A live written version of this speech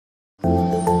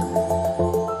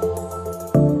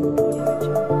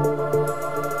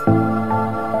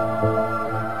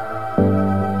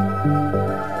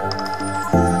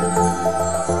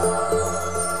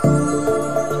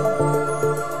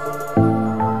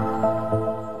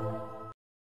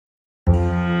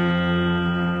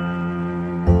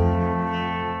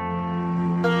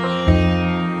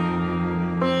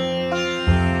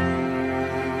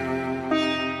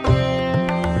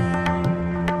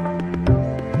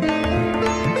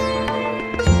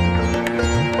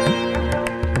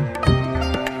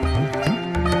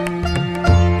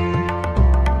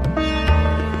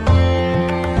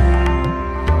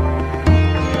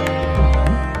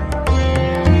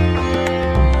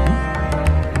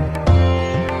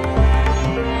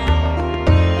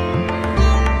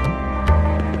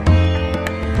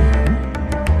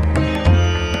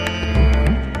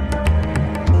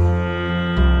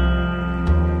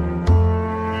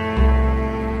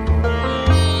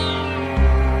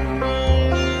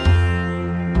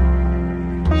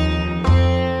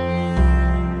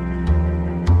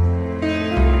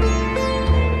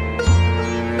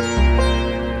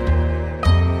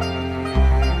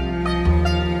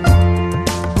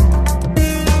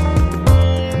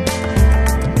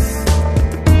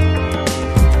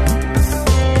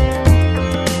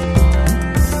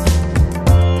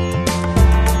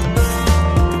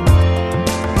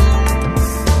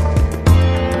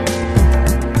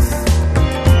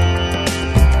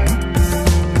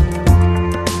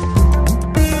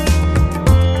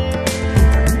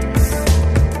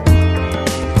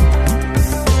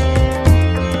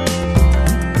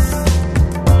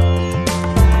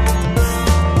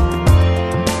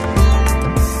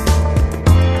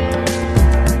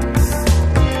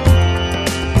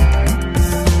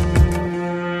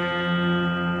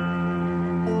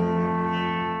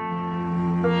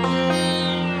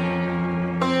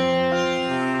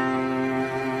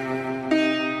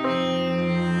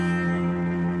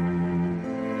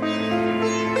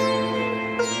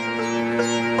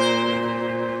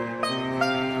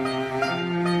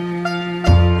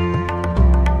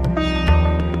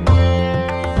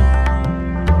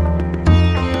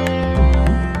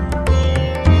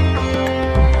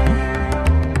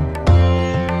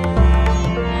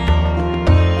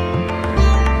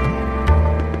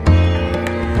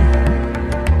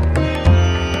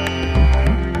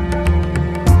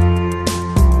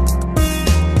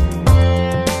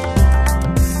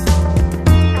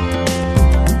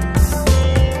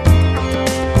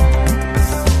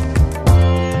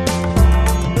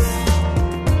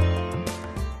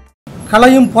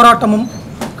கலையும் போராட்டமும்,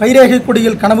 கைரேகை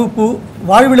கொடியில் கனவுப்பூ,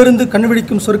 வாழ்விலிருந்து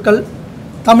கண்விழிக்கும் சொற்கள்,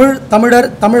 தமிழ், தமிழர்,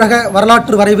 தமிழக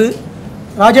வரலாற்று வரைவு,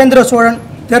 ராஜேந்திர சோழன்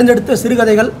தேர்ந்தெடுத்த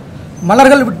சிறுகதைகள்,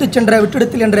 மலர்கள் விட்டு சென்ற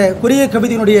விட்டிடத்தில் என்ற கொரிய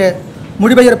கவிதையினுடைய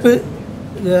மொழிபெயர்ப்பு,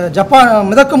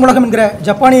 மிதக்கும் உலகம் என்கிற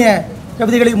ஜப்பானிய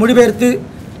கவிதைகளை மொழிபெயர்த்து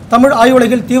தமிழ்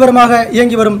ஆய்வுலகில் தீவிரமாக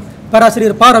இயங்கி வரும்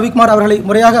பேராசிரியர் ப. ரவிக்குமார் அவர்களை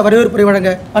முறையாக வரவேற்புரை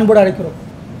வழங்க அன்போடு அழைக்கிறோம்.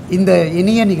 இந்த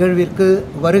இனிய நிகழ்விற்கு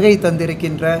வருகை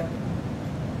தந்திருக்கின்ற,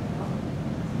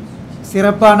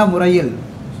 சிறப்பான முறையில்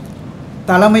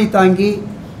தலைமை தாங்கி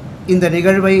இந்த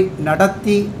நிகழ்வை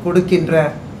நடத்தி கொடுக்கின்ற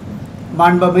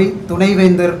மாண்புமை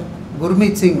துணைவேந்தர்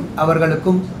குர்மீத் சிங்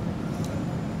அவர்களுக்கும்,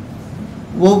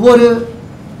 ஒவ்வொரு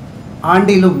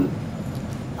ஆண்டிலும்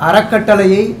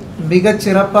அறக்கட்டளையை மிகச்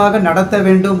சிறப்பாக நடத்த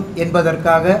வேண்டும்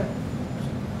என்பதற்காக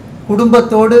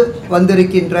குடும்பத்தோடு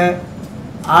வந்திருக்கின்ற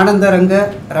ஆனந்தரங்க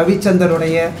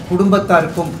ரவிச்சந்தருடைய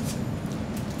குடும்பத்தாருக்கும்,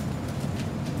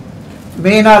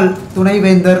 மேனாள்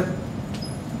துணைவேந்தர்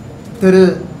திரு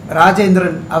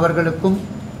ராஜேந்திரன் அவர்களுக்கும்,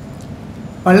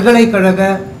 பல்கலைக்கழக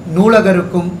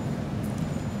நூலகருக்கும்,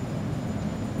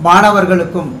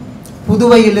 மாணவர்களுக்கும்,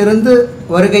 புதுவையிலிருந்து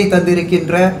வருகை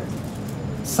தந்திருக்கின்ற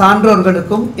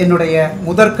சான்றோர்களுக்கும் என்னுடைய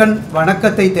முதற்கண்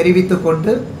வணக்கத்தை தெரிவித்துக்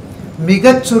கொண்டு,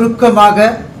 மிகச் சுருக்கமாக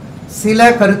சில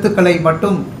கருத்துக்களை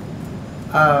மட்டும்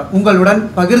உங்களுடன்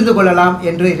பகிர்ந்து கொள்ளலாம்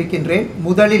என்று இருக்கின்றேன்.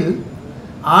 முதலில்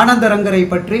ஆனந்தரங்கரை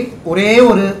பற்றி ஒரே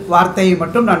ஒரு வார்த்தையை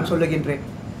மட்டும் நான் சொல்லுகின்றேன்.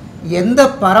 எந்த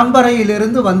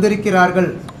பரம்பரையிலிருந்து வந்திருக்கிறார்கள்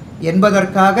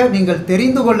என்பதற்காக நீங்கள்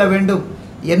தெரிந்து கொள்ள வேண்டும்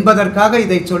என்பதற்காக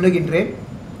இதை சொல்லுகின்றேன்.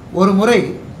 ஒரு முறை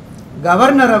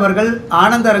கவர்னர் அவர்கள்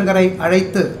ஆனந்தரங்கரை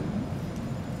அழைத்து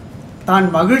தான்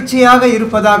மகிழ்ச்சியாக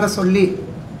இருப்பதாக சொல்லி,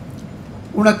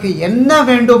 உனக்கு என்ன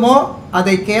வேண்டுமோ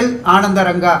அதை கேள்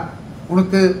ஆனந்தரங்கா,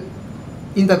 உனக்கு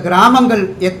இந்த கிராமங்கள்,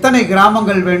 எத்தனை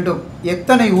கிராமங்கள் வேண்டும்,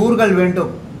 எத்தனை ஊர்கள் வேண்டும்,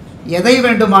 எதை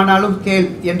வேண்டுமானாலும் கேள்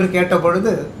என்று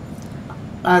கேட்டபொழுது,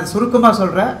 நான் சுருக்கமாக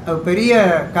சொல்கிறேன், பெரிய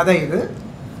கதை இது.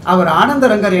 அவர்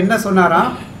ஆனந்தரங்கர் என்ன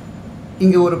சொன்னாராம்,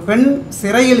 இங்கு ஒரு பெண்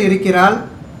சிறையில் இருக்கிறாள்,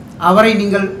 அவரை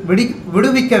நீங்கள்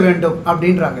விடுவிக்க வேண்டும்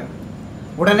அப்படின்றாங்க.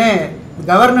 உடனே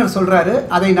கவர்னர் சொல்கிறாரு,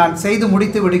 அதை நான் செய்து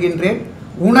முடித்து விடுகின்றேன்,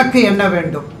 உனக்கு என்ன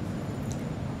வேண்டும்?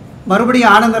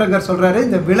 மறுபடியும் ஆனந்தரங்கர் சொல்கிறாரு,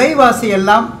 இந்த விலைவாசி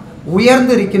எல்லாம்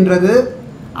உயர்ந்து இருக்கின்றது,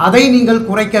 அதை நீங்கள்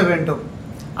குறைக்க வேண்டும்,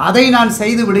 அதை நான்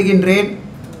செய்து விடுகின்றேன்,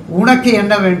 உனக்கு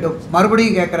என்ன வேண்டும்?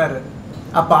 மறுபடியும் கேட்குறாரு.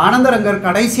 அப்போ ஆனந்தரங்கர்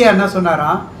கடைசியாக என்ன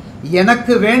சொன்னாராம்,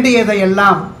 எனக்கு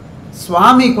வேண்டியதையெல்லாம்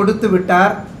சுவாமி கொடுத்து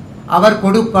விட்டார், அவர்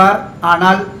கொடுப்பார்,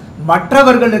 ஆனால்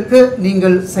மற்றவர்களுக்கு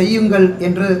நீங்கள் செய்யுங்கள்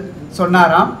என்று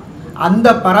சொன்னாராம். அந்த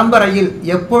பரம்பரையில்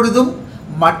எப்பொழுதும்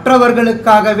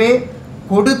மற்றவர்களுக்காகவே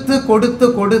கொடுத்து கொடுத்து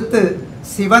கொடுத்து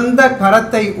சிவந்த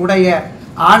கரத்தை உடைய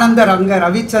ஆனந்தரங்க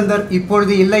ரவிச்சந்தர்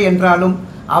இப்பொழுது இல்லை என்றாலும்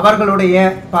அவர்களுடைய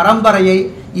பரம்பரையை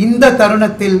இந்த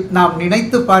தருணத்தில் நாம்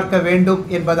நினைத்து பார்க்க வேண்டும்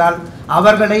என்பதால்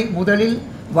அவர்களை முதலில்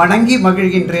வணங்கி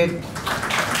மகிழ்கின்றேன்.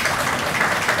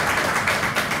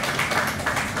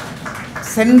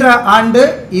 சென்ற ஆண்டு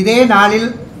இதே நாளில்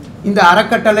இந்த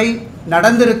அறக்கட்டளை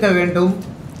நடந்திருக்க வேண்டும்.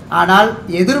 ஆனால்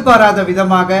எதிர்பாராத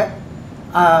விதமாக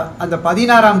அந்த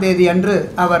 16ஆம் தேதி அன்று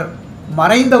அவர்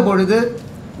மறைந்த பொழுது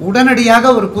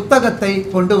உடனடியாக ஒரு புத்தகத்தை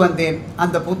கொண்டு வந்தேன்.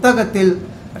 அந்த புத்தகத்தில்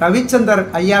ரவிச்சந்தர்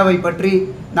ஐயாவை பற்றி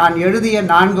நான் எழுதிய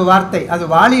 4 வார்த்தை, அது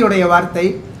வாலியுடைய வார்த்தை,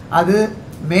 அது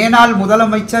மேனாள்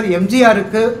முதலமைச்சர்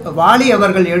எம்ஜிஆருக்கு வாலி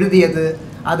அவர்கள் எழுதியது,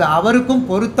 அது அவருக்கும்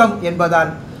பொருத்தம்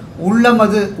என்பதால்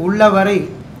உள்ளமது உள்ளவரை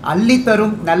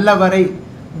அள்ளித்தரும் நல்லவரை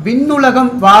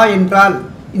விண்ணுலகம் வா என்றால்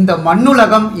இந்த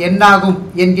மண்ணுலகம் என்னாகும்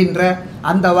என்கின்ற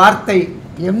அந்த வார்த்தை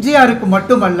எம்ஜிஆருக்கு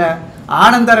மட்டுமல்ல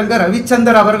ஆனந்தரங்க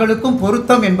ரவிச்சந்தர் அவர்களுக்கும்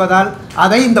பொருத்தம் என்பதால்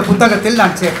அதை இந்த புத்தகத்தில்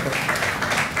நான் சேர்த்தேன்.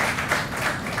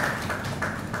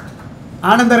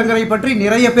 ஆனந்தரங்கரை பற்றி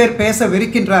நிறைய பேர்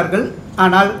பேசவிருக்கின்றார்கள்.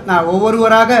 ஆனால் நான்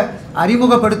ஒவ்வொருவராக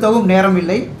அறிமுகப்படுத்தவும்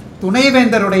நேரமில்லை.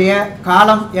 துணைவேந்தருடைய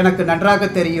காலம் எனக்கு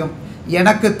நன்றாக தெரியும்.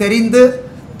 எனக்கு தெரிந்து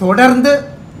தொடர்ந்து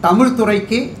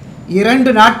தமிழ்துறைக்கு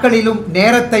 2 நாட்களிலும்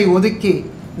நேரத்தை ஒதுக்கி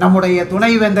நம்முடைய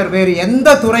துணைவேந்தர் வேறு எந்த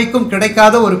துறைக்கும்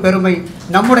கிடைக்காத ஒரு பெருமை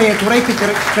நம்முடைய துறைக்கு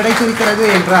கிடைத்திருக்கிறது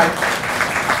என்றால்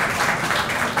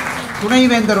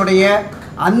துணைவேந்தருடைய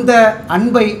அந்த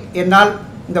அன்பை என்னால்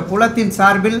இந்த புலத்தின்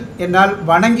சார்பில் என்னால்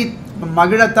வணங்கி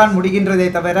மகிழத்தான் முடிகின்றதே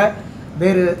தவிர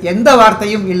வேறு எந்த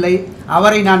வார்த்தையும் இல்லை.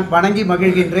 அவரை நான் வணங்கி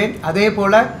மகிழ்கின்றேன். அதே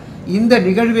போல இந்த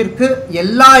நிகழ்விற்கு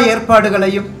எல்லா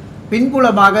ஏற்பாடுகளையும்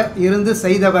பின்புலமாக இருந்து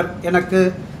செய்தவர், எனக்கு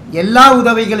எல்லா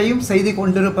உதவிகளையும் செய்து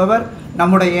கொண்டிருப்பவர்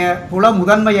நம்முடைய புல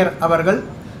முதன்மையர் அவர்கள்.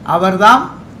 அவர்தான்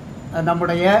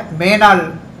நம்முடைய மேனாள்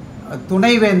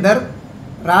துணைவேந்தர்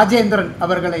ராஜேந்திரன்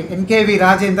அவர்களை, என்கேவி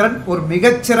ராஜேந்திரன் ஒரு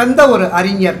மிகச்சிறந்த ஒரு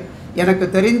அறிஞர். எனக்கு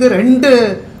தெரிந்து 2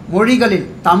 மொழிகளில்,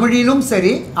 தமிழிலும்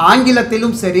சரி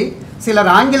ஆங்கிலத்திலும் சரி,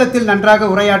 சிலர் ஆங்கிலத்தில் நன்றாக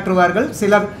உரையாற்றுவார்கள்,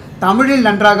 சிலர் தமிழில்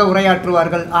நன்றாக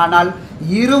உரையாற்றுவார்கள். ஆனால்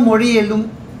இரு மொழியிலும்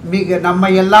மிக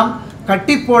நம்மையெல்லாம்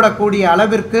கட்டி போடக்கூடிய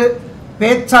அளவிற்கு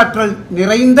பேச்சாற்றல்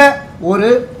நிறைந்த ஒரு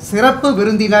சிறப்பு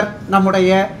விருந்தினர்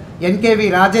நம்முடைய என்கேவி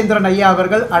ராஜேந்திரன் ஐயா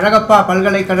அவர்கள். அழகப்பா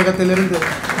பல்கலைக்கழகத்திலிருந்து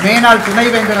மேனாள்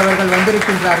துணைவேந்தர் அவர்கள்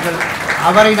வந்திருக்கின்றார்கள்.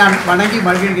 அவரை நான் வணங்கி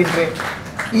மகிழ்கின்றேன்.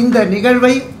 இந்த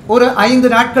நிகழ்வை ஒரு 5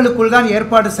 நாட்களுக்குள் தான்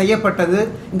ஏற்பாடு செய்யப்பட்டது.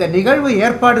 இந்த நிகழ்வு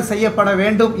ஏற்பாடு செய்யப்பட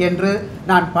வேண்டும் என்று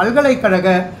நான் பல்கலைக்கழக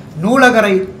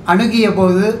நூலகரை அணுகிய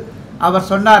போது அவர்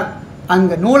சொன்னார்,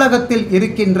 அங்கு நூலகத்தில்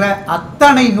இருக்கின்ற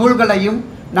அத்தனை நூல்களையும்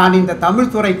நான் இந்த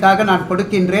தமிழ் துறைக்காக நான்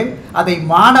கொடுக்கின்றேன், அதை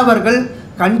மாணவர்கள்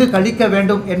கண்டு கழிக்க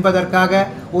வேண்டும் என்பதற்காக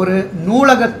ஒரு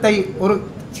நூலகத்தை, ஒரு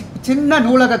சின்ன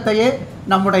நூலகத்தையே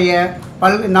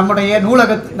நம்முடைய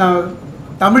நூலக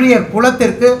தமிழியர்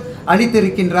புலத்திற்கு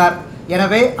அளித்திருக்கின்றார்.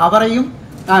 எனவே அவரையும்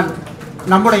நான்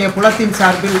நம்முடைய புலத்தின்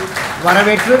சார்பில்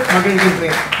வரவேற்று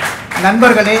மகிழ்கின்றேன்.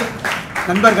 நண்பர்களே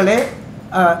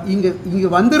இங்கு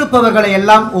வந்திருப்பவர்களை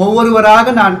எல்லாம்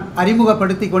ஒவ்வொருவராக நான்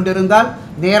அறிமுகப்படுத்தி கொண்டிருந்தால்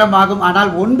நேரமாகும். ஆனால்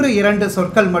 1-2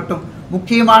 சொற்கள் மட்டும்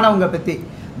முக்கியமானவங்க பற்றி.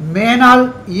 மேனாள்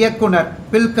இயக்குனர்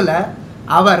பில்கில்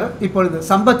அவர் இப்பொழுது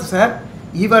சம்பத் சார்,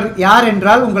 இவர் யார்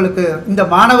என்றால் உங்களுக்கு இந்த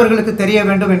மாணவர்களுக்கு தெரிய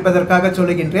வேண்டும் என்பதற்காக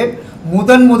சொல்லுகின்றேன்.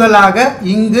 முதலாக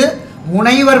இங்கு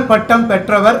முனைவர் பட்டம்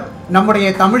பெற்றவர், நம்முடைய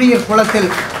தமிழியர் குலத்தில்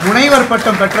முனைவர்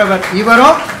பட்டம் பெற்றவர்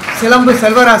இவரும் சிலம்பு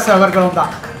செல்வராசு அவர்களும்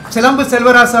தான். சிலம்பு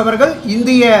செல்வராசு அவர்கள்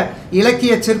இந்திய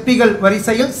இலக்கிய சிற்பிகள்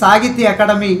வரிசையில் சாகித்ய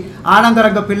அகாடமி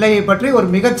ஆனந்தரங்க பிள்ளையை பற்றி ஒரு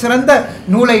மிகச்சிறந்த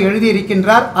நூலை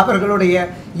எழுதியிருக்கின்றார். அவர்களுடைய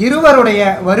இருவருடைய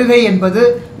வருகை என்பது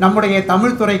நம்முடைய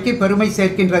தமிழ் துறைக்கு பெருமை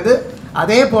சேர்க்கின்றது.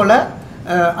 அதே போல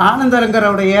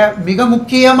ஆனந்தரங்கருடைய மிக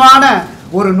முக்கியமான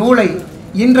ஒரு நூலை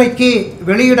இன்றைக்கு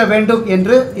வெளியிட வேண்டும்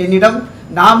என்று என்னிடம்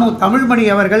நாமு தமிழ்மணி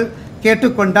அவர்கள்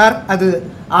கேட்டுக்கொண்டார். அது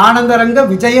ஆனந்தரங்க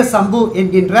விஜய சம்பு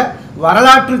என்கின்ற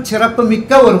வரலாற்று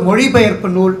சிறப்புமிக்க ஒரு மொழிபெயர்ப்பு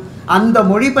நூல். அந்த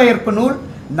மொழிபெயர்ப்பு நூல்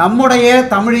நம்முடைய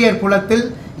தமிழியர் குலத்தில்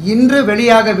இன்று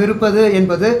வெளியாகவிருப்பது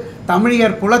என்பது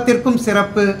தமிழியர் குலத்திற்கும்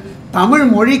சிறப்பு, தமிழ்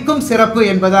மொழிக்கும் சிறப்பு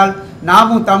என்பதால்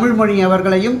நாமு தமிழ்மொழி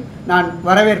அவர்களையும் நான்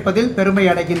வரவேற்பதில் பெருமை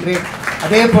அடைகின்றேன்.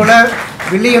 அதே போல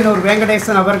வில்லியனூர்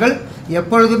வெங்கடேசன் அவர்கள்,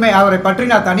 எப்பொழுதுமே அவரை பற்றி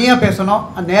நான் தனியாக பேசணும்,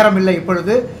 நேரம் இல்லை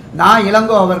இப்பொழுது. நான்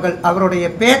இளங்கோ அவர்கள், அவருடைய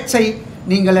பேச்சை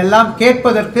நீங்கள் எல்லாம்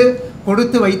கேட்பதற்கு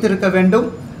கொடுத்து வைத்திருக்க வேண்டும்.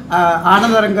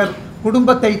 ஆனந்தரங்கர்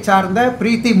குடும்பத்தை சார்ந்த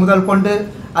பிரீத்தி முதல் கொண்டு,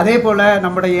 அதே போல்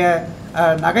நம்முடைய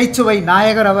நகைச்சுவை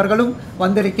நாயகர் அவர்களும்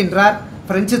வந்திருக்கின்றார்.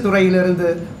 பிரெஞ்சு துறையிலிருந்து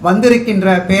வந்திருக்கின்ற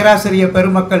பேராசிரியர்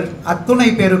பெருமக்கள் அத்துணை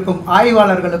பேருக்கும்,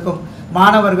 ஆய்வாளர்களுக்கும்,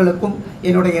 மாணவர்களுக்கும்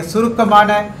என்னுடைய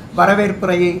சுருக்கமான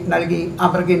வரவேற்புரையை நல்கி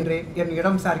அமர்கின்றேன். என்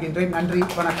இடம் சார்கின்றேன். நன்றி,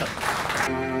 வணக்கம்.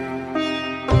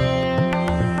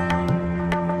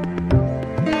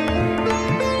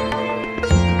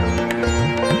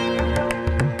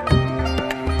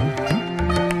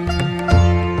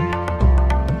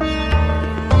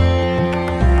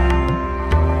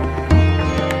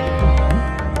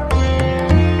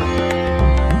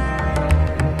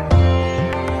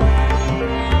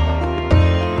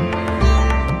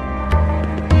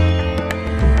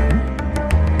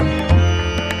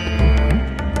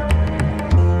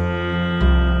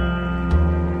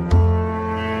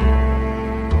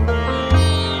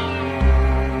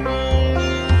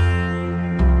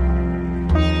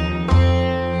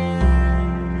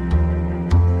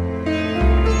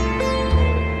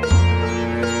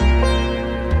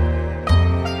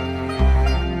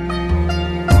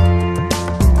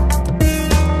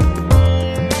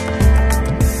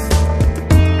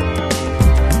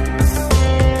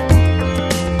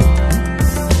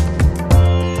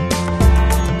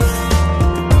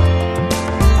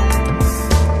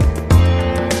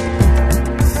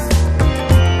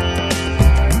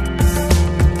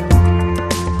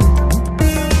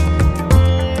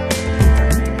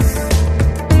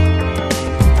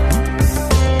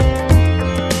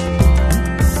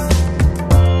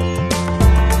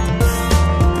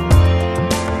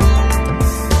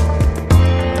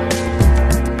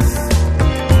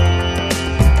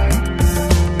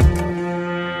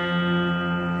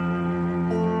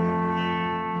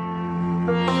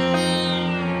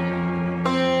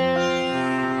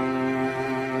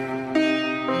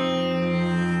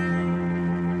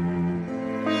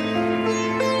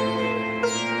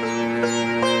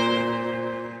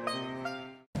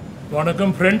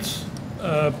 Vanakkam friends,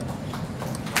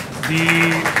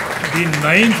 the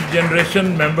ninth generation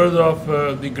members of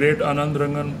the great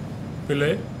Anandharanga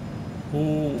Pillai, who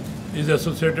is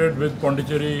associated with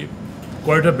Pondicherry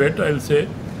quite a bit, I'll say.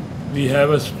 We have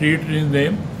a street in his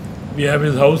name, we have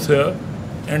his house here,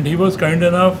 and he was kind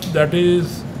enough, that is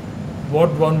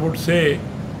what one would say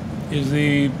is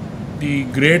the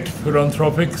great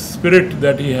philanthropic spirit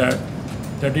that he had,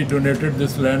 that he donated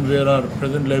this land where our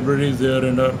present library is there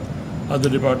and our other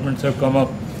departments have come up.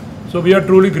 So we are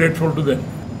truly grateful to them.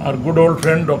 Our good old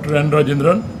friend Dr. N.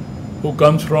 Rajendran, who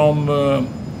comes from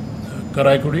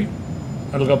Karaikudi,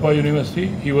 Algappa University.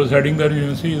 He was heading that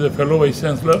university, he is a fellow Vice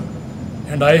Chancellor,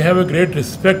 and I have a great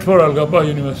respect for Algappa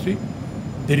University.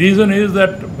 The reason is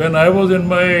that when I was in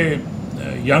my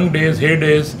young days,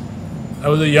 heydays, I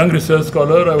was a young research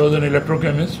scholar, I was an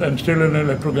electrochemist, I'm still an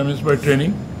electrochemist by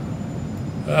training.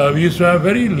 We used to have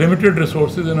very limited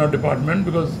resources in our department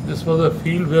because this was a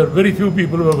field where very few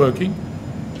people were working,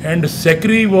 and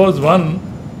SECRI was one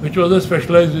which was a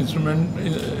specialized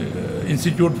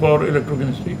institute for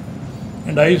electrochemistry,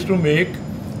 and I used to make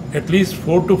at least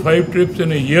 4 to 5 trips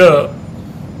in a year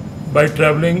by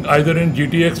traveling either in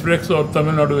GT Express or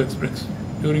Tamil Nadu Express.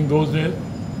 During those days,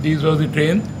 these were the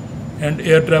trains, and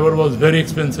air travel was very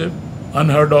expensive,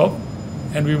 unheard of,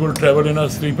 and we would travel in a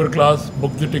sleeper class,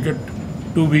 book the ticket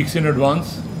 2 weeks in advance.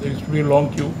 There used to be a long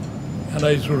queue, and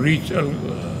I used to reach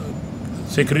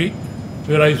SECRI,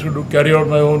 where I used to carry out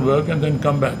my own work and then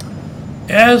come back.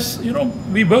 As you know,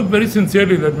 we worked very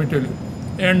sincerely, let me tell you,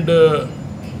 and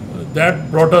that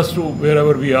brought us to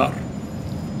wherever we are.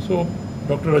 So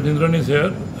Dr. Rajendran is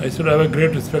here. I should have a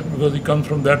great respect because he comes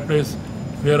from that place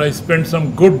where I spent some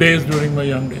good days during my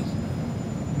young days.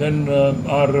 Then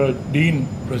our Dean,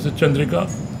 Professor Chandrika,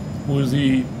 who is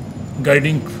the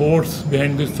guiding force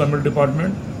behind this Tamil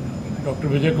department, Dr.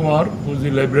 Vijay Kumar, who is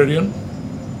the librarian,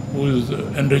 who is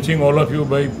enriching all of you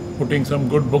by putting some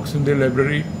good books in the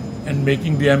library and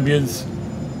making the ambience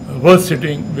worth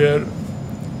sitting, where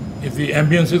if the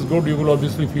ambience is good, you will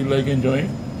obviously feel like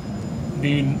enjoying.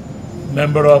 The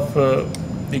member of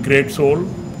the great soul,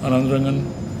 Anandharanga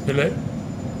Pillai,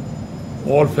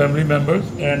 all family members,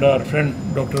 and our friend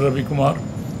Dr. Ravi Kumar.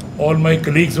 All my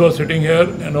colleagues who are sitting here,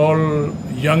 and all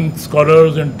young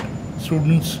scholars and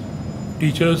students,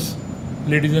 teachers,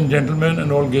 ladies and gentlemen,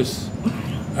 and all guests.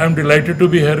 I am delighted to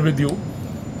be here with you,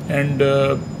 and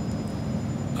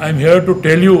I am here to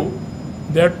tell you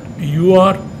that you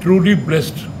are truly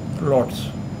blessed lots.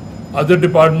 Other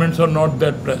departments are not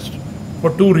that blessed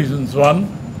for two reasons.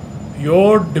 One,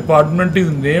 your department is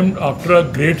named after a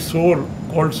great soul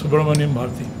called Subramaniam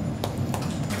Bharati.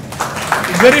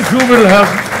 Very few will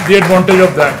have the advantage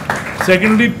of that.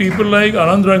 Secondly, people like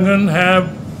Anandharangan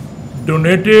have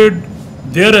donated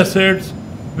their assets,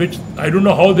 which I don't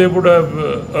know how they would have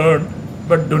earned,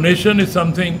 but donation is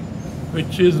something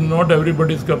which is not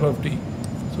everybody's cup of tea.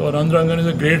 So Anandharangan is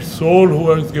a great soul who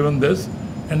has given this,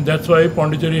 and that's why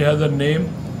Pondicherry has a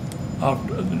name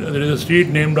after, there is a street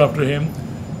named after him.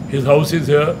 His house is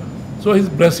here. So his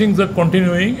blessings are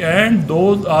continuing, and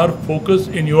those are focused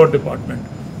in your department.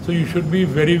 So you should be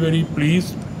very, very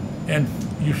pleased, and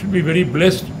you should be very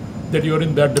blessed that you are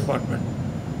in that department.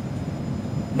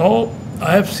 Now,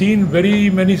 I have seen very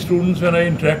many students when I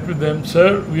interact with them,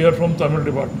 sir, we are from Tamil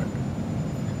department.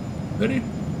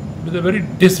 With a very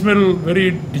dismal,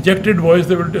 very dejected voice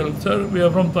they will tell, sir, we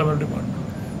are from Tamil department.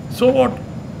 So what?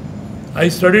 I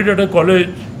studied at a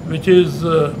college which is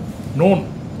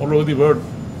known all over the world,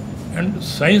 and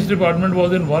science department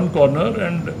was in one corner,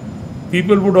 and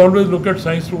people would always look at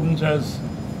science students as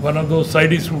one of those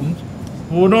sidey students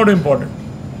who were not important.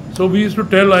 So we used to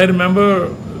tell, I remember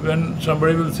when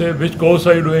somebody will say, which course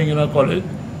are you doing in our college?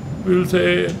 We will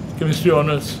say, chemistry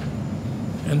honors.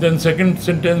 And then second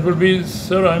sentence will be,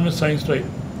 sir, I am a science type.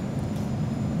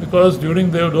 Because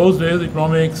during those days,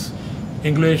 economics,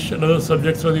 English and other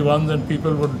subjects were the ones, and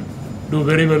people would do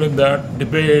very well in that.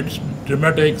 Debates,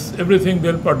 dramatics, everything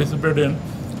they'll participate in.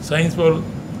 Science was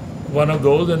one of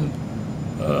those, and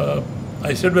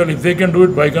I said, well, if they can do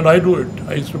it, why can't I do it?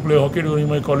 I used to play hockey during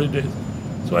my college days.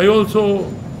 So I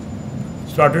also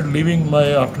started leaving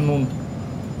my afternoon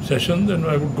sessions, and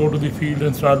I would go to the field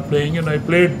and start playing, and I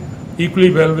played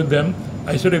equally well with them.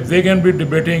 I said, if they can be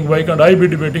debating, why can't I be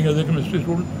debating as a chemistry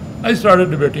student? I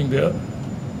started debating there,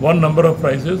 won number of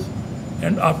prizes,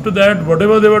 and after that,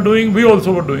 whatever they were doing, we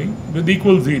also were doing with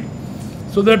equal zeal.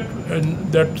 So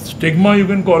that stigma, you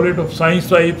can call it, of science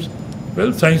types,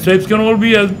 well, science types can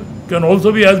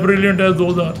also be as brilliant as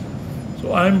those are.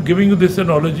 So I am giving you this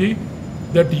analogy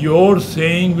that you're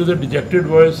saying with a dejected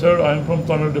voice, sir, I am from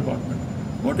Tamil department.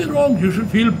 What is wrong? You should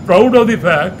feel proud of the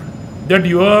fact that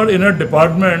you are in a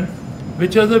department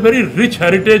which has a very rich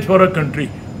heritage for a country,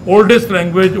 oldest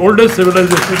language, oldest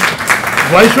civilization.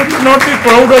 Why should you not be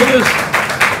proud of this?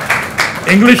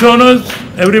 English honors,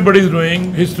 everybody is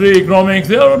doing. History, economics,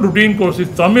 they are routine courses.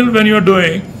 Tamil, when you are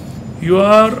doing, you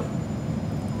are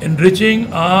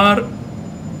enriching our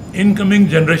incoming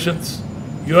generations.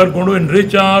 You are going to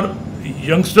enrich our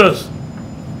youngsters.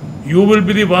 You will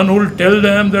be the one who will tell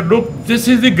them that, look, this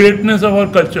is the greatness of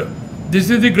our culture. This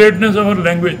is the greatness of our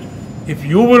language. If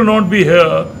you will not be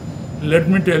here, let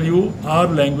me tell you, our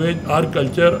language, our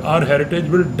culture, our heritage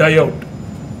will die out.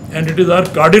 And it is our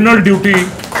cardinal duty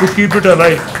to keep it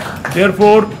alive.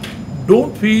 Therefore,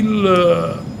 don't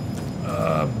feel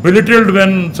belittled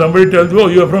when somebody tells you, oh,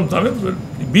 you are from Tamil. Well,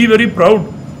 be very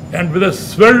proud, and with a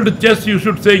swelled chest you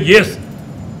should say, yes,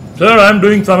 sir, I am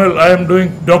doing Tamil, I am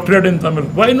doing doctorate in Tamil.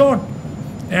 Why not?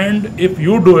 And if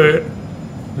you do it,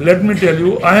 let me tell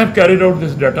you, I have carried out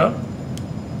this data.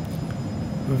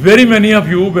 Very many of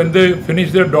you, when they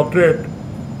finish their doctorate,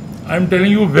 I am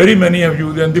telling you, very many of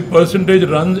you, then the percentage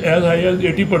runs as high as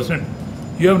 80%.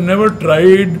 You have never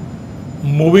tried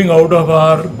moving out of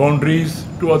our boundaries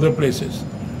to other places.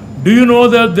 Do you know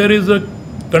that there is a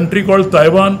country called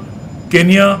Taiwan,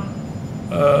 Kenya,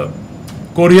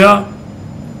 Korea,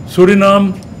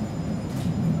 Suriname,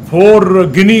 4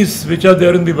 Guineas which are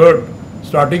there in the world,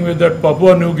 starting with that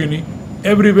Papua New Guinea,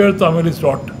 everywhere Tamil is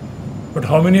taught. But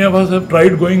how many of us have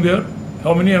tried going there?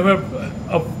 How many of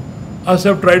us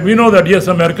have tried? We know that, yes,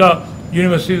 America,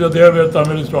 universities are there where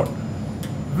Tamil is taught.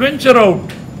 Venture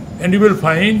out, and you will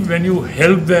find when you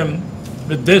help them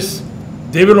with this,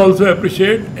 they will also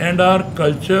appreciate, and our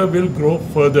culture will grow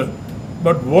further.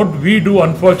 But what we do,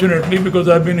 unfortunately, because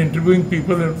I've been interviewing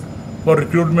people for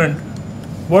recruitment,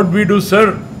 what we do,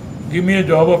 sir, give me a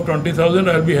job of 20,000,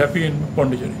 I'll be happy in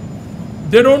Pondicherry.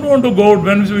 They don't want to go out.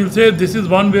 When we will say, this is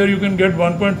one where you can get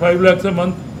 1.5 lakhs a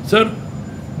month, sir,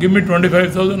 give me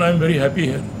 25,000, I'm very happy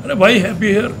here. Why happy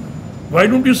here? Why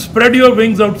don't you spread your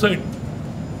wings outside?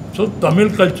 So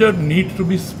Tamil culture needs to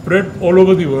be spread all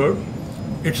over the world.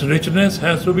 Its richness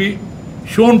has to be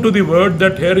shown to the world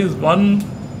that here is one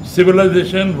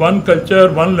civilization, one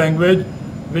culture, one language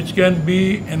which can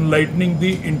be enlightening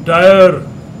the entire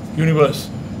universe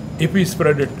if we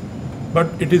spread it. But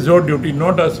it is your duty,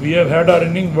 not us. We have had our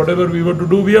innings, whatever we were to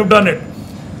do, we have done it.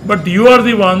 But you are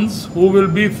the ones who will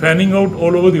be fanning out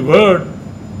all over the world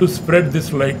to spread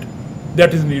this light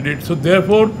that is needed. So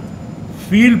therefore,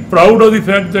 feel proud of the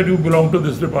fact that you belong to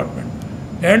this department.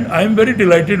 And I am very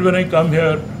delighted when I come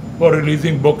here for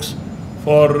releasing books,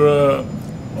 for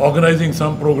organizing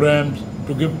some programs,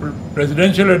 to give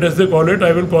presidential address, they call it,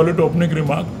 I will call it opening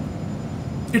remark.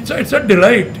 It's a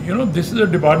delight, you know, this is a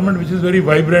department which is very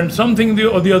vibrant, something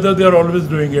or the other they are always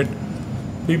doing it.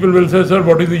 People will say, sir,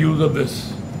 what is the use of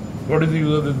this? What is the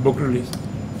use of this book release?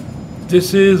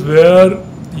 This is where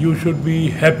you should be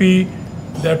happy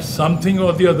that something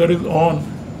or the other is on.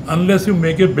 Unless you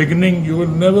make a beginning, you will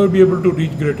never be able to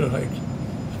reach greater heights.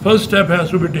 First step has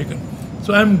to be taken.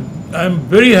 So I'm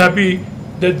very happy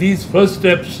that these first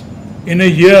steps, in a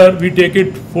year, we take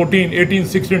it 14, 18,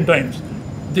 16 times.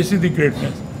 This is the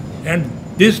greatness. And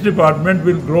this department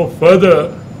will grow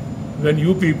further when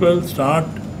you people start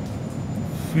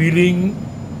feeling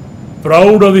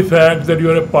proud of the fact that you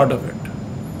are a part of it.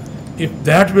 If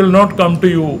that will not come to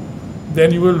you,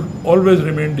 then you will always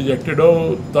remain dejected.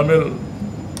 Oh, Tamil,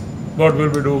 what will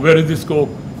we do? Where is the scope?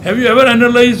 Have you ever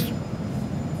analyzed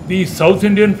the South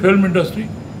Indian film industry?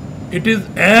 It is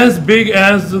as big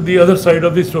as the other side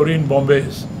of the story in Bombay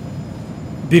is.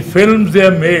 The films they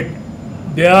have made,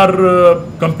 they are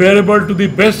comparable to the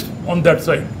best on that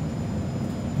side.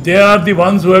 They are the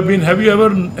ones who have been. Have you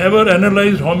ever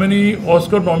analyzed how many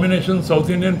Oscar nominations South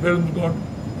Indian films got?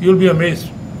 You'll be amazed.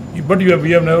 But we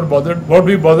have never bothered. What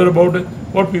we bother about is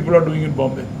what people are doing in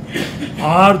Bombay.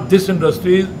 This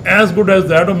industry is as good as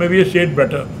that, or maybe a shade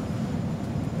better.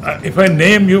 If I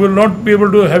name, you will not be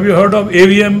able to. Have you heard of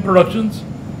AVM Productions?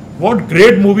 What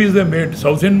great movies they made.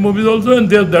 South Indian movies also, and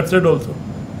that side also.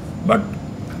 But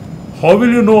how will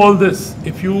you know all this?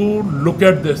 If you look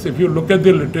at this, if you look at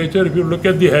the literature, if you look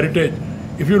at the heritage,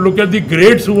 if you look at the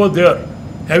greats who were there.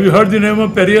 Have you heard the name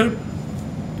of Perrier?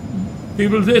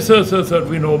 People say, sir,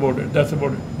 we know about it. That's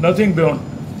about it. Nothing beyond.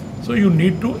 So you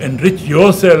need to enrich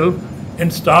yourself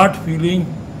and start feeling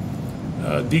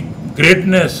the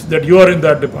greatness that you are in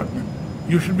that department.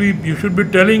 You should be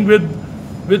telling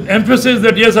with emphasis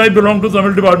that yes, I belong to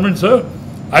Tamil department, sir.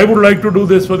 I would like to do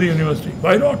this for the university.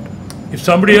 Why not? If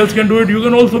somebody else can do it, you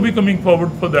can also be coming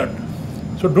forward for that.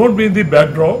 So don't be in the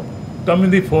backdrop, come in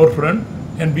the forefront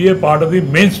and be a part of the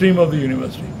mainstream of the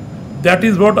university. That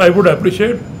is what I would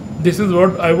appreciate. This is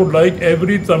what I would like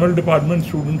every Tamil department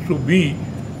student to be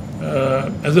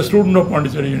as a student of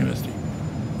Pondicherry University.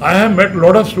 I have met a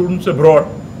lot of students abroad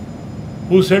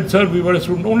who said, sir, we were a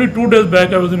student. Only 2 days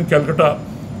back I was in Calcutta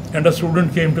and a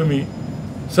student came to me,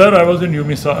 sir, I was in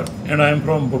UMISAR and I am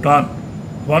from Bhutan.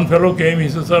 One fellow came, he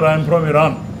said, sir, I am from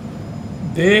Iran.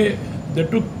 They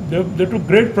took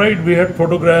great pride. We had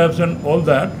photographs and all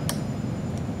that.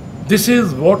 This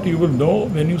is what you will know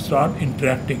when you start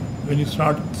interacting, when you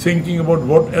start thinking about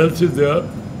what else is there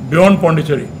beyond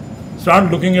Pondicherry.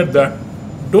 Start looking at that.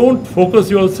 Don't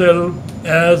focus yourself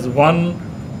as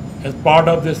part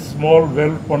of this small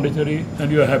well Pondicherry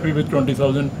and you are happy with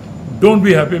 20,000. Don't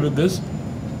be happy with this.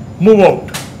 Move out.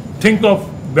 Think of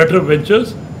better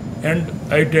ventures and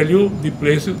I tell you the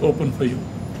place is open for you.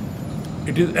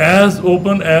 It is as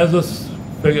open as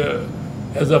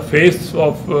a face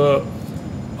of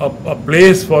a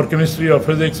place for chemistry or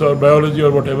physics or biology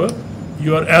or whatever.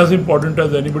 You are as important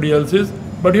as anybody else is,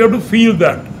 but you have to feel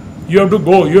that. You have to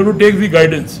go, you have to take the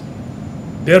guidance.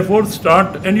 Therefore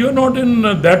start, and you are not in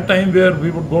that time where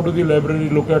we would go to the library,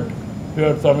 look at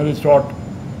where Tamil is taught.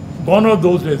 Gone are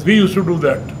those days. We used to do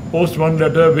that. Post one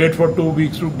letter, wait for 2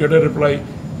 weeks to get a reply.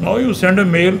 Now you send a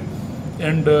mail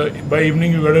and by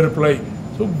evening you get a reply.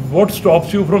 So what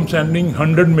stops you from sending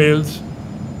 100 mails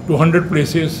to 100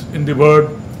 places in the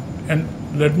world? And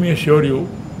let me assure you,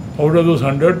 out of those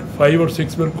 100, 5 or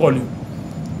 6 will call you.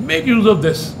 Make use of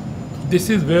this. This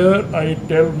is where I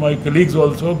tell my colleagues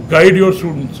also, guide your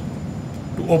students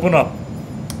to open up.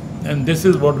 And this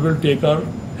is what will take our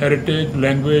heritage,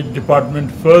 language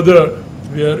department further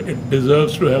where it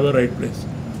deserves to have a right place.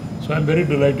 So I'm very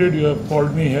delighted you have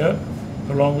called me here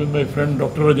along with my friend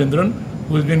Dr. Rajendran,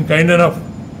 who has been kind enough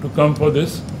to come for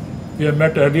this. We have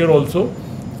met earlier also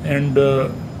and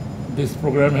this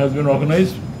program has been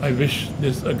organized. I wish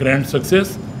this a grand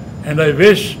success and I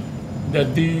wish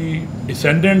that the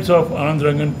descendants of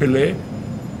Anandharanga Pillai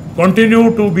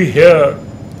continue to be here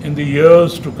in the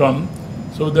years to come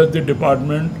so that the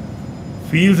department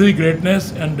feels the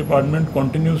greatness and department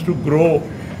continues to grow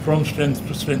from strength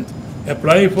to strength.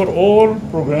 Apply for all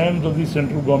programs of the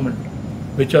central government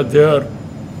which are there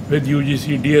with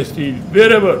UGC, DST,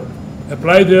 wherever.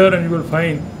 Apply there and you will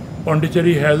find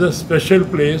Pondicherry has a special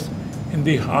place in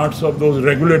the hearts of those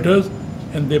regulators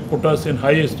and they put us in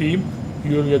high esteem.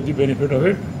 You will get the benefit of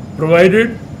it,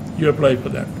 provided you apply for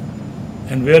that.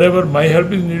 And wherever my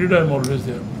help is needed, I am always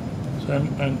there. So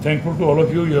I'm thankful to all of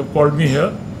you. You have called me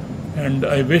here, and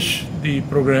I wish the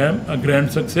program a grand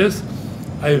success.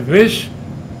 I wish,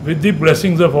 with the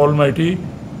blessings of Almighty,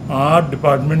 our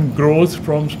department grows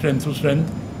from strength to strength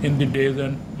in the days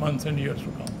and months and years to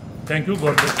come. Thank you.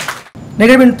 God bless.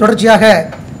 நிகழ்வின் தொடர்ச்சியாக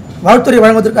வாழ்த்துறை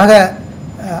வழங்குவதற்காக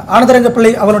ஆனந்தரங்க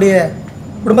பிள்ளை அவருடைய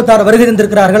குடும்பத்தார் வருகை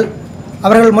தந்திருக்கிறார்கள்.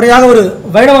 அவர்கள் முறையாக ஒரு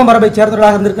வைணவ மரபைச்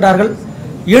சேர்ந்தவர்களாக இருந்திருக்கிறார்கள்.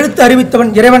 எழுத்து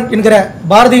அறிவித்தவன் இறைவன் என்கிற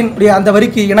பாரதியினுடைய அந்த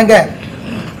வரிக்கு இணங்க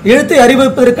எழுத்தை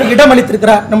அறிவிப்பதற்கு இடம்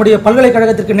அளித்திருக்கிறார். நம்முடைய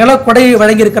பல்கலைக்கழகத்திற்கு நிலக்கொடையை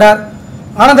வழங்கியிருக்கிறார்.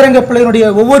 ஆனந்தரங்க பிள்ளையினுடைய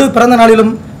ஒவ்வொரு பிறந்த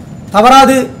நாளிலும்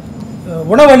தவறாது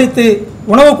உணவு அளித்து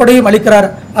உணவு கொடையும் அளிக்கிறார்.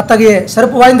 அத்தகைய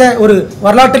சிறப்பு வாய்ந்த ஒரு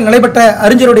வரலாற்றில் நிலைபெற்ற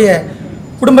அறிஞருடைய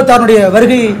குடும்பத்தாருடைய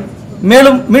வருகை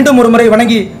மீண்டும் ஒரு முறை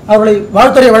வணங்கி அவர்களை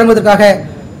வாழ்த்துறை வழங்குவதற்காக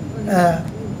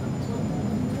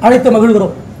அழைத்து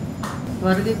மகிழ்கிறோம்.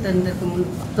 வருகை தந்திருக்கும்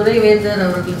துணைவேந்தர்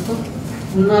அவர்களுக்கும்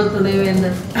முன்னாள்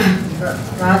துணைவேந்தர்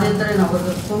ராஜேந்திரன்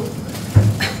அவர்களுக்கும்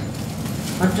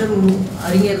மற்றும்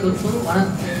அறிஞர்களுக்கும்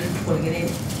வணக்கம் தெரிவித்துக்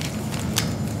கொள்கிறேன்.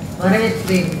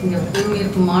 வரவேற்கிறேன். இங்கே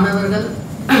கூடியிருக்கும் மாணவர்கள்,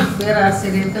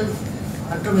 பேராசிரியர்கள்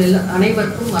மற்றும்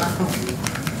அனைவருக்கும் வணக்கம்.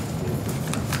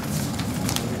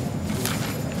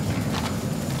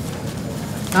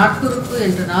 நாட்குறிப்பு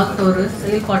என்ற நாள்தோறு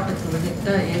செயல்பாட்டுக்கு விதித்த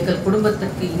எங்கள்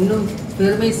குடும்பத்திற்கு இன்னும்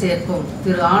பெருமை சேர்க்கும்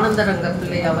திரு ஆனந்தரங்க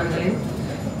பிள்ளை அவர்களின்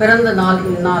பிறந்த நாள்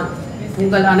இந்நாள்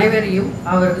உங்கள் அனைவரையும்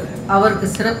அவருக்கு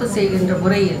சிறப்பு செய்கின்ற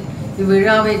முறையில்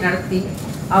இவ்விழாவை நடத்தி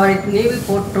அவரை நினைவு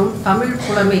போற்றும் தமிழ்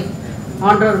புலமை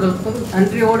ஆன்றோர்களுக்கும்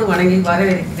நன்றியோடு வணங்கி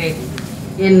வரவேற்கிறேன்.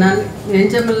 என்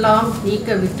நெஞ்சமெல்லாம் நீக்க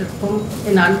விட்டிருக்கும்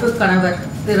என் அன்பு கணவர்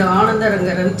திரு ஆனந்தரங்க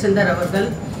ரவிச்சந்தர் அவர்கள்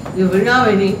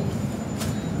இவ்விழாவினை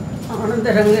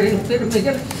ஆனந்தரங்கரின்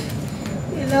பெருமைகள்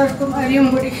எல்லாருக்கும்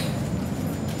அறியும்படி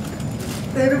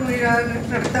பெருமையாக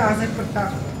நடத்த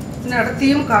ஆசைப்பட்டார்.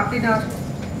 நடத்தியும் காட்டினார்.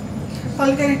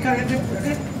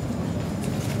 பல்கலைக்கழகத்திற்கு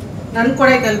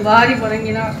நன்கொடைகள் வாரி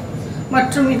வழங்கினார்.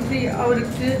 மற்றும் இன்றி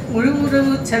அவருக்கு முழு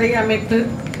உறவு சிலை அமைத்து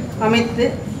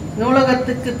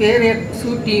நூலகத்துக்கு பேர்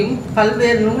சூட்டியும்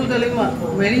பல்வேறு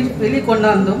நூல்களையும்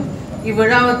வெளிக்கொண்டாந்தும்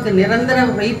இவ்விழாவுக்கு நிரந்தர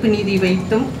வைப்பு நிதி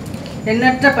வைத்தும்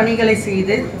எண்ணற்ற பணிகளை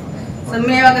செய்து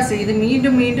செம்மையாக செய்து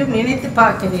மீண்டும் மீண்டும் நினைத்து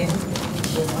பார்க்கிறேன்.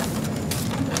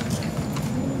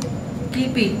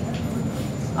 கிபி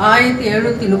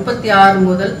 1736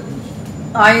 முதல்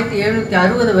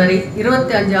 1760 வரை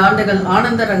 25 ஆண்டுகள்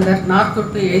ஆனந்தரங்கர்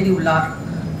நாட்குறிப்பு எழுதியுள்ளார்.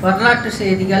 வரலாற்று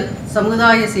செய்திகள்,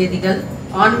 சமுதாய செய்திகள்,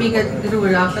 ஆன்மீக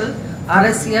திருவிழாக்கள்,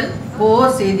 அரசியல்,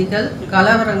 போர் செய்திகள்,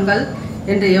 கலவரங்கள்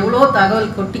என்று எவ்வளோ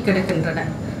தகவல் கொட்டி கிடக்கின்றன.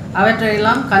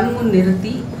 அவற்றையெல்லாம் கண்முன்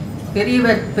நிறுத்தி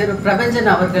பெரியவர் பிரபஞ்சன்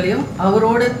அவர்களையும்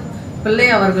அவரோடு பிள்ளை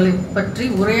அவர்களை பற்றி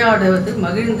உரையாடுவது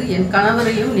மகிழ்ந்து என்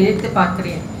கணவரையும் நினைத்து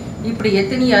பார்க்கிறேன். இப்படி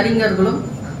எத்தனை அறிஞர்களும்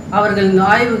அவர்களின்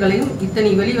ஆய்வுகளையும்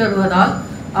இத்தனை வெளிவருவதால்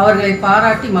அவர்களை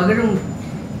பாராட்டி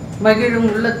மகிழும்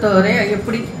உள்ளத்தோரை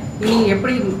எப்படி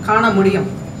காண முடியும்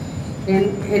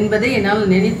என்பதை என்னால்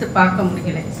நினைத்து பார்க்க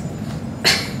முடியலை.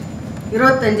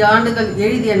 25 ஆண்டுகள்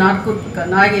எழுதிய நாட்குறிப்பு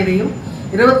நாயகரையும்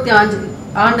 25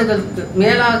 ஆண்டுகளுக்கு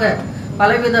மேலாக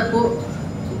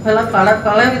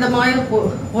பலவிதமாய்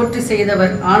போற்றி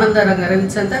செய்தவர் ஆனந்தரங்க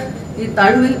ரவிச்சந்தர்.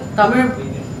 தமிழ்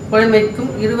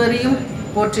புலமைக்கும் இருவரையும்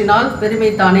போற்றினால் பெருமை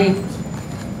தானே.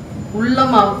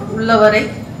 உள்ளம்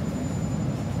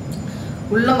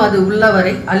அது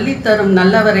உள்ளவரை அள்ளித்தரும்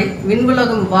நல்லவரை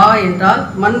விண்புலகம் வா என்றால்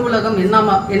மண் உலகம்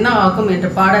என்ன ஆகும் என்ற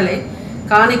பாடலை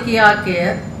காணிக்கையாக்கிய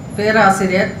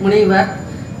பேராசிரியர் முனைவர்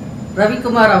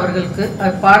ரவிக்குமார் அவர்களுக்கு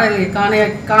அப்பாடலை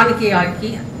காணிக்கையாக்கி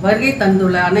வருகை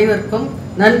தந்துள்ள அனைவருக்கும்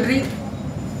நன்றி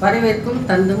வரவேற்கும்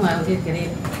தந்தும்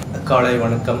அறிவிக்கிறேன். காலை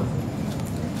வணக்கம்.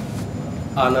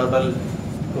 Honorable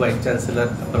Vice Chancellor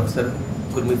Professor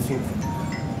Gurmeet Singh,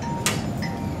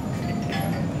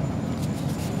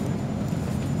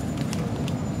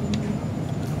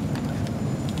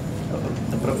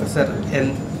 Professor N.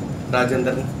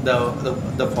 Rajendran,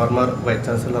 the former Vice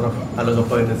Chancellor of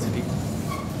Alagappa University,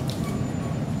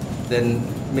 then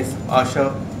Miss Asha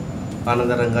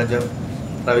Anandharanga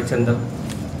Ravichandran,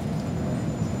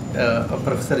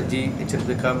 Professor G.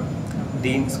 Chindrika,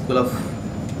 Dean School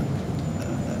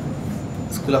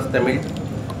of Tamil,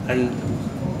 and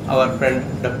our friend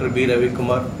Dr. B. Ravi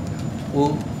Kumar, who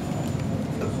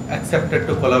accepted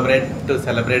to collaborate to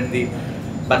celebrate the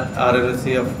birth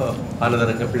anniversary of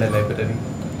Anandharanga Pillai Library.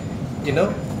 You know,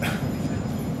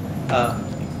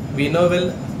 we know well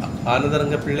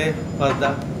Anandharanga Pillai was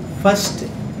the first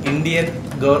Indian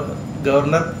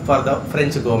governor for the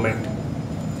French government.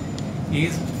 He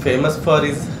is famous for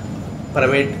his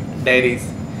private diaries.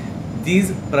 These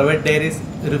private diaries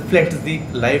reflect the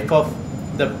life of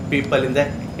the people in the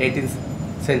 18th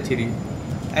century.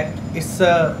 It's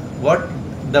what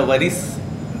the worries.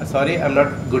 Sorry, I'm not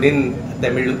good in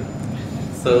Tamil,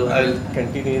 so I will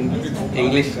continue in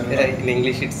English. In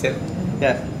English itself.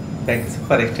 Yeah, thanks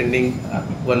for extending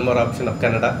one more option of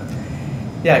Kannada.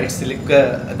 Yeah, it's like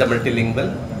the multilingual.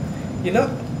 You know,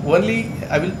 only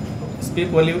I will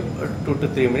speak only 2 to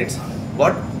 3 minutes.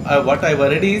 What I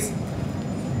worried is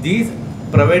these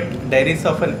private diaries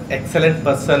of an excellent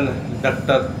person,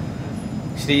 Dr.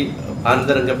 Shri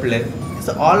Anandharanga Pillai.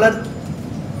 So all are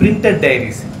printed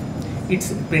diaries. It's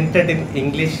printed in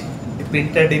English,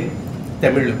 printed in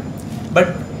Tamil, but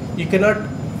you cannot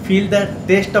feel the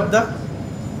taste of the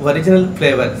original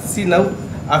flavor. See, now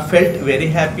I felt very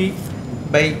happy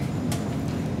by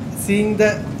seeing the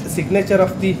signature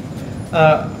of the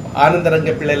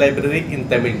Anandharanga Pillai library in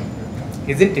Tamil,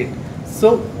 isn't it?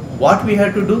 So what we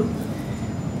have to do,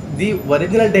 the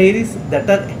original diaries that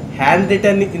are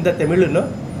handwritten in the Tamil,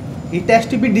 it has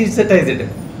to be digitized.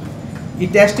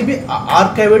 It has to be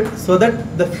archived so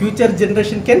that the future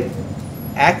generation can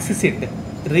access it,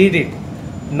 read it.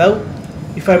 Now,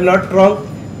 if I am not wrong,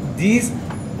 these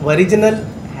original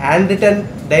handwritten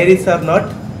diaries are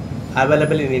not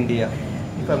available in India.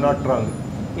 If I am not wrong,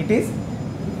 it is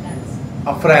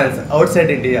France, outside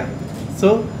India.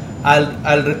 So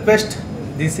I'll request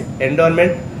this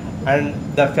endowment and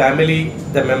the family,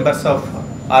 the members of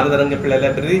Anandharanga Pillai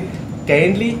Library,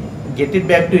 kindly get it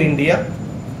back to India.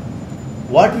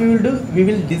 What we will do, we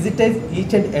will digitize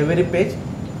each and every page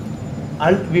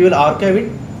and we will archive it.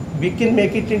 We can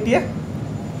make it into a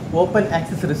open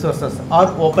access resources or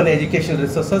open educational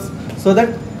resources, so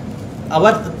that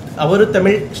our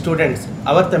Tamil students,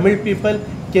 our Tamil people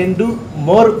can do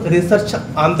more research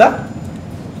on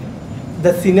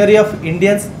the scenery of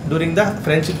Indians during the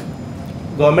French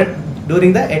government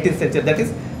during the 18th century, that is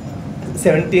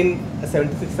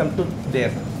 1776 some to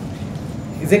there,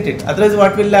 isn't it? Otherwise,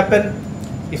 what will happen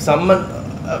if someone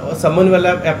will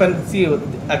happen? See,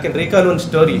 I can recall one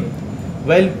story.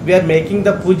 While we are making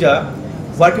the puja,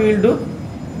 what we will do?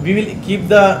 We will keep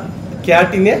the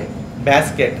cat in a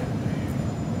basket.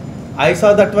 I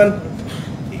saw that one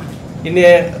in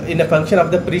a function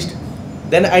of the priest.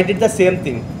 Then I did the same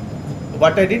thing.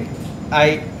 What I did,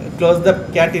 I closed the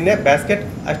cat in a basket.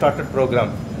 I started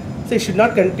program. So it should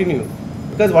not continue,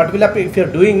 because what will happen if you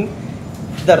are doing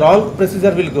the wrong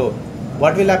procedure will go.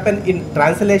 What will happen in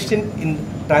translation, in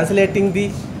translating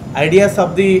the ideas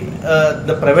of the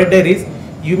private diaries,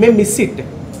 you may miss it.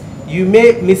 You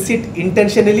may miss it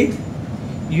intentionally.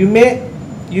 You may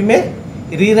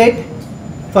rewrite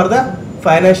for the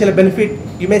financial benefit.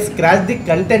 You may scratch the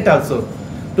content also.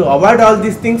 To avoid all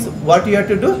these things, what you have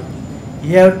to do?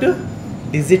 You have to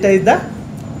digitize the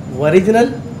original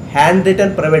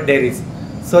handwritten private diaries,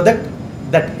 so that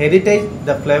that heritage,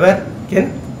 the flavor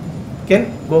can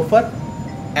go for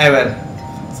ever.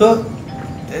 So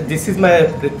this is my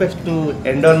request to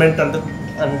endowment and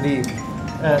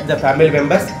the family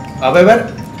members.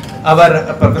 However,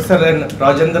 our Professor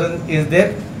Rajendran is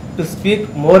there to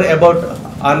speak more about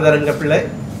Anandharanga Pillai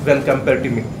when compared to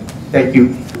me. Thank you.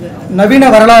 நவீன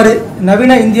வரலாறு,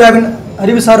 நவீன இந்தியாவின்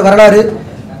அறிவுசார் வரலாறு,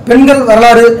 பெண்கள்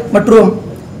வரலாறு மற்றும்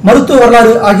மருத்துவ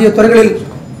வரலாறு ஆகிய துறைகளில்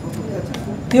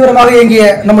தீவிரமாக இயங்கிய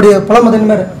நம்முடைய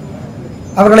புலமுதன்வர்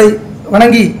அவர்களை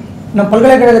வணங்கி நம்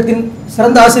பல்கலைக்கழகத்தின்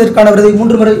சிறந்த ஆசிரியருக்கான விருதை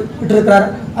 3 முறை பெற்றிருக்கிறார்.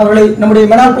 அவர்களை நம்முடைய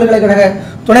மெனால் பல்கலைக்கழக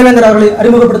துணைவேந்தர் அவர்களை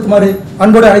அறிமுகப்படுத்துமாறு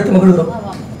அன்போடு அழைத்து மகிழ்கிறோம்.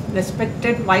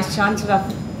 Respected Vice Chancellor,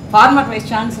 former Vice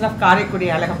Chancellor of Karaikudi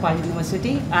Alagappa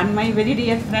University, and my very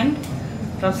dear friend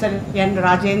Professor N.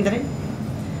 Rajendran,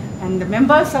 and the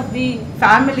members of the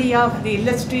family of the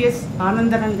illustrious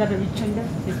Anandharanga Ravichandra,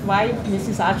 his wife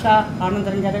Mrs. Asha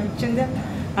Anandharanga Ravichandra,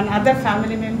 and other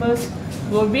family members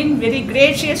who have been very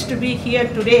gracious to be here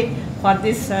today for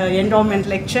this endowment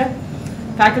lecture.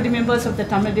 Faculty members of the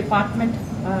Tamil department,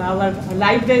 our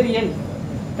librarian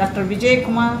Dr. Vijay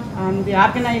Kumar, and the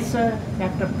organizer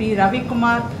Dr. P. Ravi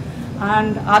Kumar,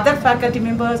 and other faculty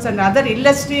members and other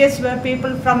illustrious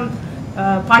people from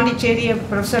Pondicherry,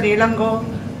 Professor Ilango,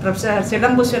 Professor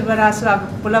Silambu Silvarasa,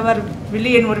 Pulavar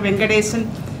Villiyanur Venkadesan,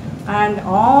 and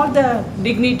all the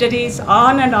dignitaries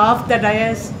on and off the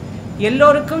dais.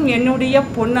 எல்லோருக்கும் என்னுடைய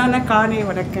பொன்னான காலை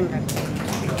வணக்கங்கள்.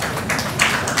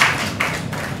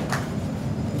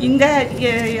 இந்த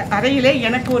அறையிலே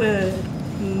எனக்கு ஒரு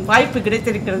வாய்ப்பு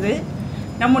கிடைத்திருக்கிறது.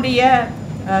 நம்முடைய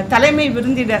தலைமை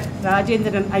விருந்தினர்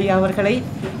ராஜேந்திரன் ஐயா அவர்களை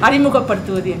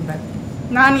அறிமுகப்படுத்துவது என்பது.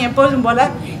 நான் எப்போதும் போல்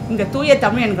இந்த தூய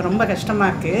தமிழ் எனக்கு ரொம்ப கஷ்டமாக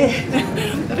இருக்குது.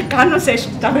 ஒரு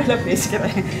கான்வர்சேஷன் தமிழில்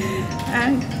பேசுகிறேன்.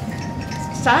 அண்ட்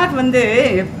சார்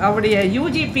அவருடைய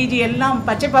யூஜி பிஜி எல்லாம்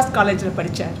பச்சைபாஸ் காலேஜில்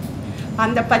படித்தார்.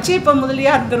 அந்த பச்சையப்ப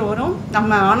முதலியாருங்கிறவரும்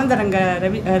நம்ம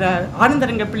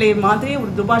ஆனந்தரங்க பிள்ளை மாதிரி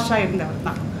ஒரு துபாஷா இருந்தவர்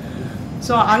தான்.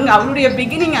 ஸோ அங்கே அவருடைய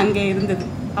பிகினிங் அங்கே இருந்தது.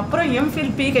 அப்புறம்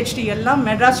எம்ஃபில் பிஹெச்டி எல்லாம்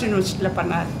மெட்ராஸ் யூனிவர்சிட்டியில்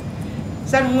பண்ணார்.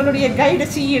 சார் உங்களுடைய கைடு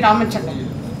சிஇ ராமச்சந்திரன்.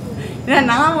 ஏன்னா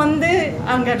நான் வந்து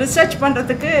அங்கே ரிசர்ச்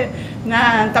பண்ணுறதுக்கு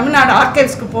நான் தமிழ்நாடு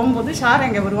ஆர்கைவ்ஸ்க்கு போகும்போது சார்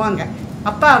அங்கே வருவாங்க.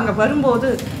 அப்போ அங்கே வரும்போது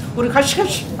ஒரு ஹஷ்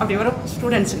அப்படி வரும்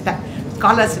ஸ்டூடெண்ட்ஸ்கிட்ட,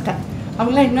 ஸ்காலர்ஸ்கிட்ட.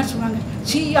 அவங்களாம் என்ன சொல்லுவாங்க,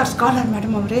 சிஇஆர் ஸ்காலர்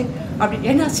மேடம் அவரு அப்படி.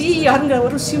 ஏன்னா சிஇஆருங்கிற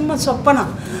ஒரு சிம்ம சொப்பனா,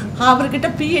 அவர்கிட்ட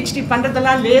பிஹெச்டி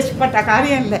பண்ணுறதெல்லாம் லேஸ்பட்ட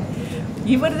காரியம் இல்லை.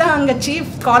 இவர் தான் அங்கே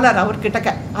சீஃப் ஸ்காலர் அவர்கிட்டக்க.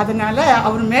 அதனால்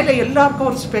அவர் மேலே எல்லாருக்கும்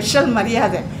ஒரு ஸ்பெஷல்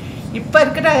மரியாதை. இப்போ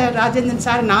இருக்கிற ராஜேந்திரன்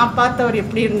சார் நான் பார்த்தவர்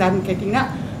எப்படி இருந்தாருன்னு கேட்டிங்கன்னா,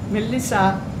 மெல்லிசா,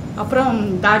 அப்புறம்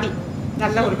தாடி,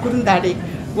 நல்ல ஒரு குறுந்தாடி,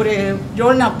 ஒரு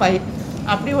ஜோல்னாப்பாய்,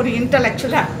 அப்படி ஒரு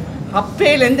இன்டலெக்சுவலாக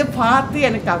அப்பையிலேருந்து பார்த்து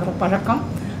எனக்கு அவரை பழக்கம்.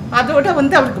 அதோடு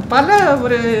வந்து அவருக்கு பல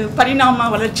ஒரு பரிணாம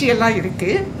வளர்ச்சியெல்லாம்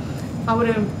இருக்குது.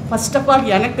 அவர் ஃபர்ஸ்ட் ஆஃப் ஆல்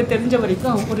எனக்கு தெரிஞ்ச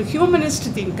வரைக்கும் ஒரு ஹியூமனிஸ்ட்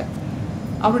திங்கர்.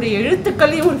 அவருடைய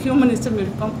எழுத்துக்கள்லையும் ஒரு ஹியூமனிசம்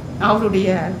இருக்கும், அவருடைய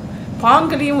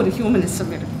பாங்கலையும் ஒரு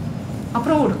ஹியூமனிசம் இருக்கும்.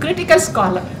 அப்புறம் ஒரு கிரிட்டிக்கல்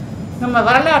ஸ்காலர். நம்ம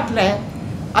வரலாற்றில்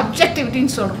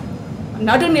அப்ஜெக்டிவிட்டின்னு சொல்கிறோம்,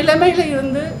 நடுநிலைமையில்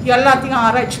இருந்து எல்லாத்தையும்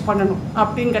ஆராய்ச்சி பண்ணணும்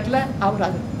அப்படிங்கிறதுல அவர்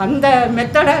அந்த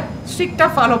மெத்தடை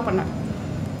ஸ்ட்ரிக்டாக ஃபாலோ பண்ணார்.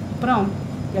 அப்புறம்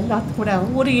எல்லாத்துக்கும் கூட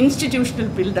ஒரு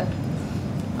இன்ஸ்டிடியூஷனல் பில்டர்.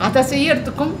 அதை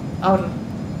செய்யறதுக்கும் அவர்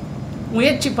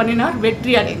முயற்சி பண்ணினார்,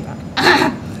 வெற்றி அடைந்தார்.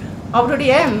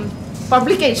 அவருடைய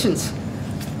publications,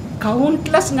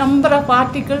 countless number of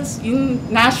articles in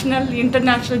national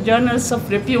international journals of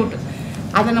ரெப்யூட்.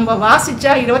 அதை நம்ம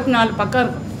வாசித்தா 24 பக்கம்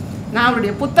இருக்கும். நான்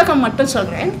அவருடைய புத்தகம் மட்டும்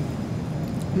சொல்கிறேன்.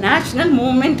 National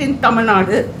movement in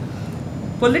Tamil Nadu,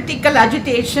 political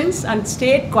agitations and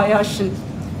state coercion.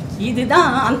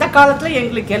 இதுதான் அந்த காலத்தில்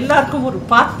எங்களுக்கு எல்லாருக்கும் ஒரு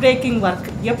பாத் பிரேக்கிங் ஒர்க்.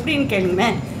 எப்படின்னு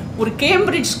கேளுங்களேன், ஒரு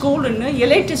கேம்பிரிட்ஜ் ஸ்கூலுன்னு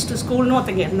எலைட்டிஸ்ட் ஸ்கூல்னு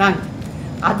ஒருத்தங்க இருந்தாங்க.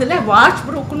 அதில்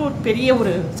வாட்ச்ப்ரூக்குன்னு ஒரு பெரிய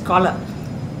ஒரு ஸ்காலர்,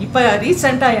 இப்போ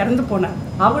ரீசெண்டாக இறந்து போனார்.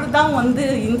 அவர் தான் வந்து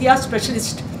இந்தியா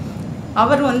ஸ்பெஷலிஸ்ட்.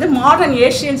 அவர் வந்து மாடர்ன்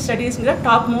ஏஷியன் ஸ்டடீஸுங்கிற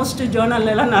டாப் மோஸ்ட்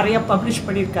ஜேர்னல்லாம் நிறைய பப்ளிஷ்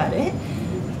பண்ணியிருக்காரு.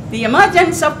 தி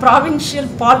எமர்ஜென்ஸ் ஆஃப் ப்ராவின்ஷியல்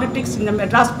பாலிட்டிக்ஸ் இந்த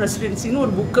மெட்ராஸ் பிரசிடென்சின்னு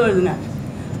ஒரு புக்கு எழுதினார்.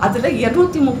 அதில்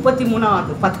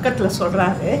 233வது பக்கத்தில்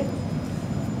சொல்கிறாரு,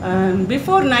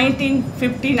 before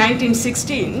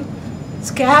 1950-1916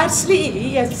 scarcely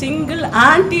a single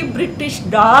anti-British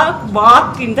dog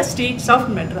barked in the streets of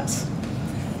Madras.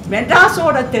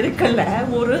 மெட்ராஸோட தெருக்களில்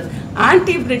ஒரு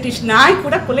ஆன்டி பிரிட்டிஷ் நாய்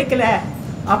கூட குலைக்கல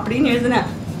அப்படின்னு எழுதினார்.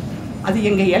 அது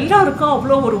எங்கள் எல்லாருக்கும்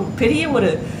அவ்வளோ ஒரு பெரிய ஒரு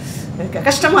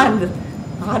கஷ்டமாக இருந்தது.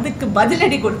 அதுக்கு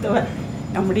பதிலடி கொடுத்தவர்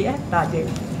நம்முடைய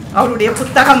ராஜேந்திரன். அவருடைய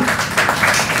புத்தகம்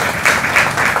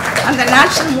அந்த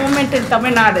நேஷனல் மூவ்மெண்ட் இன்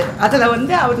தமிழ்நாடு, அதில்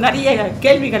வந்து அவர் நிறைய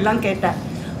கேள்விகள்லாம் கேட்டார்.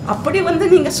 அப்படி வந்து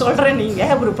நீங்கள் சொல்கிற,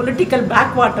 நீங்கள் ஒரு பொலிட்டிக்கல்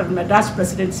பேக் வாட்டர் மெட்ராஸ்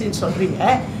பிரசிடென்சின்னு சொல்கிறீங்க.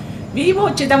 விஓ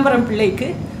சிதம்பரம் பிள்ளைக்கு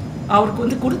அவருக்கு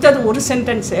வந்து கொடுத்தது ஒரு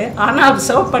சென்டென்ஸு, ஆனால் அவர்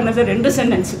சர்வ் பண்ணது 2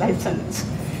 சென்டென்ஸ், லைஃப் சென்டென்ஸ்.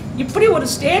 இப்படி ஒரு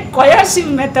ஸ்டேட் கொயர்சிவ்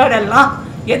மெத்தடெல்லாம்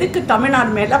எதுக்கு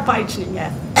தமிழ்நாடு மேலே பாய்ச்சினீங்க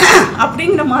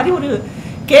அப்படிங்கிற மாதிரி ஒரு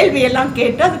கேள்வியெல்லாம்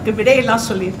கேட்டு அதுக்கு விடையெல்லாம்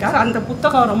சொல்லியிருக்கார். அந்த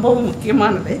புத்தகம் ரொம்பவும்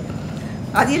முக்கியமானது.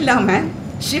 அது இல்லாமல்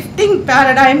shifting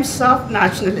பேரடைம்ஸ் of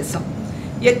nationalism,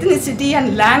 ethnicity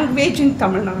and language in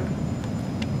Tamil Nadu,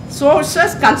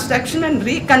 sources, construction and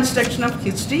reconstruction of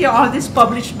history, all this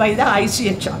published by the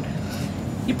ICHR.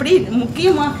 இப்படி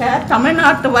முக்கியமாக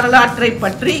தமிழ்நாட்டு வரலாற்றை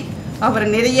பற்றி அவர்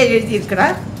நிறைய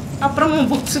எழுதியிருக்கிறார். அப்புறமும்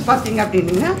புக்ஸ் பார்த்தீங்க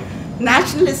அப்படின்னா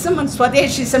நேஷ்னலிசம் அண்ட்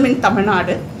ஸ்வதேஷிசம் இன்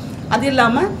தமிழ்நாடு, அது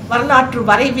இல்லாமல் வரலாற்று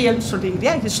வரைவியல் சொல்கிறீங்க,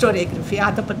 ஹிஸ்டோரியோகிராஃபி,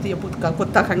 அதை பற்றிய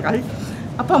புத்தகங்கள்.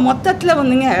 அப்போ மொத்தத்தில்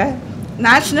வந்துங்க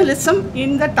nationalism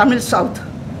in the Tamil south,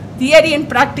 theory and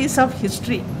practice of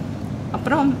history,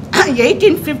 அப்புறம்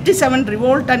 1857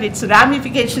 revolt and its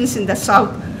ramifications in the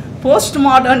south,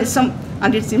 postmodernism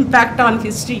and its impact on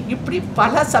history. இப்படி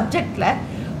பல சப்ஜெக்டில்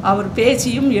அவர்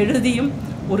பேசியும் எழுதியும்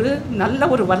ஒரு நல்ல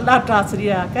ஒரு வரலாற்று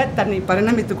ஆசிரியராக தன்னை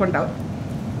பரிணமித்து கொண்டவர்.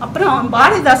 அப்புறம்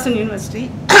பாரதிதாசன் யூனிவர்சிட்டி,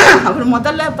 அவர்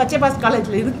முதல்ல பச்சைபாஸ்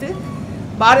காலேஜில் இருந்து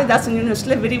பாரதிதாசன்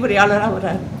யூனிவர்சிட்டியில் விரிவுரையாளராக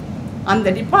வர்றார். அந்த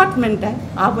டிபார்ட்மெண்ட்டை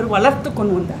அவர் வளர்த்து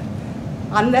கொண்டு வந்தார்,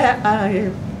 அந்த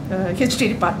ஹிஸ்ட்ரி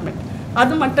டிபார்ட்மெண்ட்.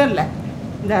 அது மட்டும் இல்லை,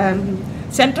 இந்த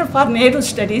சென்டர் ஃபார் நேரு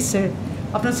ஸ்டடீஸு,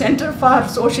 அப்புறம் centre for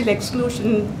social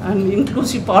exclusion and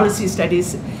inclusive policy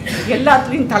studies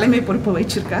எல்லாத்துலேயும் தலைமை பொறுப்பு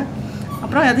வச்சுருக்கார்.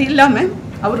 அப்புறம் அது இல்லாமல்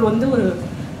அவர் வந்து ஒரு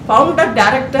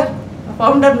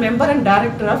founder member and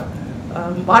director of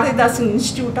Bharathidasan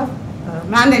institute of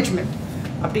management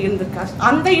அப்படி இருந்திருக்கார்.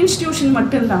 அந்த இன்ஸ்டிடியூஷன்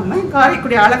மட்டும் இல்லாமல்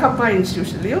காரைக்குடி அழகப்பா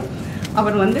இன்ஸ்டிடியூஷன்லேயும்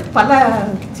அவர் வந்து பல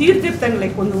சீர்திருத்தங்களை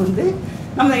கொண்டு வந்து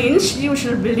நம்ம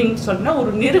இன்ஸ்டிடியூஷனல் பில்டிங் சொன்ன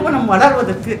ஒரு நிறுவனம்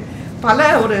வளர்வதற்கு பல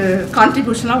ஒரு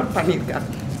கான்ட்ரிபியூஷனாக அவர் பண்ணியிருக்கார்.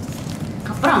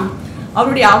 அப்புறம்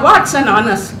அவருடைய அவார்ட்ஸ் அண்ட்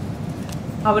ஆனர்ஸ்.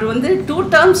 அவர் வந்து 2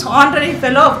 terms honorary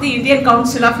fellow of the Indian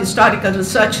Council of Historical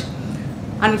Research,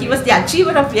 and he was the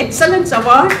achiever of Excellence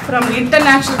Award from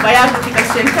International Biographical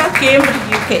Center, Cambridge,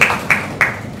 UK.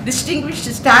 Distinguished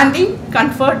standing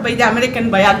conferred by the American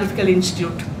Biographical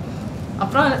Institute.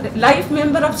 அப்புறம் life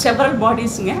member of several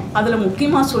பாடிஸுங்க. அதில்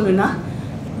முக்கியமாக சொல்லணுன்னா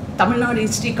Tamil Nadu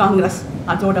history Congress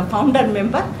அதோட founder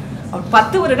member. அவர்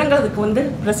 10 வருடங்கள் அதுக்கு வந்து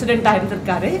பிரசிடெண்ட்டாக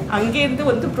இருந்திருக்காரு. அங்கேருந்து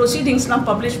வந்து ப்ரொசீடிங்ஸ்லாம்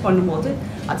பப்ளிஷ் பண்ணும்போது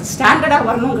அது ஸ்டாண்டர்டாக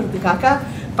வரணுங்கிறதுக்காக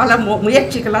பல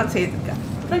முயற்சிகள்லாம் செய்திருக்காரு.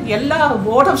 அப்புறம் எல்லா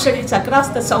board of studies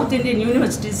across the south Indian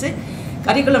universities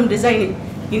curriculum designing.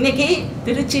 இன்றைக்கி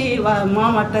திருச்சி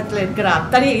மாவட்டத்தில் இருக்கிற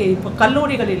அத்தனை இப்போ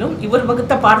கல்லூரிகளிலும் இவர்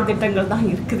வகுத்த பாடத்திட்டங்கள் தான்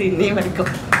இருக்குது இன்னைய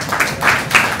வரைக்கும்.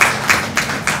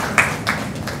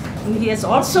 He has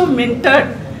also mentored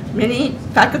many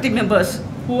faculty members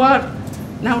who are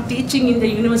now teaching in the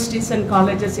universities and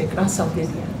colleges across South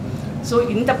India. So,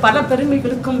 இந்த பல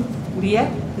பெருமைகளுக்கும் உரிய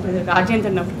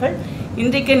ராஜேந்திரன் அவர்கள்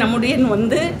இன்றைக்கு நம்முடைய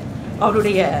வந்து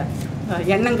அவருடைய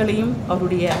எண்ணங்களையும்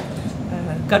அவருடைய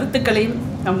கருத்துக்களையும்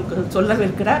நமக்கு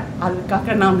சொல்லவிருக்கிறார்.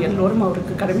 அதுக்காக நாம் எல்லோரும்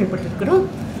அவருக்கு கடமைப்பட்டிருக்கிறோம்.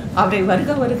 அவரை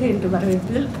வருக வருக என்று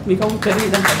வரவேற்பதில் மிகவும்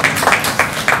பெருமிதம்.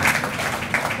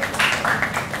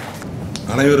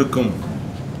 அனைவருக்கும்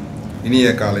இனிய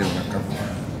காலை வணக்கம்.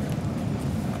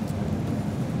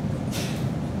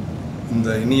 இந்த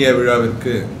இனிய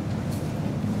விழாவிற்கு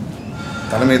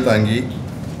தலைமை தாங்கி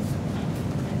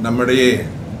நம்மிடையே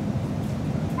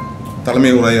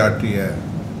தலைமை உரையாற்றிய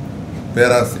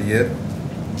பேராசிரியர்,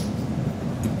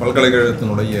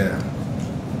 இப்பல்கலைக்கழகத்தினுடைய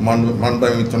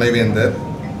மாண்புமிகு துணைவேந்தர்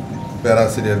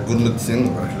பேராசிரியர் குர்மித் சிங்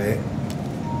அவர்களே,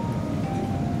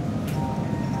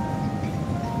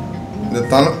 இந்த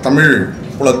தமிழ்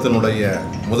புலத்தினுடைய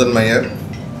முதன்மையர்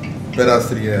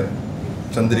பேராசிரியர்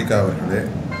சந்திரிகா அவர்களே,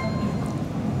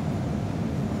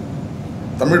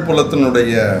 தமிழ்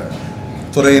புலத்தினுடைய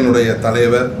துறையினுடைய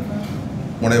தலைவர்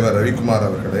முனைவர் ரவிக்குமார்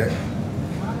அவர்களே,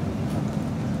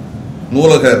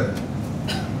 நூலகர்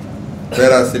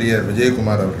பேராசிரியர்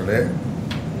விஜயகுமார் அவர்களே,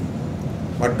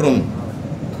 மற்றும்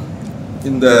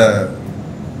இந்த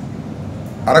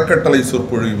அறக்கட்டளை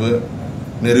சொற்பொழிவு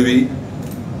நிறுவி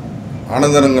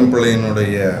ஆனந்தரங்கம்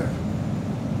பிள்ளையினுடைய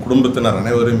குடும்பத்தினர்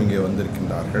அனைவரும் இங்கே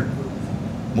வந்திருக்கின்றார்கள்.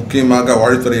 முக்கியமாக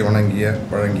வாழ்த்துறை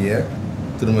வழங்கிய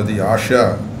திருமதி ஆஷா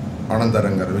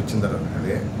ஆனந்தரங்க ரவிச்சந்திரன்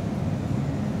அவர்களே,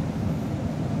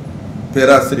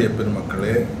 பேராசிரியர்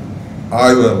பெருமக்களே,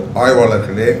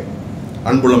 ஆய்வாளர்களே,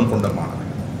 அன்புளம் கொண்ட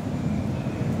மாணவர்கள்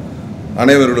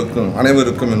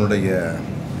அனைவருக்கும் என்னுடைய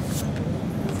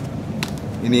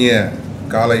இனிய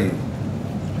காலை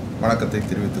வணக்கத்தை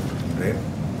தெரிவித்துக் கொள்கின்றேன்.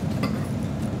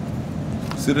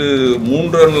 சிறு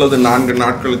 3 அல்லது 4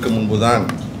 நாட்களுக்கு முன்புதான்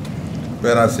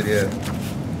பேராசிரியர்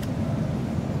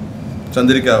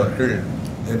சந்திரிகா அவர்கள்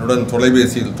என்னுடன்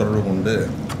தொலைபேசியில் தொடர்பு கொண்டு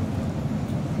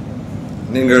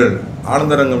நீங்கள்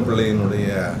ஆனந்தரங்கம் பிள்ளையினுடைய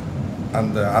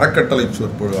அந்த அறக்கட்டளை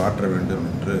சொற்பொழிவு ஆற்ற வேண்டும்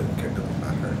என்று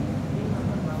கேட்டுக்கொண்டார்கள்.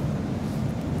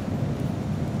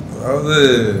 அதாவது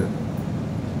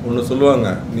ஒன்று சொல்லுவாங்க,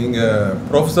 நீங்கள்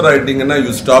professor ஆகிட்டீங்கன்னா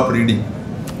you stop reading.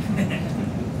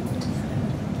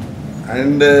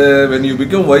 And when you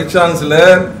become Vice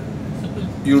Chancellor,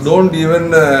 you don't even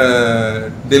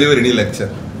deliver any lecture.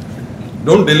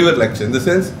 Don't deliver lecture. In the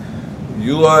sense,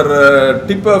 you are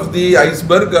tip of the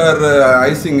iceberg or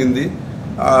icing in the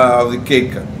of the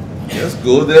cake. Just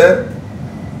go there,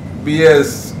 be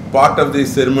as part of the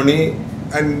ceremony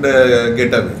and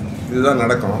get away. இதுதான்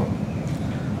நடக்கும்.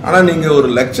 ஆனால் நீங்கள் ஒரு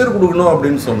lecture கொடுக்கணும்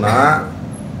அப்படின்னு சொன்னால்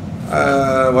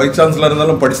vice chancellor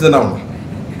இருந்தாலும் படிச்சு தானே ஆகணும்.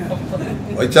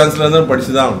 வைஸ் சான்சலர் இருந்தாலும்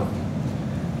படிச்சு தான் ஆகணும்.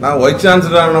 நான் வைஸ்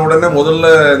சான்சலர் ஆன உடனே முதல்ல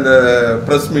இந்த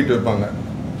ப்ரெஸ் மீட் வைப்பாங்க.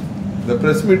 இந்த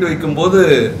ப்ரெஸ் மீட் வைக்கும்போது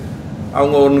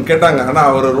அவங்க ஒன்று கேட்டாங்க. ஆனால்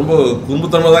அவர் ரொம்ப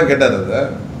குறும்புத்தனமாக தான் கேட்டார். அதை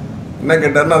என்ன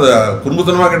கேட்டார்னா, அது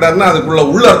குறும்புத்தனமாக கேட்டார்னா அதுக்குள்ள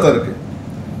உள்ள அர்த்தம் இருக்குது.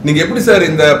 நீங்கள் எப்படி சார்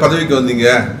இந்த பதவிக்கு வந்தீங்க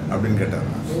அப்படின்னு கேட்டார்.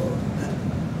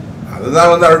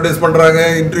 அதுதான் வந்து அட்வர்டைஸ் பண்ணுறாங்க,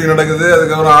 இன்டர்வியூ நடக்குது,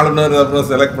 அதுக்கப்புறம் ஆளுநர் அப்புறம்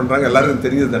செலக்ட் பண்ணுறாங்க, எல்லாருக்கும்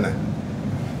தெரியுது தானே.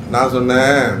 நான்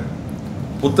சொன்னேன்,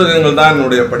 புத்தகங்கள் தான்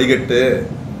என்னுடைய படிக்கட்டு,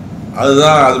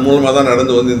 அதுதான் அது மூலமாக தான்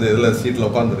நடந்து வந்து இந்த இதில் சீட்டில்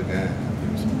உட்காந்துருக்கேன்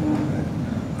அப்படின்னு சொன்னாங்க.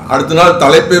 அடுத்த நாள்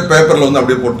தலைப்பே பேப்பரில் வந்து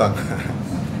அப்படியே போட்டாங்க.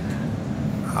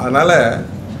 அதனால்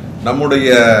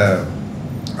நம்முடைய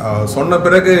சொன்ன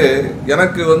பிறகு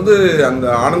எனக்கு வந்து அந்த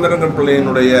ஆனந்தரங்கன்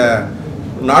பிள்ளையினுடைய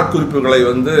நாட்குறிப்புகளை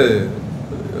வந்து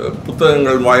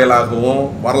புத்தகங்கள் வாயிலாகவும்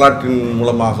வரலாற்றின்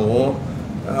மூலமாகவும்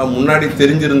முன்னாடி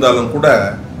தெரிஞ்சிருந்தாலும் கூட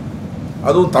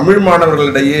அதுவும் தமிழ்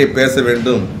மாணவர்களிடையே பேச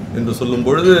வேண்டும் என்று சொல்லும்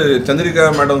பொழுது சந்திரிகா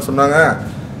மேடம் சொன்னாங்க,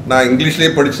 நான்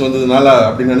இங்கிலீஷ்லேயே படித்து வந்ததுனால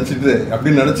அப்படின்னு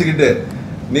நினச்சிக்கிட்டு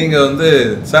நீங்கள் வந்து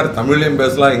சார் தமிழ்லேயும்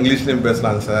பேசலாம் இங்கிலீஷ்லேயும்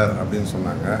பேசலாம் சார் அப்படின்னு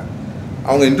சொன்னாங்க.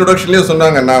 அவங்க இன்ட்ரோடக்ஷன்லேயே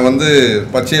சொன்னாங்க, நான் வந்து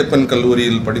பச்சையப்பன்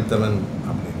கல்லூரியில் படித்தவன்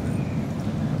அப்படின்னு.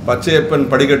 பச்சையப்பன்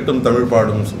படிக்கட்டும் தமிழ்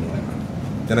பாடும் சொல்லுவாங்க.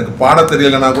 எனக்கு பாட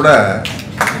தெரியலைன்னா கூட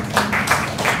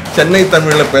சென்னை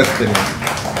தமிழில் பேச தெரியும்.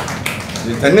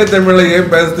 சென்னை தமிழில்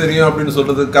ஏன் பேச தெரியும் அப்படின்னு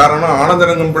சொல்றதுக்கு காரணம்,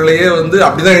 ஆனந்தரங்கம் பிள்ளையே வந்து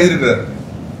அப்படிதான் எழுதியிருக்கிறார்.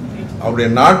 அவருடைய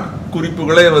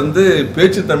நாட்குறிப்புகளே வந்து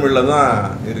பேச்சு தமிழில் தான்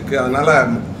இருக்கு. அதனால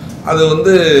அது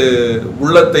வந்து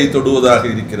உள்ளத்தை தொடுவதாக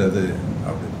இருக்கிறது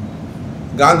அப்படின்னு.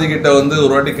 காந்தி கிட்ட வந்து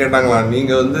ஒரு வாட்டி கேட்டாங்களாம்,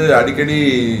 நீங்க வந்து அடிக்கடி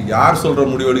யார் சொல்ற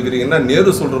முடிவு எடுக்கிறீங்கன்னா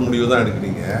நேரு சொல்ற முடிவு தான்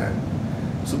எடுக்கிறீங்க.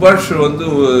 சுபாஷ் வந்து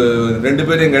 2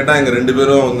 பேரையும் கேட்டால் எங்கள் 2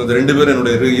 பேரும்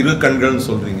என்னுடைய இரு கண்கள்னு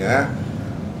சொல்கிறீங்க.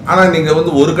 ஆனால் நீங்கள்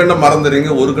வந்து ஒரு கண்ணை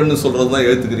மறந்துடுறீங்க, ஒரு கண்ணு சொல்கிறது தான்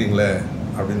ஏற்றுக்கிறீங்களே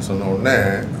அப்படின்னு சொன்ன உடனே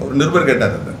ஒரு நிருபர்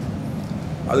கேட்டார். அதை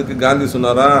அதுக்கு காந்தி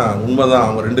சொன்னாரா, உண்மைதான்,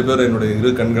 அவங்க 2 பேரும் என்னுடைய இரு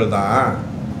கண்கள் தான்.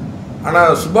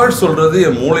 ஆனால் சுபாஷ் சொல்கிறது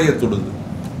என் மூளையை தொடுது,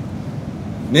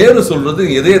 நேரு சொல்கிறது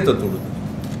இதயத்தை தொடுது.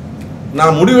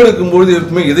 நான் முடிவெடுக்கும்பொழுது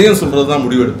எப்பவுமே இதயம் சொல்கிறது தான்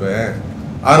முடிவெடுப்பேன்.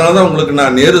 அதனால தான் உங்களுக்கு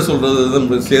நான் நேரு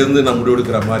சொல்கிறது சேர்ந்து நான்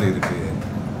முடிவெடுக்கிற மாதிரி இருக்கு.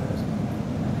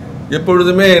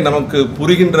 எப்பொழுதுமே நமக்கு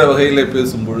புரிகின்ற வகையில்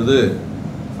பேசும் பொழுது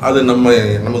அது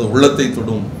நமது உள்ளத்தை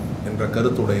தொடும் என்ற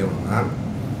கருத்துடையவன் நான்.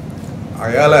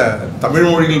 ஆகையால் தமிழ்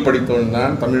மொழியில் படித்தவன்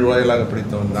தான், தமிழ் வாயிலாக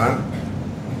படித்தவன் தான்.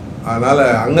 அதனால்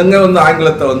அங்கங்கே வந்து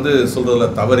ஆங்கிலத்தை வந்து சொல்கிறதுல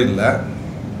தவறில்லை.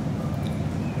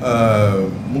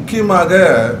 முக்கியமாக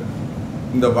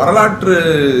இந்த வரலாற்று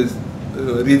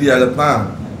ரீதியாகத்தான்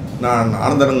நான்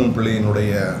ஆனந்தரங்கம்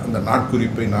பிள்ளையினுடைய அந்த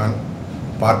நாட்குறிப்பை நான்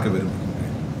பார்க்க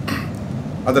விரும்புகின்றேன்.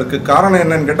 அதற்கு காரணம்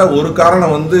என்னன்னு கேட்டால், ஒரு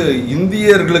காரணம் வந்து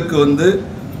இந்தியர்களுக்கு வந்து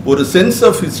ஒரு சென்ஸ்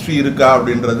ஆஃப் ஹிஸ்ட்ரி இருக்கா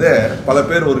அப்படின்றத பல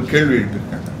பேர் ஒரு கேள்வி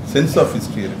எழுப்பியிருக்காங்க. சென்ஸ் ஆஃப்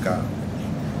ஹிஸ்ட்ரி இருக்கா,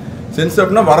 சென்ஸ்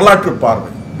ஆஃப்னா வரலாற்று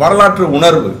பார்வை, வரலாற்று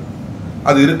உணர்வு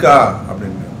அது இருக்கா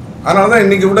அப்படின்னு. அதனால தான்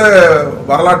இன்றைக்கி கூட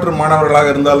வரலாற்று மாணவர்களாக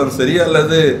இருந்தாலும் சரி,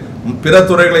 அல்லது பிற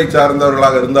துறைகளை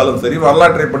சார்ந்தவர்களாக இருந்தாலும் சரி,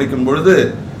 வரலாற்றை படிக்கும் பொழுது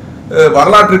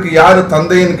வரலாற்றுக்கு யார்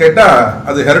தந்தைன்னு கேட்டால்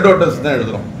அது ஹெரோடோட்டஸ் தான்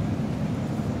எழுதுகிறோம்.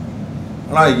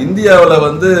 ஆனால் இந்தியாவில்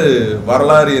வந்து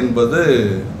வரலாறு என்பது,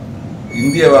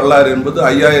 இந்திய வரலாறு என்பது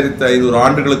 5500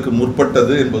 ஆண்டுகளுக்கு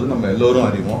முற்பட்டது என்பது நம்ம எல்லோரும்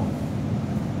அறிவோம்.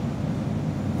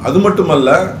 அது மட்டுமல்ல,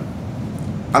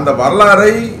 அந்த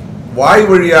வரலாறை வாய்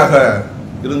வழியாக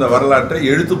இருந்த வரலாற்றை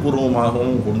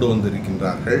எழுத்துப்பூர்வமாகவும் கொண்டு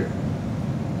வந்திருக்கின்றார்கள்.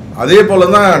 அதே போல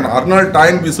தான் அர்னால்ட்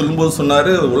டாயின்பி சொல்லும்போது சொன்னார்,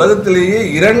 உலகத்திலேயே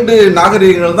 2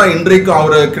 நாகரிகங்கள் தான் இன்றைக்கும்,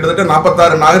 அவர் கிட்டத்தட்ட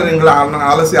 46 நாகரிகங்களை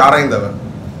அலசி ஆராய்ந்தவர்,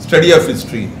 ஸ்டடி ஆஃப்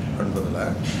ஹிஸ்ட்ரி என்பதில்.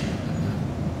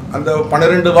 அந்த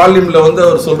 12 வால்யூமில் வந்து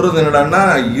அவர் சொல்கிறது என்னடான்னா,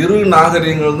 2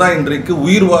 நாகரிகங்கள் தான் இன்றைக்கு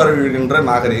உயிர் வாழ்கின்ற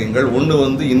நாகரிகங்கள். ஒன்று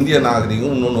வந்து இந்திய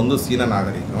நாகரிகம், இன்னொன்று வந்து சீன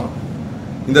நாகரிகம்.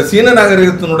 இந்த சீன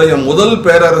நாகரிகத்தினுடைய முதல்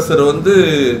பேரரசர் வந்து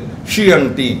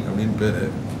ஷியாங்டி அப்படின்னு பேர்.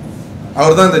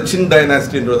 அவர் தான் இந்த சின்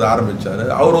டைனாஸ்டின்றதை ஆரம்பித்தார்.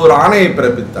 அவர் ஒரு ஆணையை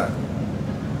பிறப்பித்தார்.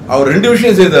 அவர் 2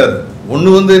 விஷயம் செய்தார். ஒன்று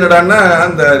வந்து என்னடான்னா,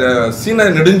 அந்த சீன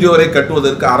நெடுஞ்சுவரை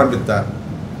கட்டுவதற்கு ஆரம்பித்தார்.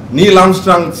 நீல்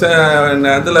ஆம்ஸ்ட்ராங்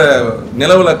இதில்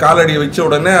நிலவில் காலடி வச்ச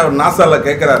உடனே அவர் நாசாவில்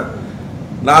கேட்குறார்,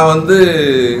 நான் வந்து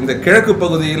இந்த கிழக்கு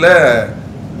பகுதியில்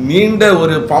நீண்ட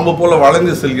ஒரு பாம்பு போல்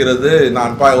வளைஞ்சு செல்கிறது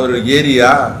நான் ஒரு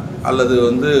ஏரியா அல்லது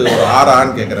வந்து ஒரு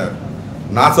ஆறான்னு கேட்குறாரு.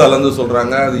 நாசாலேருந்து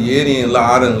சொல்கிறாங்க, அது ஏரியும் இல்லை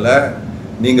ஆறும் இல்லை,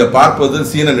 நீங்கள் பார்ப்பது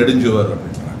சீன நெடுஞ்சுவர்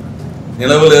அப்படின்றாங்க.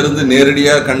 நிலவில் இருந்து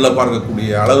நேரடியாக கண்ணில் பார்க்கக்கூடிய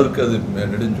அளவிற்கு அது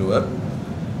நெடுஞ்சுவர்.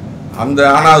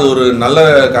 ஆனால் அது ஒரு நல்ல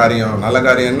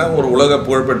காரியம்னா ஒரு உலக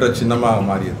புகழ்பெற்ற சின்னமாக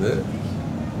மாறியது.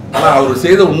 ஆனால் அவர்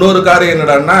செய்த இன்னொரு காரியம்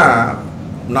என்னடான்னா,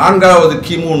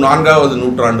 கிமு 4வது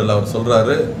நூற்றாண்டில் அவர்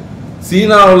சொல்கிறாரு,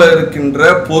 சீனாவில் இருக்கின்ற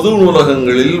பொது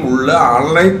நூலகங்களில் உள்ள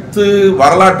அனைத்து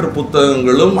வரலாற்று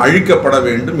புத்தகங்களும் அழிக்கப்பட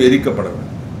வேண்டும், எரிக்கப்பட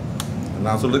வேண்டும்.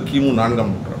 நான் சொல்றது கிமு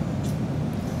 4ஆம் நூற்றாண்டு.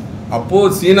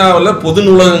 அப்போது சீனாவில் பொது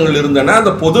நூலகங்கள் இருந்தன,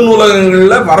 அந்த பொது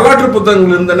நூலகங்களில் வரலாற்று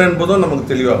புத்தகங்கள் இருந்தன என்பதும் நமக்கு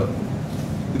தெளிவாகும்.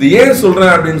 இது ஏன்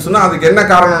சொல்கிறேன் அப்படின்னு சொன்னால், அதுக்கு என்ன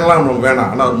காரணம்லாம் நமக்கு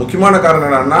வேணாம். ஆனால் ஒரு முக்கியமான காரணம்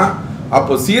என்னன்னா,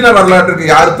 அப்போ சீன வரலாற்றுக்கு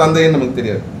யார் தந்தைன்னு நமக்கு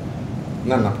தெரியாது.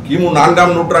 என்னன்னா கிமு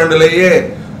 4ஆம் நூற்றாண்டிலேயே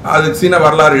அது சீன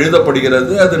வரலாறு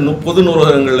எழுதப்படுகிறது, அது பொது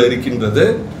நூலகங்களில் இருக்கின்றது.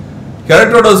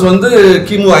 ஹெரோடோட்டஸ் வந்து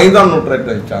கிமு 5ஆம்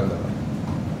நூற்றாண்டை சார்ந்தவர்.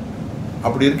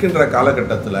 அப்படி இருக்கின்ற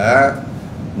காலகட்டத்தில்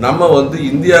நம்ம வந்து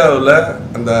இந்தியாவில்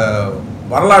அந்த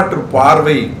வரலாற்று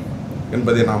பார்வை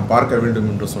என்பதை நாம் பார்க்க வேண்டும்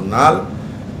என்று சொன்னால்,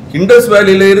 இண்டஸ்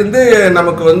வேலியிலிருந்து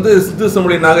நமக்கு வந்து சிந்து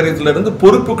சமவெளி நாகரிகத்திலிருந்து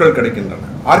பொறுப்புகள் கிடைக்கின்றன.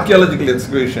 ஆர்கியாலஜிக்கல்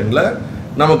எக்ஸ்கவேஷனில்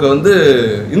நமக்கு வந்து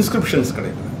இன்ஸ்கிரிப்ஷன்ஸ்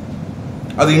கிடைக்குது.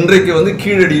 அது இன்றைக்கு வந்து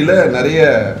கீழடியில் நிறைய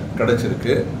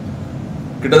கிடைச்சிருக்கு.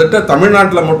 கிட்டத்தட்ட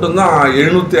தமிழ்நாட்டில் மட்டும்தான்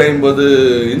 750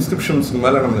 இன்ஸ்கிரிப்ஷன்ஸுக்கு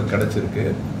மேலே நமக்கு கிடைச்சிருக்கு.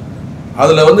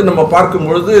 அதில் வந்து நம்ம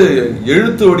பார்க்கும்பொழுது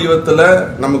எழுத்து வடிவத்தில்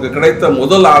நமக்கு கிடைத்த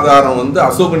முதல் ஆதாரம் வந்து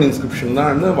அசோகன் இன்ஸ்கிரிப்ஷன்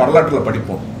தான் வரலாற்றில்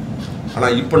படிப்போம்.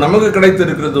 ஆனால் இப்போ நமக்கு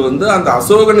கிடைத்திருக்கிறது வந்து அந்த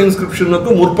அசோகன்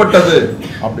இன்ஸ்கிரிப்ஷனுக்கு முற்பட்டது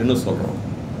அப்படின்னு சொல்கிறோம்.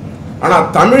 ஆனால்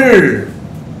தமிழ்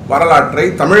வரலாற்றை,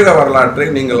 தமிழக வரலாற்றை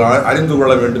நீங்கள் அறிந்து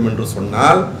கொள்ள வேண்டும் என்று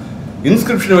சொன்னால்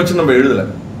இன்ஸ்கிரிப்ஷனை வச்சு நம்ம எழுதலை.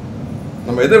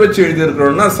 நம்ம எதை வச்சு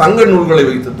எழுதியிருக்கிறோம்னா சங்க நூல்களை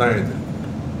வைத்து தான் எழுதியிருக்கிறோம்.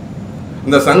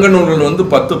 இந்த சங்க நூல்கள் வந்து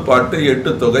 10 பாட்டு,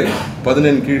 8 தொகை,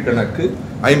 15 கீழ்கணக்கு,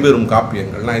 50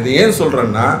 காப்பியங்கள். நான் இதை ஏன்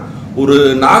சொல்றேன்னா, ஒரு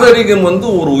நாகரிகம் வந்து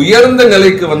ஒரு உயர்ந்த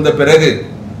நிலைக்கு வந்த பிறகு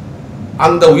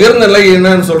அந்த உயர்ந்த நிலை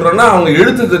என்னன்னு சொல்றேன்னா, அவங்க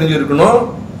எழுத்து தெரிஞ்சிருக்கணும்,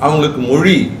 அவங்களுக்கு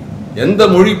மொழி, எந்த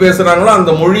மொழி பேசுறாங்களோ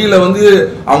அந்த மொழியில வந்து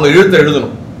அவங்க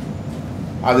எழுதணும்.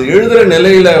 அது எழுதுற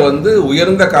நிலையில வந்து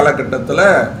உயர்ந்த காலகட்டத்தில்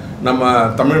நம்ம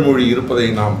தமிழ் மொழி இருப்பதை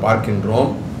நாம் பார்க்கின்றோம்.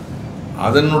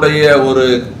 அதனுடைய ஒரு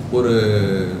ஒரு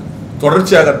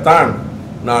தொடர்ச்சியாகத்தான்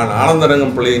நான்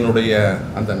ஆனந்தரங்கம் பிள்ளையினுடைய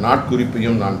அந்த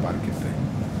நாட்குறிப்பையும் நான் பார்க்கின்றேன்.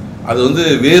 அது வந்து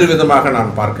வேறு விதமாக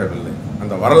நான் பார்க்கவில்லை.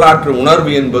 அந்த வரலாற்று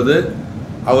உணர்வு என்பது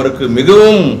அவருக்கு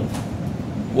மிகவும்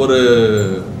ஒரு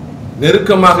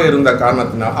நெருக்கமாக இருந்த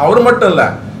காரணத்தினால், அவர் மட்டும் இல்லை,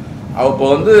 அப்போ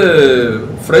வந்து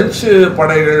பிரெஞ்சு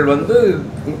படைகள் வந்து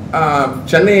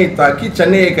சென்னையை தாக்கி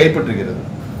சென்னையை கைப்பற்றுகிறது.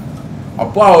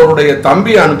 அப்போ அவருடைய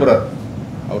தம்பியை அனுப்புகிறார்.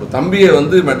 அவர் தம்பியை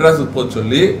வந்து மெட்ராஸுக்கு போக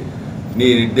சொல்லி, நீ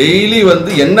டெய்லி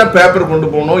வந்து என்ன பேப்பர் கொண்டு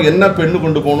போகணும், என்ன பெண்ணு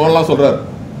கொண்டு போகணும்லாம் சொல்கிறார்.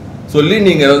 சொல்லி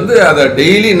நீங்கள் வந்து அதை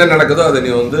டெய்லி என்ன நடக்குதோ அதை நீ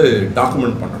வந்து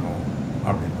டாக்குமெண்ட் பண்ணணும்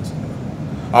அப்படின்னு சொல்லுவார்.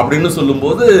 அப்படின்னு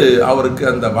சொல்லும்போது அவருக்கு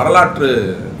அந்த வரலாற்று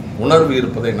உணர்வு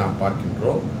இருப்பதை நாம்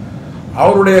பார்க்கின்றோம்.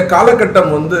 அவருடைய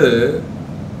காலகட்டம் வந்து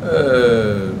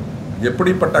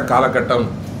எப்படிப்பட்ட காலகட்டம்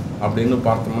அப்படின்னு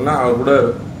பார்த்தோம்னா, அவர் கூட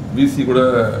விசி கூட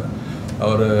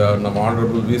அவர் நம்ம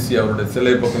ஆனரபிள் விசி அவருடைய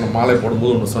சிலை பக்கம் மாலை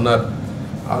போடும்போது ஒன்று சொன்னார்.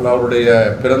 அதில் அவருடைய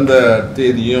பிறந்த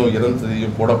தேதியும் இறந்த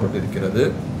தேதியும் போடப்பட்டிருக்கிறது.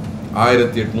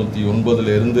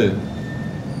 1809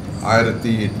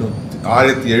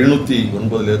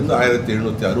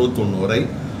 1709 வரை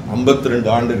 52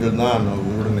 ஆண்டுகள் தான்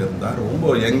உயிருடன் இருந்தார். ரொம்ப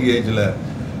யங் ஏஜில்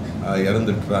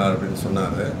இறந்துட்டார் அப்படின்னு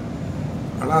சொன்னார்.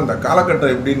 ஆனால் அந்த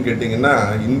காலகட்டம் எப்படின்னு கேட்டிங்கன்னா,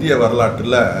 இந்திய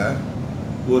வரலாற்றில்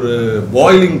ஒரு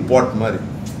பாய்லிங் பாட் மாதிரி.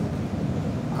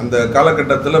 அந்த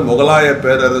காலகட்டத்தில் முகலாய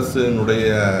பேரரசினுடைய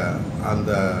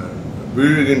அந்த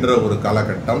வீழ்கின்ற ஒரு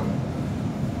காலகட்டம்,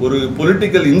 ஒரு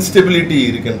பொலிட்டிக்கல் இன்ஸ்டெபிலிட்டி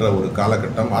இருக்கின்ற ஒரு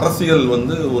காலகட்டம், அரசியல்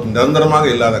வந்து ஒரு நிரந்தரமாக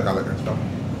இல்லாத காலகட்டம்.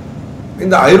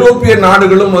 இந்த ஐரோப்பிய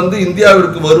நாடுகளும் வந்து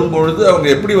இந்தியாவிற்கு வரும்பொழுது அவங்க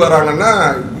எப்படி வராங்கன்னா,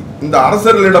 இந்த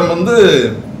அரசர்களிடம் வந்து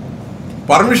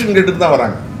பர்மிஷன் கேட்டு தான்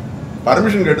வராங்க.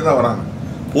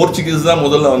 போர்ச்சுகீஸ் தான்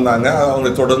முதல்ல வந்தாங்க, அவங்க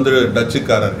தொடர்ந்து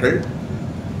டச்சுக்காரர்கள்.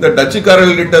 இந்த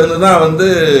டச்சுக்காரர்கள்கிட்ட இருந்து தான் வந்து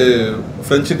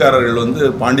பிரெஞ்சுக்காரர்கள் வந்து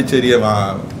பாண்டிச்சேரியை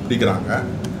பிடிக்கிறாங்க.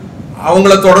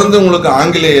 அவங்கள தொடர்ந்து உங்களுக்கு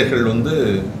ஆங்கிலேயர்கள் வந்து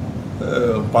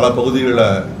பல பகுதிகளில்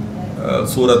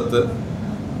சூரத்,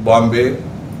 பாம்பே,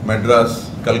 மெட்ராஸ்,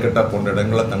 கல்கட்டா போன்ற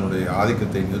இடங்களில் தன்னுடைய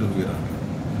ஆதிக்கத்தை நிறுவுகிறாங்க.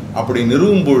 அப்படி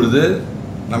நிறுவும் பொழுது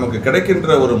நமக்கு கிடைக்கின்ற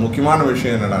ஒரு முக்கியமான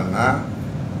விஷயம் என்னடான்னா,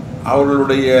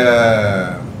 அவர்களுடைய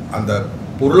அந்த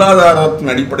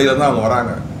பொருளாதாரத்தின் அடிப்படையில் தான் அவங்க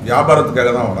வராங்க, வியாபாரத்துக்காக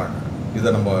தான் வராங்க. இதை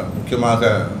நம்ம முக்கியமாக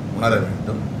உணர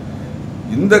வேண்டும்.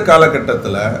 இந்த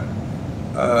காலகட்டத்தில்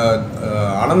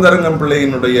அனந்தரங்கம்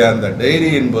பிள்ளையினுடைய அந்த டைரி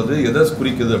என்பது எதை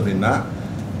குறிக்குது அப்படின்னா,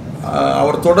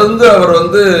 அவர்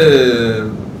வந்து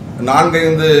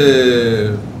 4-5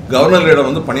 கவர்னர்களிடம்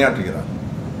வந்து பணியாற்றுகிறார்.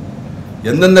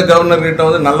 எந்தெந்த கவர்னர்கிட்ட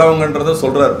வந்து நல்லவங்கன்றதை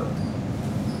சொல்கிறார்.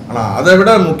 ஆனால் அதை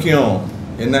விட முக்கியம்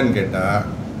என்னன்னு கேட்டால்,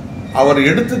 அவர்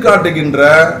எடுத்து காட்டுகின்ற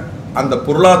அந்த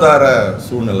பொருளாதார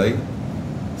சூழ்நிலை,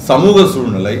 சமூக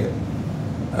சூழ்நிலை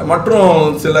மற்றும்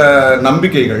சில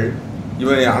நம்பிக்கைகள்,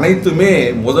 இவை அனைத்துமே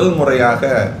முதல் முறையாக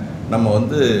நம்ம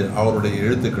வந்து அவருடைய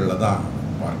எழுத்துக்களில் தான்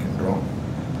பார்க்கின்றோம்.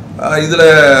 இதில்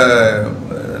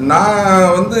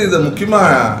நான் வந்து இதை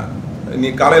முக்கியமாக நீ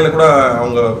காலையில் கூட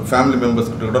அவங்க ஃபேமிலி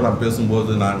மெம்பர்ஸ்கிட்ட கூட நான்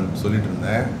பேசும்போது நான் சொல்லிட்டு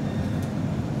இருந்தேன்,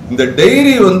 இந்த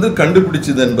டைரி வந்து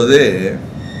கண்டுபிடிச்சது என்பதே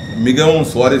மிகவும்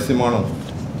சுவாரஸ்யமான ஒன்று.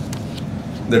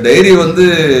 இந்த டைரி வந்து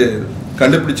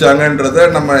கண்டுபிடிச்சாங்கன்றத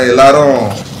நம்ம எல்லாரும்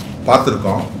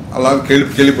பார்த்துருக்கோம், எல்லாம்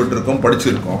கேள்விப்பட்டிருக்கோம்,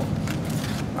 படிச்சிருக்கோம்.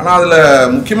 ஆனால்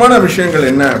அதில் முக்கியமான விஷயங்கள்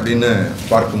என்ன அப்படின்னு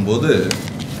பார்க்கும்போது,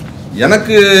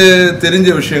 எனக்கு தெரிஞ்ச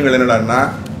விஷயங்கள் என்னடான்னா,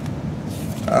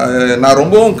 நான்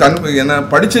ரொம்பவும் என்ன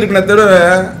படிச்சிருக்கேனே தவிர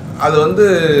அது வந்து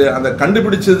அந்த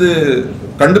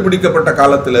கண்டுபிடிக்கப்பட்ட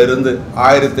காலத்தில் இருந்து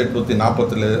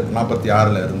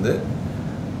 1846 இருந்து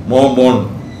மோமோன்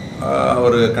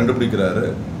அவர் கண்டுபிடிக்கிறாரு.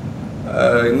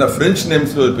 இந்த ஃப்ரெஞ்ச்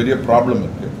நேம்ஸில் ஒரு பெரிய ப்ராப்ளம்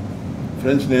இருக்குது.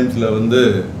 ஃப்ரெஞ்ச் நேம்ஸில் வந்து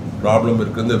ப்ராப்ளம்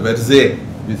இருக்குது. இந்த வெர்சே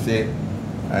விசே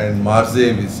and மார்சே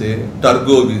விசே,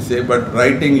 டர்கோ விசே, but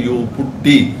writing you put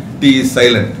D is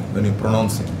silent when you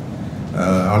pronounce it.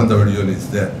 Anandharanga is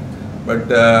there, but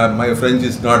my French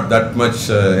is not that much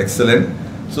excellent.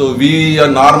 So we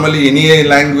are normally, any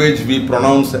language we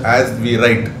pronounce as we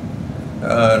write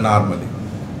normally.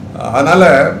 அதனால்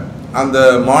அந்த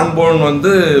மான்போன்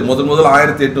வந்து முதல்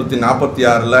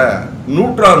 1846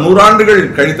 நூறாண்டுகள்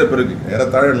கழித்த பிறகு,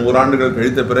 ஏறத்தாழ 100 ஆண்டுகள்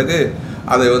கழித்த பிறகு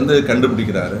அதை வந்து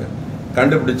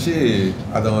கண்டுபிடிச்சு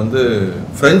அதை வந்து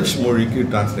பிரெஞ்சு மொழிக்கு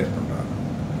டிரான்ஸ்லேட் பண்ணுறாங்க.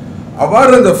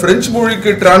 அவ்வாறு அந்த பிரெஞ்சு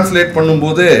மொழிக்கு டிரான்ஸ்லேட்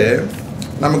பண்ணும்போது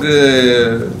நமக்கு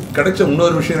கிடைச்ச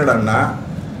இன்னொரு விஷயம் என்னடான்னா,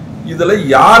 இதில்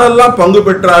யாரெல்லாம் பங்கு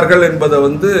பெற்றார்கள் என்பதை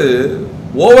வந்து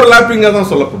ஓவர்லாப்பிங்காக தான்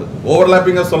சொல்லப்படுது.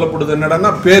 ஓவர்லாப்பிங்காக சொல்லப்படுது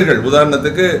என்னடான்னா பேர்கள்.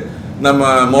 உதாரணத்துக்கு நம்ம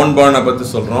மோன்பானை பற்றி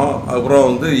சொல்கிறோம், அப்புறம்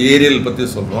வந்து ஏரியல் பற்றி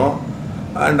சொல்கிறோம்,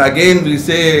 and again we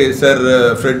say sir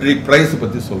Frederick price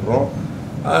பற்றி சொல்கிறோம்,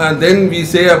 then we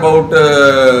say about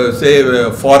say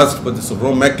forest பற்றி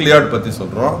சொல்கிறோம், மெக்லியார்ட் பற்றி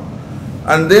சொல்கிறோம்,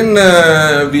 and then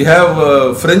we have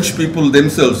French people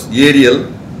themselves, Ariel,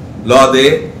 Laude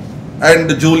and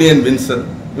Julian Vincent,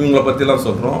 இவங்களை பற்றிலாம்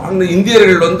சொல்கிறோம். அந்த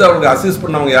இந்தியர்கள் வந்து அவங்க அசிஸ்ட்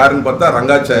பண்ணவங்க யாருன்னு பார்த்தா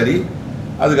ரங்காச்சாரி,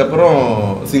 அதுக்கப்புறம்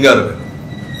சிங்காரவேல்.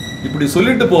 இப்படி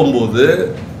சொல்லிட்டு போகும்போது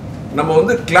நம்ம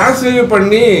வந்து கிளாஸிஃபை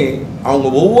பண்ணி அவங்க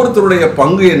ஒவ்வொருத்தருடைய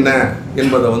பங்கு என்ன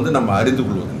என்பதை வந்து நம்ம அறிந்து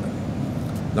கொள்வதில்லை.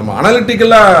 நம்ம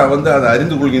அனலிட்டிக்கலாக வந்து அதை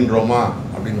அறிந்து கொள்கின்றோமா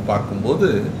அப்படின்னு பார்க்கும்போது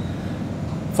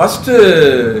ஃபஸ்ட்டு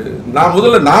நான்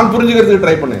புரிஞ்சுக்கிறதுக்கு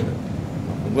ட்ரை பண்ணேன்.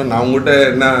 இப்போ நான்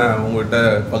உங்கள்கிட்ட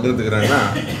பகிர்ந்துக்கிறேன்னா,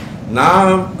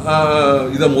 நான்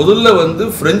இதை முதல்ல வந்து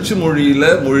ஃப்ரெஞ்சு மொழியில்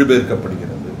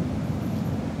மொழிபெயர்க்கப்படுகிறது.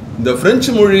 இந்த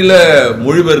ஃப்ரெஞ்சு மொழியில்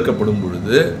மொழிபெயர்க்கப்படும்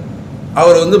பொழுது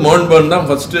அவர் வந்து மோன்பர்ன் தான்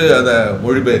ஃபஸ்ட்டு அதை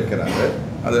மொழிபெயர்க்கிறாரு,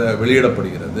 அதை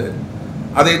வெளியிடப்படுகிறது.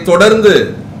 அதை தொடர்ந்து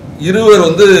இருவர்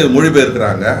வந்து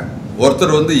மொழிபெயர்க்கிறாங்க.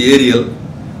 ஒருத்தர் வந்து ஏரியல்,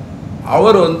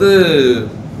 அவர் வந்து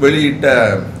வெளியிட்ட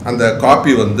அந்த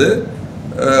காப்பி வந்து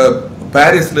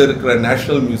பாரிஸில் இருக்கிற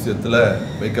நேஷனல் மியூசியத்தில்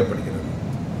வைக்கப்படுகிறது.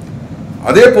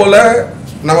 அதே போல்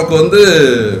நமக்கு வந்து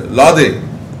லாதே,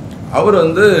 அவர்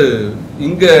வந்து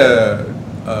இங்கே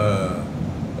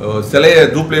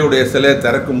தூப்ளேவுடைய சிலையை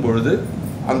திறக்கும் பொழுது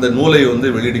அந்த நூலை வந்து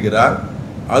வெளியிடுகிறார்.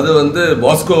 அது வந்து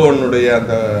பாஸ்கோவனுடைய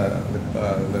அந்த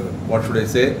வாட்சுடைய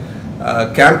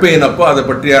கேம்பெயின் அப்போ அதை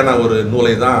பற்றியான ஒரு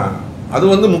நூலை தான். அது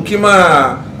வந்து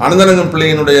முக்கியமாக அனந்தரங்கம்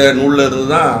பிள்ளையினுடைய நூலில் இருந்து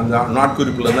தான், அந்த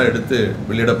நாட்குறிப்பில் தான் எடுத்து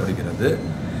வெளியிடப்படுகிறது.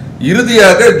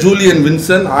 இறுதியாக ஜூலியன்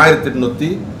வின்சன் 1800,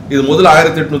 இது முதல்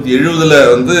 1870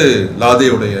 வந்து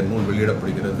லாதேயுடைய நூல்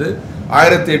வெளியிடப்படுகிறது.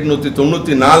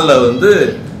 1894 வந்து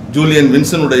ஜூலியன்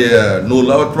வின்சனுடைய நூல்,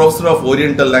 அவர் professor of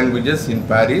oriental languages in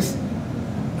Paris,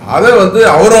 அதை வந்து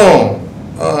அவரும்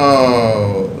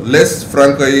லெஸ்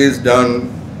ஃப்ராங்கோயிஸ் டான்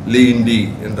லீண்டி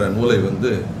என்ற நூலை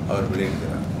வந்து அவர் வெளியிடுகிறார்.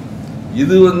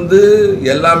 இது வந்து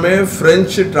எல்லாமே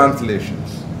French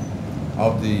translations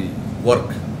of the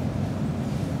work.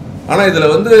 ஆனால்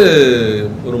இதில் வந்து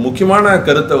ஒரு முக்கியமான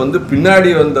கருத்தை வந்து பின்னாடி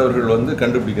வந்தவர்கள் வந்து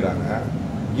கண்டுபிடிக்கிறாங்க.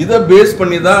 இதை பேஸ்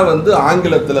பண்ணி தான் வந்து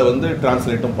ஆங்கிலத்தில் வந்து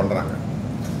டிரான்ஸ்லேட்டும் பண்ணுறாங்க.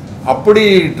 அப்படி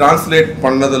டிரான்ஸ்லேட்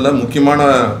பண்ணதில் முக்கியமான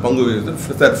பங்கு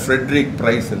sir Frederick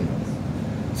price.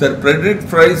 Sir Frederick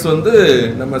price வந்து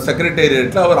நம்ம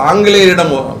செக்ரட்டேரியட்டில் அவர்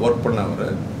ஆங்கிலேயரிடம் ஒர்க்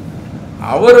பண்ணவர்.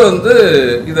 அவர் வந்து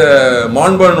இதை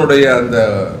மான்பர்னுடைய அந்த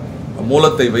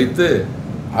மூலத்தை வைத்து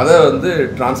அதை வந்து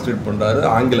டிரான்ஸ்லேட் பண்ணுறாரு,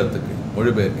 ஆங்கிலத்துக்கு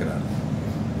மொழிபெயர்க்கிறார்.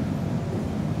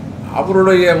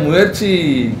 அவருடைய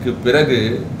முயற்சிக்கு பிறகு,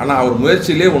 ஆனால் அவர்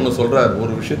முயற்சியிலே ஒன்று சொல்கிறார்,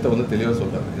 ஒரு விஷயத்தை வந்து தெளிவாக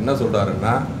சொல்கிறார். என்ன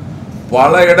சொல்கிறாருன்னா,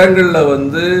 பல இடங்களில்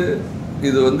வந்து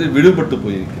இது வந்து விடுபட்டு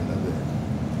போயிருக்கிறது,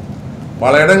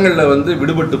 பல இடங்களில் வந்து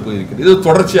விடுபட்டு போயிருக்கிறது. இது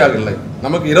தொடர்ச்சியாக இல்லை.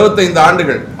 நமக்கு 25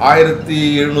 ஆண்டுகள்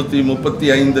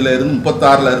 1735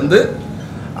 36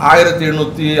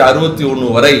 1761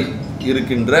 வரை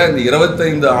இருக்கின்ற இந்த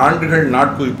 25 ஆண்டுகள்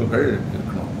நாட்குறிப்புகள்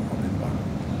இருக்கணும் அப்படின்பாங்க.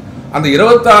 அந்த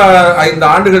 25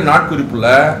 ஆண்டுகள் நாட்குறிப்புல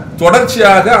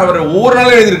தொடர்ச்சியாக அவர் ஒவ்வொரு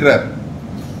நாளும் எழுதியிருக்கிறார்.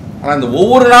 ஆனால் இந்த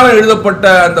ஒவ்வொரு நாளும் எழுதப்பட்ட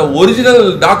அந்த ஒரிஜினல்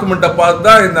டாக்குமெண்ட்டை பார்த்து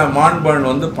தான் இந்த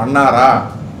மான்பர்ன் வந்து பண்ணாரா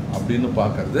அப்படின்னு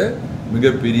பார்க்கறது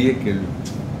மிகப்பெரிய கேள்வி.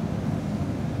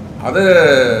 அதை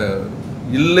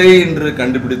இல்லை என்று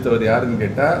கண்டுபிடித்தவர் யாருன்னு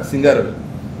கேட்டால் சிங்காரவேல்.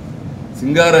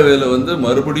 சிங்காரவேலு வந்து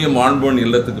மறுபடியும் மான்பர்ன்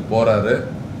இல்லத்துக்கு போகிறாரு.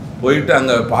 போயிட்டு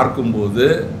அங்கே பார்க்கும்போது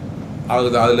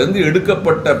அதுலேருந்து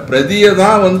எடுக்கப்பட்ட பிரதியை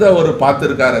தான் வந்து அவர்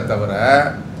பார்த்துருக்காரே தவிர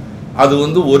அது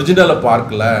வந்து ஒரிஜினலை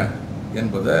பார்க்கல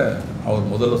என்பதை அவர்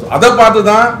முதல்ல அதை பார்த்து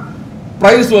தான்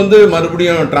ப்ரைஸ் வந்து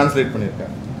மறுபடியும் டிரான்ஸ்லேட்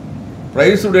பண்ணியிருக்காரு.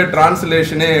 ப்ரைஸுடைய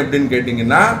டிரான்ஸ்லேஷனே எப்படின்னு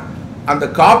கேட்டிங்கன்னா அந்த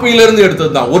காப்பியிலேருந்து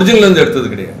எடுத்தது தான், ஒரிஜினல்லேருந்து எடுத்தது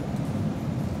கிடையாது.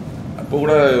 அப்போ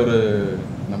கூட ஒரு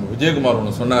நம்ம விஜயகுமார்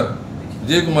ஒன்று சொன்னார்.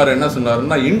 விஜயகுமார் என்ன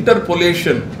சொன்னார்னா,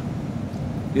 interpolation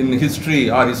in history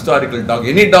R historical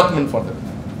any document for that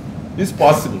is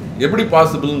possible. எப்படி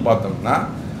பாசிபிள்னு பார்த்தோம்னா,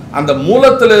 அந்த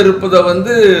மூலத்தில் இருப்பதை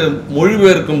வந்து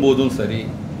மொழிபெயர்க்கும் போதும் சரி,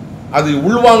 அது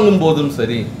உள்வாங்கும் போதும்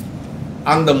சரி,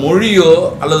 அந்த மொழியோ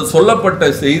அல்லது சொல்லப்பட்ட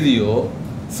செய்தியோ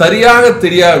சரியாக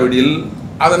தெரியாவிடில்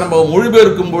அதை நம்ம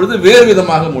மொழிபெயர்க்கும் பொழுது வேறு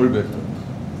விதமாக மொழிபெயர்க்கும்.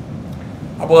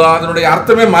 அப்போ அதனுடைய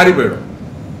அர்த்தமே மாறி போயிடும்.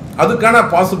 அதுக்கான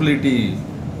பாசிபிலிட்டி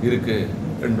இருக்கு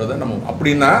என்பதை நம்ம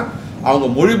அப்படின்னா அவங்க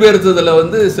மொழிபெயர்த்ததில்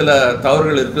வந்து சில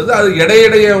தவறுகள் இருக்குது. அது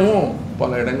இடையிடையவும்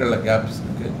பல இடங்களில் கேப்ஸ்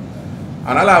இருக்கு.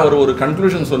 அதனால் அவர் ஒரு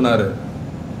கன்க்ளூஷன் சொன்னார்.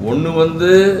 ஒன்று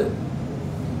வந்து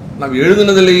நம்ம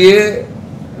எழுதுனதுலேயே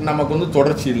நமக்கு வந்து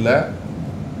தொடர்ச்சி இல்லை,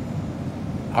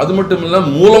 அது மட்டும் இல்லை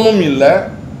மூலமும் இல்லை,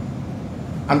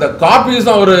 அந்த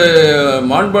காப்பீஸும் அவர்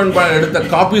மாண்பன் எடுத்த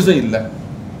காப்பீஸும் இல்லை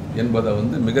என்பதை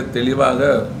வந்து மிக தெளிவாக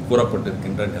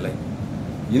கூறப்பட்டிருக்கின்ற நிலை.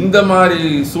 இந்த மாதிரி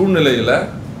சூழ்நிலையில்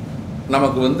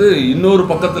நமக்கு வந்து இன்னொரு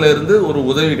பக்கத்தில் இருந்து ஒரு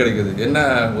உதவி கிடைக்குது. என்ன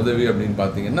உதவி அப்படின்னு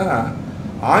பார்த்தீங்கன்னா,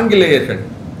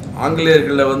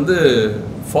 ஆங்கிலேயர்களில் வந்து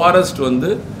ஃபாரஸ்ட்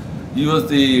வந்து he was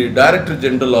the Director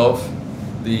General of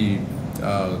the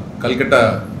Calcutta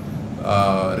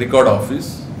record office.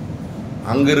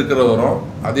 அங்கே இருக்கிறவரும்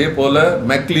அதே போல்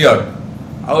மெக்லியார்ட்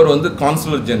அவர் வந்து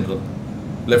கான்சுலர் ஜெனரல்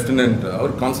லெஃப்டினன்ட்,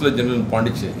 அவர் கான்சுலர் ஜெனரல்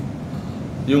பாண்டிச்சேரி.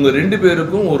 இவங்க 2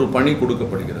 பேருக்கும் ஒரு பணி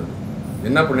கொடுக்கப்படுகிறது.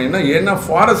 என்ன பண்ணீங்கன்னா, ஏன்னா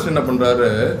ஃபாரஸ்ட் என்ன பண்ணுறாரு,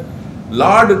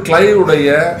 லார்டு கிளைவுடைய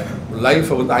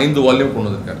லைஃப்பை வந்து 5 வால்யூம் கொண்டு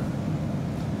வந்திருக்காரு.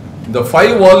 இந்த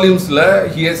 5 வால்யூம்ஸில்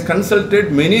he has consulted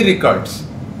many records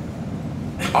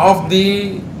of the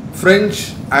French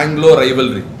Anglo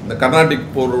rivalry, இந்த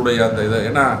கர்நாடிக் போருடைய அந்த இதை.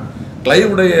 ஏன்னா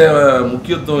கிளைவுடைய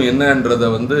முக்கியத்துவம் என்னன்றதை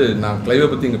வந்து நான் கிளைவை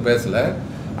பற்றி இங்கே பேசலை,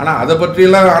 ஆனால் அதை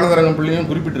பற்றியெல்லாம் ஆனந்தரங்கம் பிள்ளையும்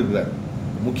குறிப்பிட்டிருக்கிறார்.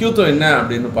 முக்கியத்துவம் என்ன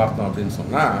அப்படின்னு பார்த்தோம் அப்படின்னு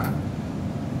சொன்னால்,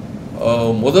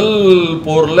 முதல்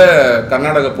போரில்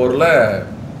கர்நாடக போரில்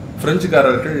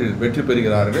பிரெஞ்சுக்காரர்கள் வெற்றி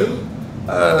பெறுகிறார்கள்,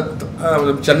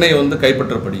 சென்னை வந்து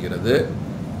கைப்பற்றப்படுகிறது.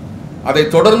 அதை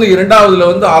தொடர்ந்து 2வதுல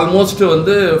வந்து ஆல்மோஸ்ட்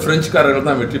வந்து பிரெஞ்சுக்காரர்கள்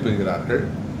தான் வெற்றி பெறுகிறார்கள்.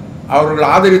 அவர்கள்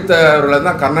ஆதரித்தவர்களை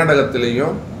தான்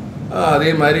கர்நாடகத்திலையும்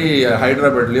அதே மாதிரி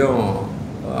ஹைதராபாத்லேயும்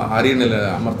அரியணையில்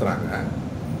அமர்த்துறாங்க.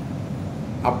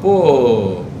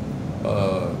 அப்போது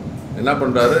என்ன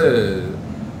பண்ணுறாரு,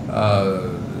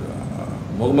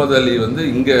 முகமது அலி வந்து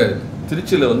இங்கே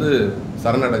திருச்சியில் வந்து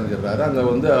சரணடைஞ்சிடுறாரு. அங்கே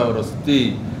வந்து அவரை சுற்றி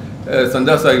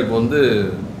சஞ்சா சாஹிப் வந்து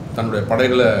தன்னுடைய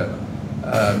படைகளை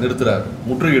நிறுத்துறாரு,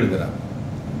 முற்றுகையிடுகிறார்.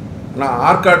 ஆனால்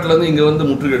ஆர்காட்லேருந்து இங்கே வந்து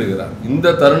முற்றுகையிடுகிறார்.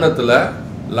 இந்த தருணத்தில்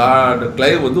லார்டு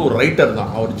கிளைவ் வந்து ஒரு ரைட்டர்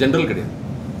தான், அவர் ஜென்ரல் கிடையாது.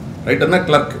 ரைட்டர்னா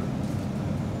கிளர்க்.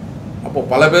 அப்போ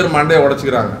பல பேர் மண்டையை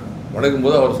உடைச்சிக்கிறாங்க. உடைக்கும்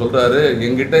போது அவர் சொல்கிறாரு,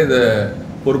 எங்கிட்ட இதை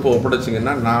பொறுப்பை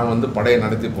ஒப்படைச்சிங்கன்னா நான் வந்து படையை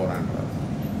நடத்தி போகிறேன்றார்.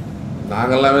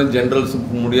 நாங்கள்லாமே ஜென்ரல்ஸ்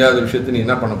முடியாத விஷயத்தை நீ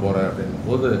என்ன பண்ண போகிற அப்படின்னும்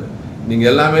போது,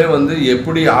 நீங்கள் எல்லாமே வந்து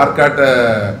எப்படி ஆர்காட்டை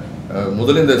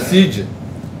முதல்ல இந்த சீஜ்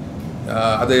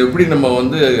அதை எப்படி நம்ம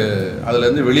வந்து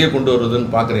அதுலேருந்து வெளியே கொண்டு வருதுன்னு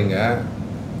பார்க்குறீங்க.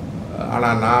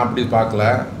 ஆனால் நான் அப்படி பார்க்கல.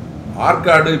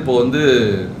 ஆற்காடு இப்போ வந்து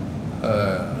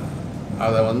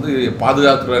அதை வந்து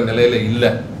பாதுகாக்கிற நிலையில்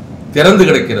இல்லை, திறந்து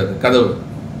கிடைக்கிறது கதவு.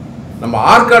 நம்ம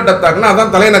ஆற்காட்டை தாக்குனா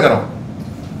அதான் தலைநகரம்.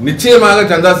 நிச்சயமாக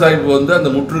சந்தா சாஹிப் வந்து அந்த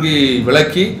முற்றுகை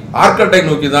விலக்கி ஆற்காட்டை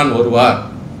நோக்கி தான் வருவார்.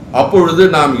 அப்பொழுது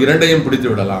நாம் 2ஐயும் பிடித்து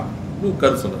விடலாம்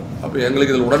கருத்து சொல்கிறார். அப்போ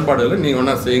எங்களுக்கு இதில் உடன்பாடு இல்லை, நீங்கள்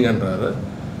ஒன்றா செய்யுங்கன்றாரு.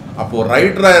 அப்போது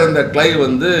ரைட்டராக இருந்த கிளைவ்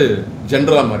வந்து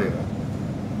ஜென்ரலாக மாறிடுறார்.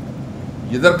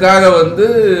 இதற்காக வந்து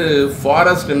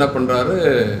ஃபாரஸ்ட் என்ன பண்ணுறாரு,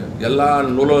 எல்லா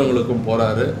நூலகங்களுக்கும்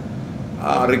போகிறாரு,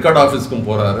 ரெக்கார்ட் ஆஃபீஸுக்கும்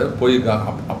போகிறாரு. போய்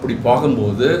அப்படி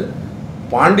பார்க்கும்போது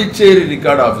பாண்டிச்சேரி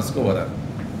ரெக்கார்ட் ஆஃபீஸுக்கும் வரார்.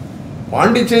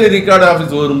 பாண்டிச்சேரி ரெக்கார்ட்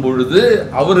ஆஃபீஸ் வரும்பொழுது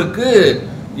அவருக்கு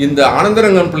இந்த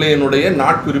ஆனந்தரங்கம் பிள்ளையினுடைய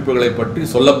நாட்குறிப்புகளை பற்றி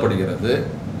சொல்லப்படுகிறது.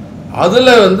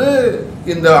 அதில் வந்து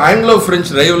இந்த ஆங்கிலோ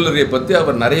பிரெஞ்சு ரைவலரியை பற்றி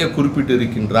அவர் நிறைய குறிப்பிட்டு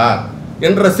இருக்கின்றார்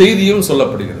என்ற செய்தியும்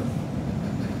சொல்லப்படுகிறது.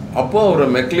 அப்போது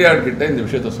அவர் மெக்லியார்ட் கிட்ட இந்த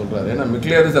விஷயத்த சொல்கிறார். ஏன்னா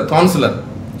மெக்லியார்ட் is a consular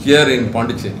here in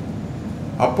Pondicherry.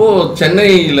 அப்போது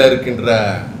சென்னையில் இருக்கின்ற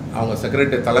அவங்க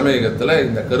செக்ரட்டரி தலைமையகத்தில்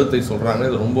இந்த கருத்தை சொல்கிறாங்க.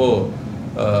 இது ரொம்ப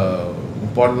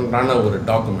இம்பார்ட்டண்ட்டான ஒரு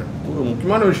டாக்குமெண்ட். ஒரு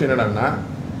முக்கியமான விஷயம் என்னென்னா,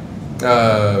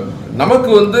 நமக்கு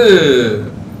வந்து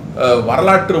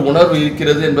வரலாற்று உணர்வு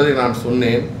இருக்கிறது என்பதை நான்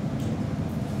சொன்னேன்.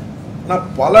 ஆனால்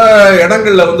பல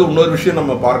இடங்களில் வந்து இன்னொரு விஷயம்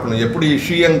நம்ம பார்க்கணும். எப்படி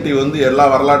ஷியங்டி வந்து எல்லா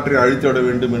வரலாற்றையும் அழித்துவிட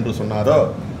வேண்டும் என்று சொன்னாரோ,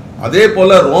 அதே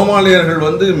போல் ரோமானியர்கள்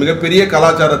வந்து மிகப்பெரிய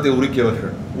கலாச்சாரத்தை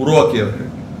உருவாக்கியவர்கள்.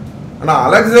 ஆனால்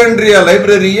அலெக்சாண்ட்ரியா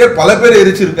லைப்ரரியே பல பேர்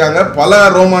எரிச்சிருக்காங்க, பல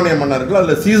ரோமானிய மன்னர்கள்.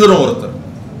 அதில் சீசரும் ஒருத்தர்.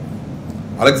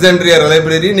 அலெக்சாண்ட்ரியா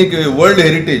லைப்ரரி இன்னைக்கு வேர்ல்டு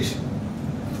ஹெரிட்டேஜ்.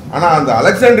 ஆனால் அந்த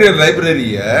அலெக்சாண்ட்ரியா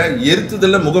லைப்ரரியை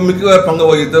எரித்ததில் மிக பங்கு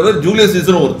வகித்தவர் ஜூலியஸ்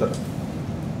சீசரும் ஒருத்தர்.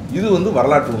 இது வந்து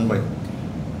வரலாற்று உண்மை.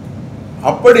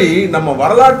 அப்படி நம்ம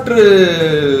வரலாற்று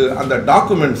அந்த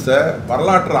டாக்குமெண்ட்ஸை,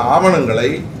 வரலாற்று ஆவணங்களை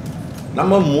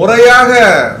நம்ம முறையாக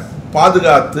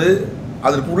பாதுகாத்து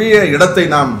அதற்குரிய இடத்தை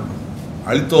நாம்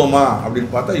அளித்தோமா அப்படின்னு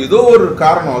பார்த்தா ஏதோ ஒரு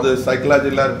காரணம், அது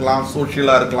சைக்கலாஜிக்கலாக இருக்கலாம்,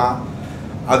 சோஷியலாக இருக்கலாம்,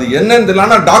 அது என்னன்னு தெரியல.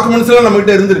 ஆனால் டாக்குமெண்ட்ஸ் எல்லாம்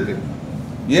நம்மகிட்ட இருந்திருக்கு.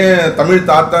 ஏன் தமிழ்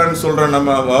தாத்தான்னு சொல்ற நம்ம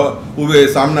உவே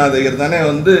சாமிநாதையர் தானே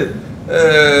வந்து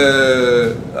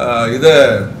இதை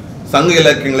சங்க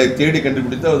இலக்கியங்களை தேடி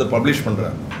கண்டுபிடித்து அதை பப்ளிஷ்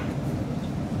பண்றார்.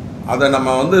 அதை நம்ம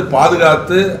வந்து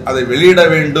பாதுகாத்து அதை வெளியிட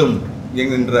வேண்டும்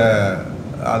என்கின்ற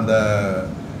அந்த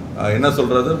என்ன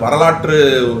சொல்றது வரலாற்று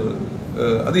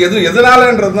அது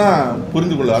எதனாலன்றது தான்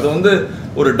புரிந்து கொள்ள. அது வந்து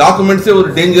ஒரு டாக்குமெண்ட்ஸே ஒரு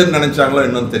டேஞ்சர் நினைச்சாங்களோ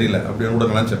என்னன்னு தெரியல, அப்படின்னு கூட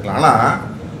நினைச்சிருக்கலாம். ஆனால்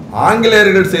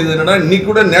ஆங்கிலேயர்கள் செய்தது என்னன்னா, இன்னைக்கு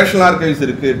கூட நேஷனல் ஆர்கைவ்ஸ்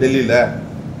இருக்கு டெல்லியில்,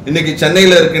 இன்னைக்கு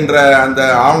சென்னையில் இருக்கின்ற அந்த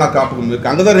ஆவண காப்பகம் இருக்கு.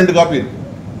 அங்கே தான் 2 காப்பி இருக்கு.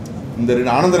 இந்த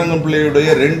ஆனந்தரங்கம் பிள்ளையுடைய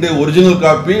 2 ஒரிஜினல்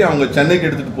காப்பி அவங்க சென்னைக்கு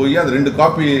எடுத்துட்டு போய் அந்த 2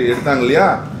 காப்பி எடுத்தாங்க இல்லையா,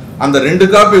 அந்த 2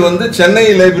 காப்பி வந்து சென்னை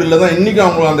லைப்ரரியில் தான் இன்னைக்கு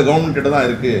அவங்க அந்த கவர்மெண்ட் கிட்ட தான்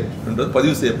இருக்கு என்றது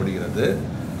பதிவு செய்யப்படுகிறது.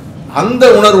 அந்த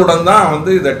உணர்வுடன் தான்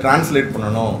வந்து இதை டிரான்ஸ்லேட்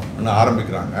பண்ணணும்னு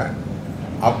ஆரம்பிக்கிறாங்க.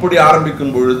 அப்படி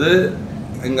ஆரம்பிக்கும் பொழுது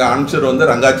எங்கள் அமைச்சர் வந்து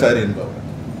ரங்காச்சாரி என்பவர்.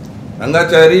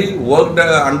 ரங்காச்சாரி ஒர்க்ட்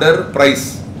அண்டர்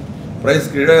பிரைஸ்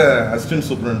கீழே அசிஸ்டன்ட்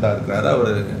சூப்பரண்டாக இருக்கிறாரு.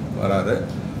 அவர் வராரு.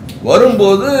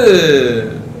 வரும்போது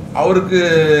அவருக்கு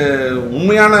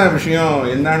உண்மையான விஷயம்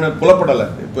என்னன்னு புலப்படலை.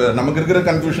 இப்போ நமக்கு இருக்கிற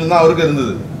கன்ஃபியூஷன் தான் அவருக்கு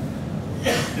இருந்தது.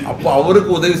 அப்போ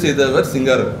அவருக்கு உதவி செய்தவர்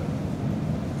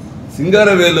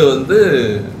சிங்காரவேலு வந்து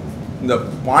இந்த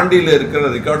பாண்டியில் இருக்கிற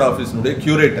ரெக்கார்ட் ஆஃபீஸினுடைய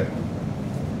கியூரேட்டர்.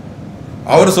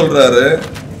 அவர் சொல்றாரு,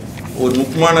 ஒரு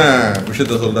முக்கியமான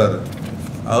விஷயத்த சொல்றாரு.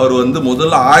 அவர் வந்து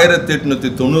முதல்ல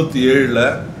 1897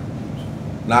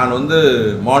 நான் வந்து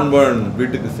மான்பர்ன்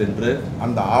வீட்டுக்கு சென்று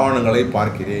அந்த ஆவணங்களை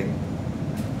பார்க்கிறேன்.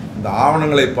 அந்த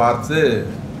ஆவணங்களை பார்த்து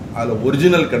அதில்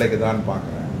ஒரிஜினல் கிடைக்குதான்னு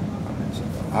பார்க்குறேன் அப்படின்னு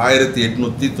சொல்றாரு.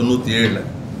 1897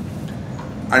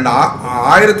 அண்ட்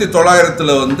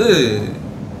 1900 வந்து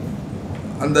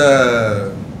அந்த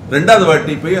 2வது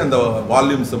வாட்டி போய் அந்த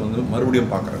வால்யூம்ஸை வந்து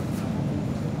மறுபடியும் பார்க்குறாரு.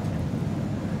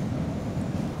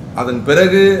 அதன்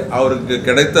பிறகு அவருக்கு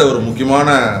கிடைத்த ஒரு முக்கியமான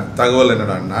தகவல்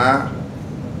என்னடான்னா,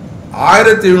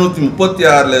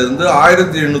 1736 இருந்து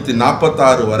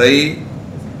 1746 வரை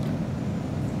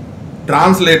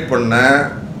டிரான்ஸ்லேட் பண்ண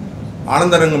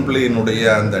ஆனந்தரங்கம் பிள்ளையினுடைய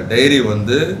அந்த டைரி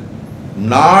வந்து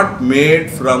நாட் மேட்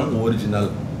ஃப்ரம் ஒரிஜினல்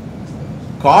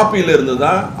காப்பியில இருந்து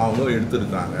தான் அவங்க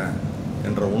எடுத்திருக்காங்க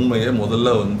என்ற உண்மையை முதல்ல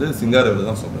வந்து சிங்காரவேலு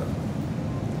தான் சொல்றாரு.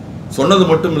 சொன்னது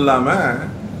மட்டும் இல்லாமல்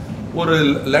ஒரு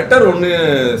லெட்டர் ஒன்று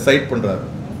சைட் பண்ணுறாரு.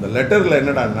 இந்த லெட்டரில்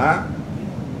என்னடான்னா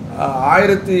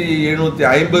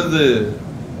 1750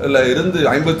 இருந்து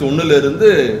 51 இருந்து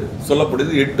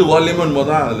சொல்லப்படுது 8 வால்யூம்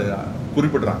தான் அதில்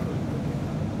குறிப்பிடுறாங்க.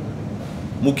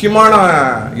 முக்கியமான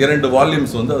 2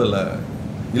 வால்யூம்ஸ் வந்து அதில்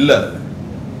இல்லை.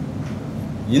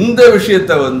 இந்த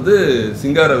விஷயத்தை வந்து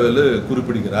சிங்காரவேலு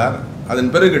குறிப்பிடுகிறார்.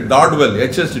 அதன் பிறகு டாட்வெல்,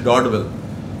 H.S. டாட்வெல்,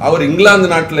 அவர் இங்கிலாந்து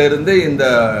நாட்டில் இருந்து இந்த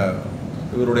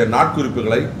இவருடைய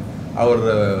நாட்குறிப்புகளை அவர்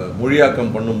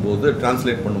மொழியாக்கம் பண்ணும்போது,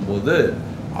 டிரான்ஸ்லேட் பண்ணும்போது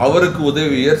அவருக்கு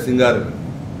உதவியர் சிங்காரவேலு.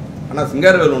 ஆனால்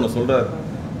சிங்காரவேலு ஒன்று சொல்கிறார்,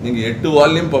 நீங்கள் 8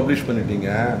 வால்யூம் பப்ளிஷ் பண்ணிட்டீங்க,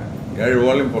 7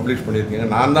 வால்யூம் பப்ளிஷ் பண்ணியிருக்கீங்க,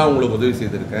 நான் தான் உங்களுக்கு உதவி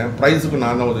செய்திருக்கேன், ப்ரைஸுக்கு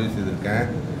நான் தான் உதவி செய்திருக்கேன்,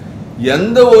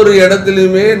 எந்த ஒரு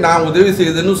இடத்துலையுமே நான் உதவி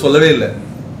செய்தேன்னு சொல்லவே இல்லை.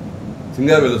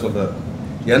 சிங்காரவேலு சொல்கிறார்,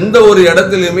 எந்த ஒரு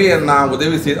இடத்துலையுமே நான்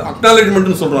உதவி செய்த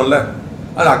அக்னாலேஜ்மெண்ட்னு சொல்கிறோம்ல,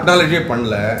 அது அக்னாலேஜே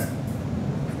பண்ணல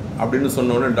அப்படின்னு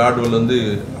சொன்னோடனே டாட்வெல் வந்து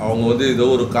அவங்க வந்து ஏதோ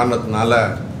ஒரு காரணத்தினால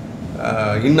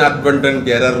இன்அட்வென்டன்ட்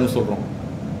எரர்னு சொல்கிறோம்,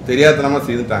 தெரியாதனமாக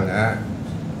செய்துட்டாங்க.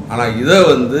 ஆனால் இதை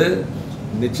வந்து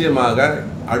நிச்சயமாக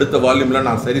அடுத்த வால்யூமில்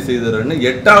நான் சரி செய்துறேன்னு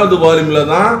 8வது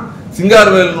வால்யூமில் தான்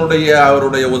சிங்காரவேலனுடைய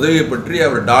அவருடைய உதவியை பற்றி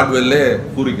அவர் டாட்வெல்லே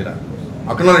கூறுகிறார்,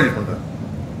 அக்னாலேஜ் பண்ணுறார்.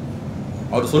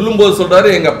 அவர் சொல்லும்போது சொல்கிறாரு,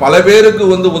 எங்கள் பல பேருக்கு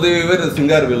வந்து உதவியவர்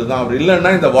சிங்காரவேலு தான், அவர் இல்லைன்னா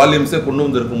இந்த வால்யூம்ஸே கொண்டு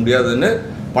வந்திருக்க முடியாதுன்னு.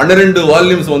 12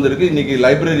 வால்யூம்ஸ் வந்திருக்கு. இன்னைக்கு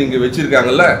லைப்ரரி இங்கே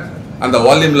வச்சிருக்காங்கல்ல, அந்த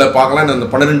வால்யூமில் பார்க்கலாம். அந்த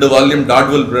 12 வால்யூம்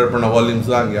டாட்வெல் ப்ரிப்பேர் பண்ண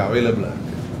வால்யூம்ஸ் தான் இங்கே அவைலபிளாக இருக்குது.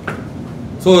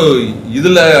 ஸோ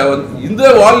இதில் இந்த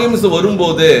வால்யூம்ஸ்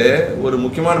வரும்போதே ஒரு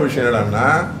முக்கியமான விஷயம் என்னன்னா,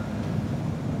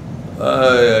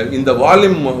 இந்த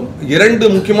வால்யூம் 2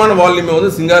 முக்கியமான வால்யூமை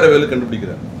வந்து Singaravelu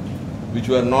கண்டுபிடிக்கிறார்,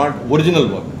 which are not original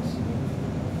volumes.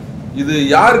 இது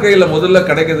யார் கையில் முதல்ல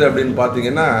கிடைக்குது அப்படின்னு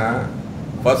பார்த்தீங்கன்னா,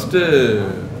 ஃபஸ்ட்டு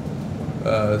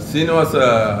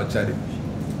சீனிவாசாச்சாரி,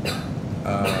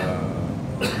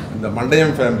 இந்த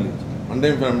மண்டையம்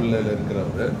ஃபேமிலியில்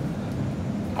இருக்கிறவர்,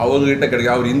 அவர்கிட்ட கிடைக்க,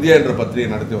 அவர் இந்தியா என்ற பத்திரிகை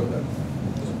நடத்தி வந்தார்.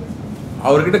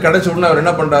 அவர்கிட்ட கிடைச்ச உடனே அவர்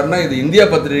என்ன பண்ணுறாருன்னா, இது இந்தியா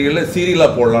பத்திரிகையில்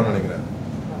சீரியலாக போடலான்னு நினைக்கிறார்.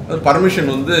 அது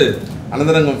பர்மிஷன் வந்து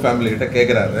அனந்தரங்கம் ஃபேமிலிகிட்ட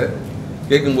கேட்குறாரு.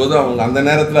 கேட்கும்போது அவங்க அந்த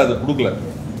நேரத்தில் அது கொடுக்கல,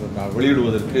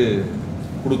 வெளியிடுவதற்கு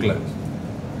கொடுக்கல.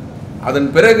 அதன்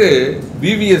பிறகு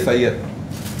VVS ஐயர்,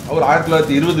 அவர்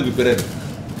 1920க்கு பிறகு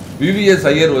VVS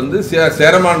ஐயர் வந்து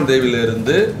சேரமான்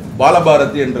தேவியிலிருந்து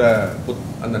பாலபாரதி என்ற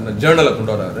அந்த ஜேர்னலை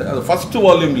கொண்டு வராரு. அது first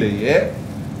வால்யூம்லேயே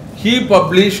he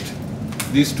published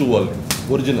these 2 volumes,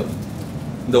 original.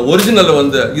 இந்த ஒரிஜினல்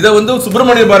வந்து இதை வந்து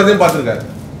சுப்பிரமணிய பாரதியும் பார்த்துருக்காரு.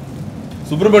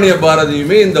 சுப்பிரமணிய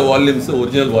பாரதியுமே இந்த வால்யூம்ஸ்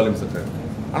ஒரிஜினல் வால்யூம்ஸ் இருக்காரு.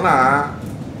 ஆனால்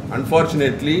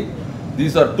unfortunately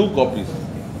these are 2 copies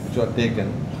which are taken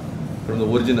from the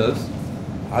originals.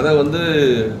 அதை வந்து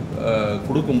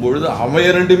கொடுக்கும் பொழுது அவைய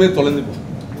ரெண்டுமே தொலைந்து போகும்.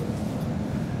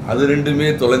 அது ரெண்டுமே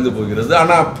தொலைந்து போகிறது.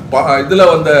 ஆனால்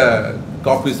இதில் வந்த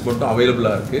காப்பீஸ் மட்டும்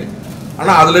அவைலபிளாக இருக்குது.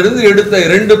 ஆனால் அதிலிருந்து எடுத்த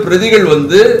 2 பிரதிகள்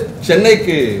வந்து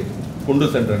சென்னைக்கு கொண்டு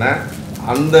சென்றன.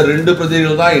 அந்த 2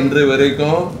 பிரதிகள் தான் இன்று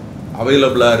வரைக்கும்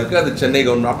அவைலபிளாக இருக்குது. அது சென்னை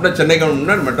கவர்மெண்ட். அப்படின்னா சென்னை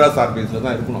கவர்மெண்ட்னா மெட்ராஸ் ஆர்கைவ்ஸில்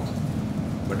தான் இருக்கணும்.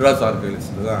 மெட்ராஸ்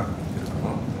ஆர்கைவ்ஸில் தான்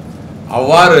இருக்கணும்.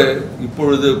 அவ்வாறு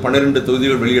இப்பொழுது 12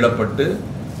 தொகுதிகள் வெளியிடப்பட்டு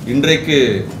இன்றைக்கு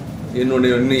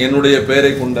என்னுடைய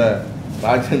பெயரை கொண்ட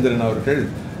ராஜேந்திரன் அவர்கள்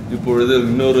இப்பொழுது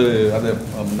இன்னொரு அது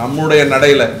நம்முடைய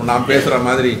நடையில் நாம் பேசுகிற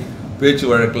மாதிரி பேச்சு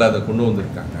வழக்கில் அதை கொண்டு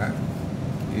வந்திருக்காங்க.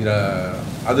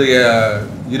 அது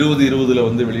 2020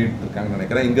 வந்து வெளியிட்டிருக்காங்கன்னு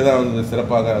நினைக்கிறேன். இங்கே தான் வந்து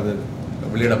சிறப்பாக அது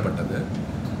வெளியிடப்பட்டது.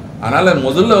 அதனால்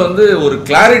முதல்ல வந்து ஒரு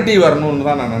கிளாரிட்டி வரணும்னு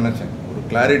தான் நான் நினச்சேன். ஒரு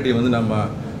கிளாரிட்டி வந்து நம்ம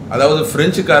அதாவது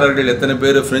பிரெஞ்சுக்காரர்கள் எத்தனை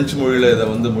பேர் பிரெஞ்சு மொழியில் இதை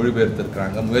வந்து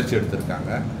மொழிபெயர்த்திருக்காங்க, முயற்சி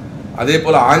எடுத்திருக்காங்க. அதே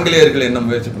போல் ஆங்கிலேயர்கள் என்ன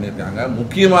முயற்சி பண்ணியிருக்காங்க.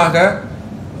 முக்கியமாக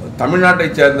தமிழ்நாட்டை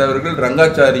சேர்ந்தவர்கள்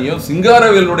ரங்காச்சாரியும்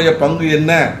சிங்காரவேலுடைய பங்கு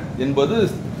என்ன என்பது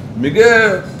மிக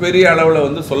பெரிய அளவில்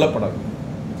வந்து சொல்லப்படவில்லை.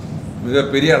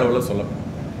 மிகப்பெரிய அளவில் சொல்லப்படும்.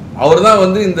 அவர் தான்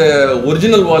வந்து இந்த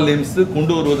ஒரிஜினல் வால்யூம்ஸ்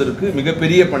கொண்டு வருவதற்கு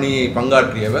மிகப்பெரிய பணியை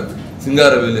பங்காற்றியவர்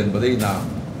சிங்காரவேல் என்பதை நாம்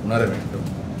உணர வேண்டும்.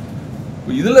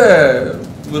 இதில்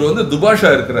இவர் வந்து துபாஷா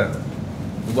இருக்கிறார்.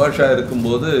 துபாஷா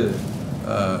இருக்கும்போது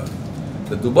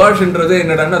இந்த துபாஷ்ன்றதே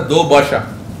என்னடான்னா தோ பாஷா,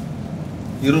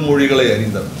 இரு மொழிகளை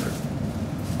அறிந்தவர்கள்.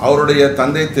 அவருடைய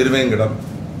தந்தை திருவேங்கடம்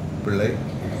பிள்ளை.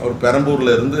 அவர்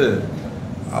பெரம்பூரில் இருந்து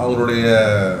அவருடைய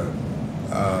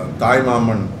தாய்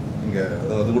மாமன் இங்கே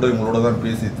அது கூட இவங்களோட தான்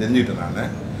பேசி தெரிஞ்சுக்கிட்டேன்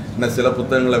நான். இன்னும் சில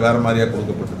புத்தகங்களை வேறு மாதிரியாக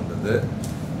கொடுக்கப்பட்டிருந்தது.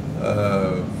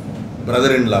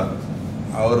 பிரதர் இன்லா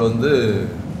அவர் வந்து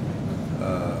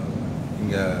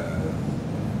இங்கே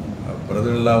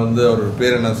பிரதர் இன்லா வந்து அவர்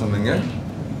பேர் என்ன சொன்னீங்க,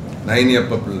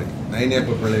 நைனியப்ப பிள்ளை.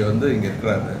 நைனியப்ப பிள்ளை வந்து இங்கே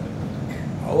இருக்கிறாரு.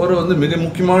 அவர் வந்து மிக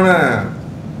முக்கியமான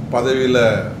பதவியில்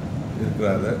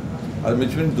இருக்கிறாரு. அது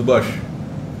மிச்சமின் துபாஷ்.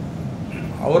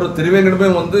 அவர் திருவேங்கடமே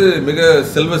வந்து மிக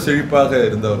செல்வ செழிப்பாக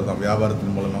இருந்தவர் தான்.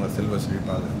 வியாபாரத்தின் மூலமாக செல்வ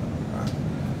செழிப்பாக இருந்தவர்.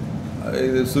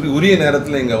 இது உரிய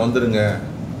நேரத்தில் இங்கே வந்துடுங்க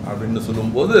அப்படின்னு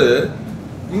சொல்லும்போது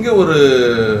இங்கே ஒரு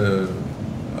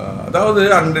அதாவது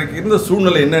அன்றைக்கு இருந்த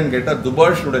சூழ்நிலை என்னன்னு கேட்டால்,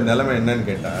 துபாஷனுடைய நிலைமை என்னன்னு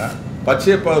கேட்டால்,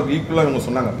 பச்சையப்பா ஈக்குவலாக அவங்க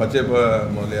சொன்னாங்க. பச்சையப்பா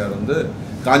முதலியார் வந்து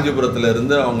காஞ்சிபுரத்தில்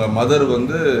இருந்து அவங்க மதர்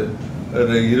வந்து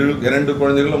 2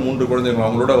 குழந்தைகளும் 3 குழந்தைகளும்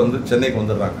அவங்களோட வந்து சென்னைக்கு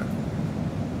வந்துடுறாங்க.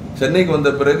 சென்னைக்கு வந்த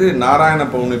பிறகு நாராயண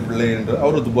பவுனி பிள்ளை என்று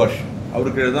அவர் துபாஷ்,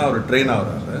 அவருக்கு தான் அவர் ட்ரெயின்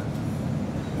ஆகிறாரு.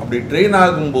 அப்படி ட்ரெயின்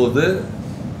ஆகும்போது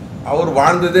அவர்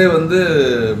வாழ்ந்ததே வந்து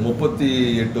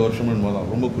 38 வருஷம்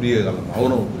என்பதான். ரொம்ப குறுகிய காலம்.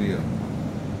 அவரும் குறுகிய காலம்.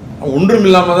 ஒன்றும்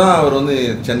இல்லாமல் தான் அவர் வந்து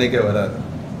சென்னைக்கே வராரு.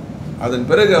 அதன்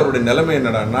பிறகு அவருடைய நிலைமை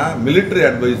என்னடான்னா மிலிட்ரி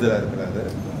அட்வைசராக இருக்கிறாரு.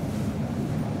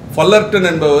 ஃபல்லர்டன்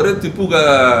என்பவர் திப்புக்கு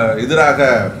எதிராக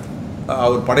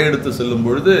அவர் படையெடுத்து செல்லும்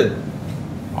பொழுது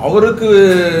அவருக்கு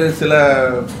சில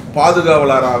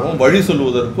பாதுகாவலராகவும் வழி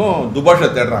சொல்வதற்கும் துபாஷை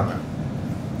தேடுறாங்க.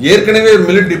 ஏற்கனவே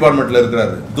மிலிட்ரி டிபார்ட்மெண்ட்டில்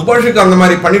இருக்கிறாரு. துபாஷுக்கு அந்த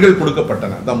மாதிரி பணிகள்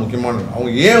கொடுக்கப்பட்டன. தான் முக்கியமானது.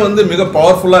 அவங்க ஏன் வந்து மிக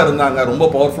பவர்ஃபுல்லாக இருந்தாங்க, ரொம்ப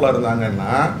பவர்ஃபுல்லாக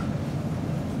இருந்தாங்கன்னா,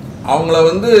 அவங்கள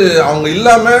வந்து அவங்க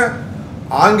இல்லாமல்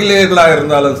ஆங்கிலேயர்களாக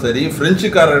இருந்தாலும் சரி,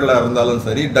 பிரெஞ்சுக்காரர்களாக இருந்தாலும்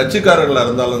சரி, டச்சுக்காரர்களாக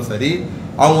இருந்தாலும் சரி,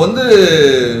 அவங்க வந்து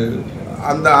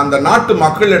அந்த அந்த நாட்டு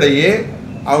மக்களிடையே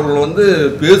அவர்கள் வந்து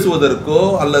பேசுவதற்கோ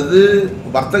அல்லது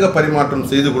வர்த்தக பரிமாற்றம்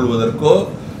செய்து கொள்வதற்கோ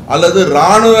அல்லது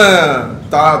இராணுவ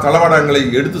தளவாடங்களை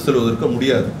எடுத்து செல்வதற்கோ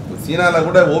முடியாது. சீனாவில்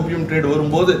கூட ஓபியம் ட்ரேட்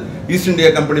வரும்போது ஈஸ்ட் இந்தியா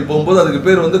கம்பெனி போகும்போது அதுக்கு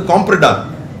பேர் வந்து காம்ப்ரிடார்.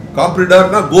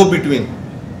 காம்ப்ரிடார்னா கோ பிட்வீன்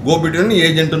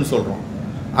ஏஜென்ட்னு சொல்கிறோம்.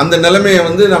 அந்த நிலைமையை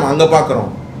வந்து நம்ம அங்கே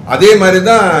பார்க்குறோம். அதே மாதிரி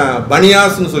தான்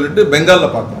பனியாஸ்ன்னு சொல்லிட்டு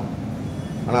பெங்காலில் பார்க்குறோம்.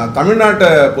 ஆனால் தமிழ்நாட்டை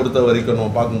பொறுத்த வரைக்கும்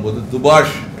நம்ம பார்க்கும்போது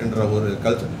துபாஷ் என்ற ஒரு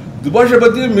கல்ச்சர், துபாஷை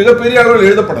பற்றி மிகப்பெரிய அளவில்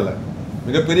எழுதப்படலை.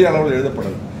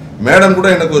 மேடம் கூட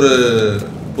எனக்கு ஒரு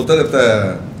புத்தகத்தை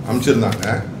அமைச்சிருந்தாங்க.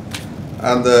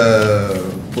 அந்த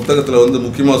புத்தகத்தில் வந்து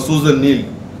முக்கியமாக சூசன் நீல்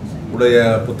உடைய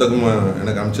புத்தகம்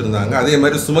எனக்கு அமைச்சிருந்தாங்க. அதே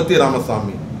மாதிரி Sumathi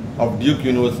Ramasamy of Duke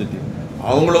university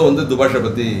அவங்களும் வந்து துபாஷை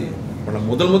பற்றி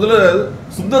முதல்ல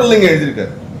சுந்தரலிங்கம்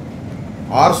எழுதியிருக்காரு.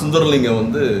 ஆர் சுந்தரலிங்கம்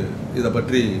வந்து இதை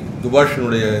பற்றி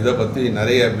துபாஷினுடைய இதை பற்றி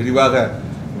நிறைய விரிவாக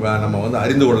நம்ம வந்து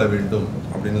அறிந்து கொள்ள வேண்டும்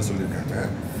அப்படின்னு சொல்லியிருக்காங்க.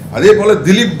 அதே போல்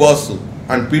Dilip Basu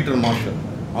and Peter marshal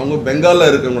அவங்க பெங்காலில்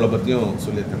இருக்கிறவங்கள பற்றியும்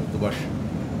சொல்லியிருக்காங்க துபாஷ்.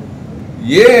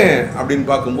 ஏன் அப்படின்னு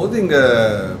பார்க்கும்போது இங்கே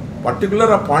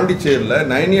பர்டிகுலராக பாண்டிச்சேரியில்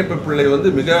நைனியப்ப பிள்ளை வந்து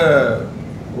மிக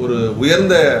ஒரு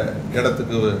உயர்ந்த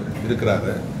இடத்துக்கு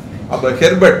இருக்கிறாரு. அப்போ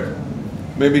Herbert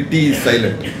maybe D is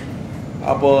silent.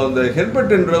 அப்போது அந்த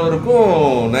ஹெர்பர்ட் என்றவருக்கும்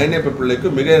நயனப்ப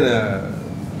பிள்ளைக்கும் மிக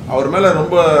அவர் மேலே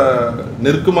ரொம்ப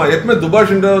நெருக்கமாக, எப்பவுமே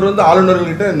துபாஷ் என்றவர் வந்து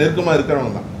ஆளுநர்கள்கிட்ட நெருக்கமாக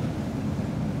இருக்கிறவங்க தான்.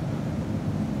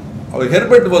 அவர்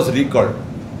Herbert was recalled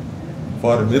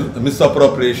for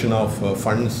misappropriation of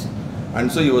funds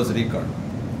and so he was recalled.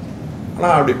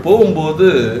 ஆனால் அப்படி போகும்போது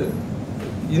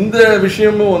இந்த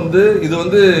விஷயமும் வந்து இது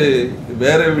வந்து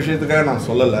வேறு விஷயத்துக்காக நான்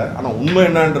சொல்லலை. ஆனால் உண்மை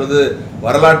என்னன்றது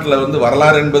வரலாற்றில் வந்து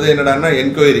வரலாறு என்பது என்னடான்னா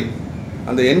என்கொயரி.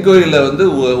 அந்த என்கொயரியில் வந்து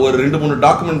ஒரு 2-3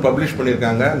 டாக்குமெண்ட் பப்ளிஷ்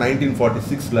பண்ணியிருக்காங்க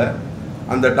 1946.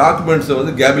 அந்த டாக்குமெண்ட்ஸை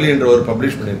வந்து கேபிலியன்றவர்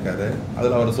பப்ளிஷ் பண்ணியிருக்காரு.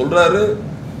 அதில் அவர் சொல்கிறாரு,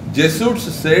 ஜெசூட்ஸ்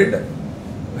said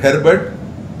Herbert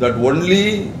that only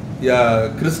a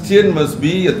Christian must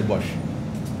be a Dubash,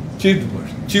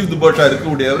 chief Dubasha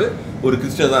இருக்கக்கூடியவர் ஒரு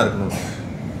கிறிஸ்டியன் தான் இருக்கணும்.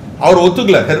 அவர்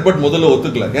ஒத்துக்கல, ஹெர்பர்ட் முதல்ல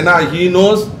ஒத்துக்கல. ஏன்னா he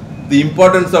knows the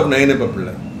importance of நயனப்ப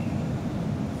பிள்ளை.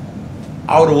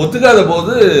 அவர் ஒத்துக்காத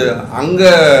போது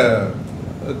அங்கே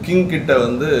கிங் கிட்ட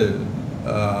வந்து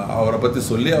அவரை பற்றி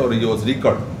சொல்லி அவர் he was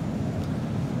recalled.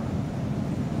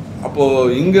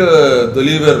 அப்போது இங்கே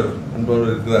தொலிவர்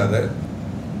என்பவர் இருக்கிறாரு.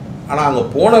 ஆனால் அங்கே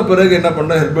போன பிறகு என்ன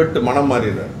பண்ண, ஹெர்பர்ட் மனம்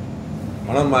மாறிடுறார்.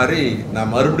 மனம் மாறி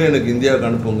நான் மறுபடியும் எனக்கு இந்தியாவுக்கு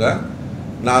அனுப்புங்க,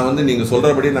 நான் வந்து நீங்கள்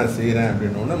சொல்கிறபடி நான் செய்கிறேன்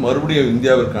அப்படின்னோடனே மறுபடியும்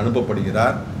இந்தியாவிற்கு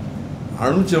அனுப்பப்படுகிறார்.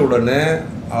 அனுப்பிச்ச உடனே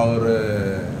அவர்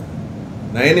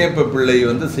நயனப்ப பிள்ளை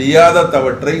வந்து செய்யாத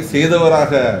தவற்றை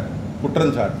செய்தவராக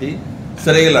குற்றஞ்சாட்டி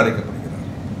சிறையில் அடைக்கப்படுகிறார்.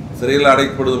 சிறையில்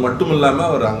அடைக்கப்படுவது மட்டும் இல்லாமல்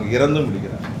அவர் அங்கே இறந்தும்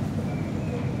விடுகிறார்.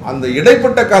 அந்த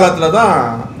இடைப்பட்ட காலத்தில் தான்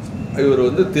இவர்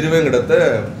வந்து திருவேங்கடத்தை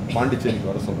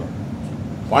பாண்டிச்சேரிக்கு வர சொல்கிறார்.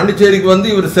 பாண்டிச்சேரிக்கு வந்து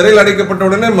இவர் சிறையில் அடைக்கப்பட்ட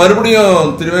உடனே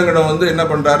மறுபடியும் திருவேங்கடம் வந்து என்ன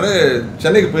பண்ணுறாரு,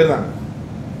 சென்னைக்கு போயிடுறாங்க,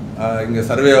 இங்கே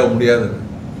சர்வே ஆக முடியாதுன்னு.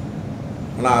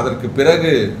 ஆனால் அதற்கு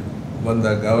பிறகு வந்த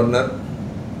கவர்னர்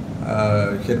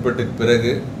ஹெர்பர்ட்டுக்கு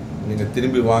பிறகு நீங்கள்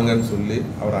திரும்பி வாங்கன்னு சொல்லி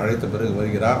அவர் அழைத்த பிறகு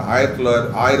வருகிறார்.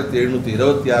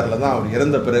 1726 தான் அவர்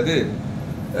இறந்த பிறகு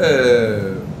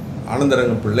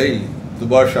ஆனந்தரங்கம் பிள்ளை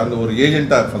துபாஷா அந்த ஒரு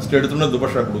ஏஜெண்ட்டாக ஃபஸ்ட்டு எடுத்தோன்னா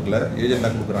துபாஷா கொடுக்கல,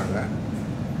 ஏஜெண்ட்டாக கொடுக்குறாங்க.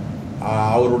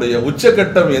 அவருடைய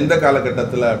உச்சக்கட்டம் எந்த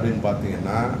காலகட்டத்தில் அப்படின்னு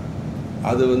பார்த்தீங்கன்னா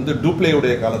அது வந்து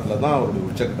டூப்ளேயுடைய காலத்தில் தான் அவருடைய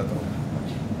உச்சக்கட்டத்தை.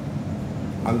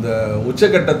 அந்த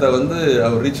உச்சக்கட்டத்தை வந்து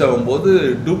அவர் ரீச் ஆகும்போது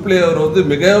டூப்ளே அவர் வந்து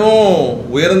மிகவும்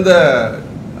உயர்ந்த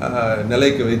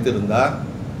நிலைக்கு வைத்திருந்தார்.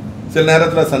 சில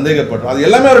நேரத்தில் சந்தேகப்பட்டோம், அது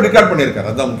எல்லாமே அவர் ரெக்கார்ட் பண்ணியிருக்காரு.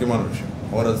 அதுதான் முக்கியமான விஷயம்.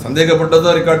 அவர்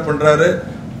சந்தேகப்பட்டதும் ரெக்கார்ட் பண்ணுறாரு.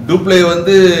 டூப்ளே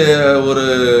வந்து ஒரு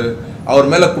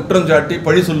அவர் மேலே குற்றம் சாட்டி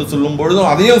பழி சொல்லும்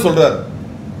பொழுதும் அதையும் சொல்கிறார்.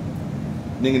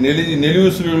 நீங்கள் நெளிவு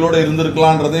சுழிகளோடு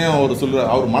இருந்திருக்கலான்றதையும் அவர் சொல்கிறார்.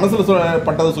 அவர் மனசில்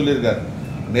பட்டதை சொல்லியிருக்கார்,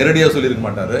 நேரடியாக சொல்லியிருக்க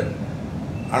மாட்டார்.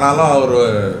 ஆனாலும் அவர்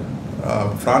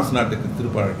பிரான்ஸ் நாட்டுக்கு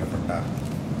திருப்ப அழைக்கப்பட்டார்.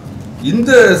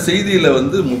 இந்த செய்தியில்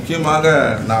வந்து முக்கியமாக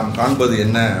நாம் காண்பது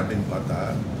என்ன அப்படின்னு பார்த்தா,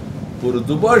 ஒரு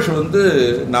துபாஷ் வந்து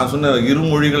நான் சொன்ன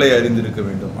இருமொழிகளை அறிந்திருக்க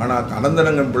வேண்டும். ஆனால்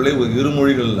அனந்தரங்கன் பிள்ளை ஒரு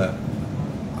இருமொழிகளில்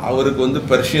அவருக்கு வந்து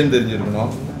பெர்ஷியன்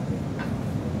தெரிஞ்சிருக்கணும்,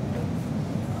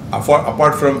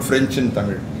 apart from French and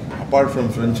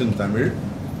Tamil,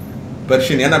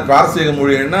 Persian. ஏன்னா பாரசீக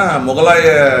மொழின்னா முகலாய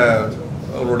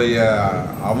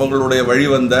அவங்களுடைய வழி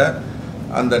வந்த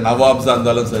அந்த நவாப்ஸாக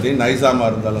இருந்தாலும் சரி, நைசாமா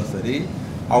இருந்தாலும் சரி,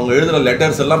 அவங்க எழுதுகிற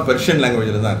லெட்டர்ஸ் எல்லாம் பெர்ஷியன்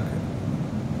லாங்குவேஜில் தான் இருக்குது.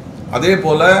 அதே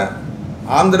போல்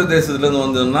ஆந்திர தேசத்துலேருந்து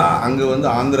வந்ததுன்னா அங்கே வந்து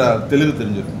ஆந்திரா தெலுங்கு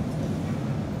தெரிஞ்சிருக்கணும்.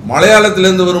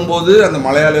 மலையாளத்துலேருந்து வரும்போது அந்த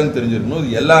மலையாளம் தெரிஞ்சிருக்கணும்.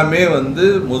 இது எல்லாமே வந்து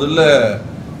முதல்ல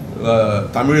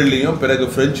தமிழ்லேயும் பிறகு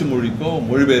பிரெஞ்சு மொழிக்கும்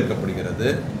மொழிபெயர்க்கப்படுகிறது.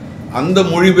 அந்த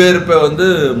மொழிபெயர்ப்பை வந்து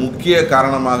முக்கிய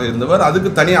காரணமாக இருந்தவர். அதுக்கு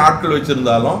தனியாக ஆட்கள்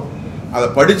வச்சுருந்தாலும் அதை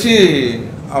படித்து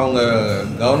அவங்க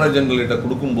கவர்னர்கிட்ட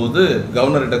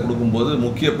கொடுக்கும்போது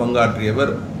முக்கிய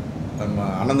பங்காற்றியவர் நம்ம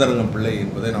அனந்தரங்கம் பிள்ளை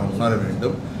என்பதை நாம் உணர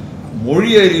வேண்டும்.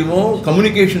 மொழி அறிவும்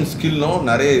கம்யூனிகேஷன் ஸ்கில்லும்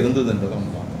நிறைய இருந்ததுன்றதை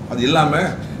பார்த்தோம். அது இல்லாமல்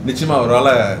நிச்சயமாக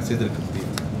அவரால் செய்திருக்க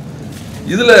முடியும்.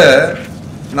 இதில்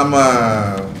நம்ம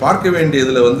பார்க்க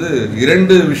வேண்டியதில் வந்து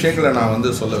 2 விஷயங்களை நான் வந்து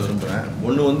சொல்ல விரும்புகிறேன்.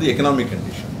 ஒன்று வந்து எக்கனாமிக்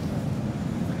கண்டிஷன்.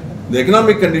 இந்த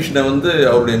எக்கனாமிக் கண்டிஷனை வந்து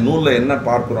அவருடைய நூலில் என்ன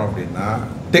பார்க்குறோம் அப்படின்னா,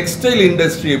 டெக்ஸ்டைல்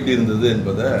இண்டஸ்ட்ரி எப்படி இருந்தது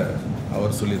என்பதை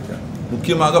அவர் சொல்லியிருக்கார்.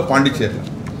 முக்கியமாக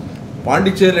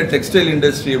பாண்டிச்சேரியில் டெக்ஸ்டைல்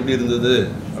இண்டஸ்ட்ரி எப்படி இருந்தது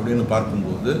அப்படின்னு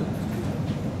பார்க்கும்போது,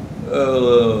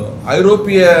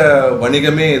 ஐரோப்பிய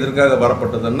வணிகமே எதற்காக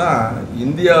வரப்பட்டதுன்னா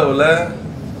இந்தியாவில்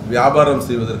வியாபாரம்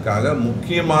செய்வதற்காக.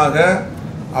 முக்கியமாக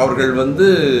அவர்கள் வந்து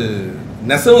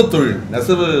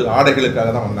நெசவு ஆடைகளுக்காக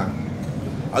தான் வந்தாங்க.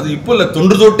 அது இப்போ இல்லை,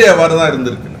 தொன்று தொட்டே அவ்வாறு தான்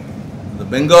இருந்திருக்கு. இந்த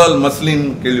பெங்கால் மஸ்லின்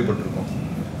கேள்விப்பட்டிருக்கோம்.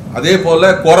 அதே போல்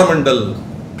கோரமண்டல்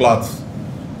கிளாத்ஸ்,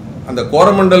 அந்த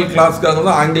கோரமண்டல் கிளாத்ஸ்க்காக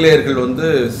தான் ஆங்கிலேயர்கள் வந்து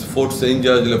ஃபோர்ட் செயின்ட்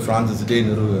ஜார்ஜில் ஃப்ரான்சிஸ் டே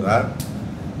நிறுவுகிறார்.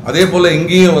 அதே போல்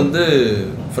இங்கேயும் வந்து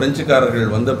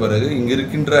பிரெஞ்சுக்காரர்கள் வந்த பிறகு இங்கே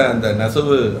இருக்கின்ற அந்த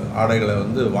நெசவு ஆடைகளை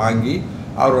வந்து வாங்கி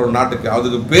அவரோட நாட்டுக்கு,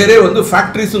 அதுக்கு பேரே வந்து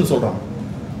ஃபேக்ட்ரிஸ்ன்னு சொல்கிறாங்க.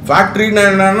 ஃபேக்ட்ரின்னு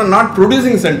என்னன்னா நாட்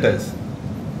ப்ரொடியூசிங் சென்டர்ஸ்.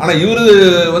 ஆனால் இவர்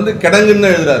வந்து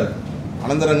கிடங்குன்னு எழுதுறாரு.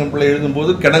 அனந்தரங்கம் பிள்ளை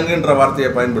எழுதும்போது கிடங்குன்ற வார்த்தையை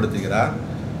பயன்படுத்துகிறார்.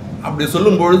 அப்படி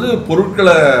சொல்லும் பொழுது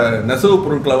பொருட்களை, நெசவு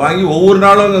பொருட்களை வாங்கி ஒவ்வொரு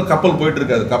நாளும் கப்பல் போயிட்டு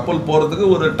இருக்காது. கப்பல் போகிறதுக்கு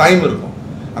ஒரு டைம் இருக்கும்.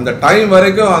 அந்த டைம்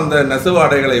வரைக்கும் அந்த நெசவு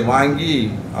ஆடைகளை வாங்கி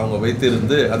அவங்க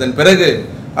வைத்திருந்து அதன் பிறகு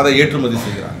அதை ஏற்றுமதி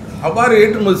செய்கிறாங்க. அவ்வாறு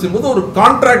ஏற்றுமதி செய்யும்போது ஒரு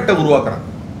கான்ட்ராக்டை உருவாக்குறாங்க.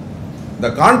 இந்த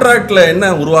கான்ட்ராக்டில் என்ன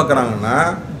உருவாக்குறாங்கன்னா,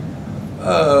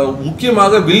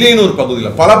 முக்கியமாக வில்லியனூர்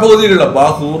பகுதியில், பல பகுதிகளில்,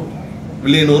 பாகூர்,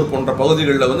 வில்லியனூர் போன்ற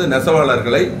பகுதிகளில் வந்து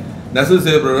நெசவாளர்களை, நெசவு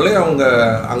செய்பவர்களை அவங்க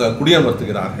அங்கே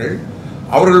குடியமர்த்துகிறார்கள்.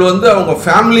 அவர்கள் வந்து அவங்க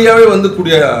ஃபேமிலியாகவே வந்து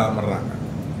குடியமர்றாங்க.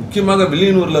 முக்கியமாக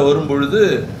வில்லியனூரில் வரும்பொழுது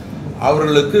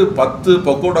அவர்களுக்கு 10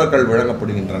 பக்கோடாக்கள்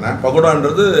வழங்கப்படுகின்றன.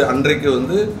 பக்கோடான்றது அன்றைக்கு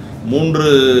வந்து 3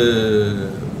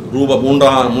 ரூபா,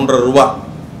 3.5 ரூபா,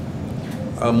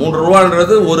 3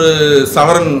 ரூபான்றது ஒரு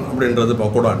சவரன் அப்படின்றது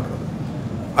பக்கோடான்றது.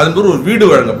 அதன் பிறகு ஒரு வீடு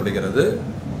வழங்கப்படுகிறது,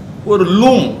 ஒரு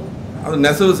லூம், அது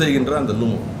நெசவு செய்கின்ற அந்த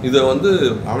லூம். இதை வந்து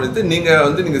அமைத்து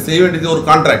நீங்கள் செய்ய வேண்டியது ஒரு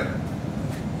கான்ட்ராக்ட்.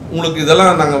 உங்களுக்கு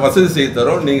இதெல்லாம் நாங்கள் வசதி செய்து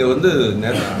தரோம், நீங்கள் வந்து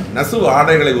நெசவு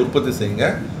ஆடைகளை உற்பத்தி செய்யுங்க,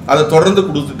 அதை தொடர்ந்து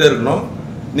கொடுத்துட்டே இருக்கணும்.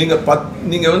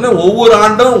 நீங்கள் வந்து ஒவ்வொரு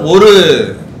ஆண்டும் ஒரு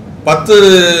 10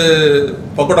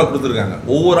 பக்கோடா கொடுத்துருக்காங்க.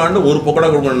 ஒவ்வொரு ஆண்டும் ஒரு பக்கோடா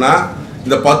கொடுக்கணும்னா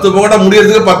இந்த 10 பக்கோடா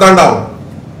முடியறதுக்கு 10 ஆண்டு ஆகும்.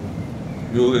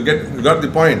 You got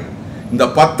the point. இந்த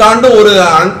 10 ஆண்டு ஒரு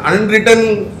அன்ரிட்டன்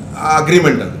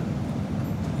அக்ரிமெண்ட். அது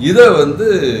இதை வந்து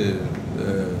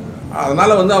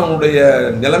அதனால் வந்து அவங்களுடைய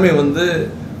நிலைமை வந்து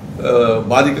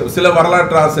பாதிக்க. சில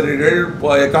வரலாற்று ஆசிரியர்கள்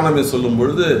எக்கானமி சொல்லும்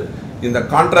பொழுது இந்த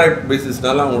கான்ட்ராக்ட்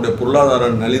பேசிஸ்னால அவங்களுடைய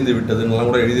பொருளாதாரம் நலிந்து விட்டதுன்னெலாம்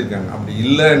கூட எழுதியிருக்காங்க. அப்படி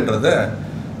இல்லைன்றத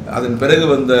அதன் பிறகு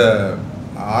வந்த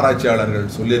ஆராய்ச்சியாளர்கள்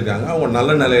சொல்லியிருக்காங்க. அவங்க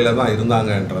நல்ல நிலையில் தான்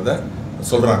இருந்தாங்கன்றத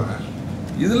சொல்கிறாங்க.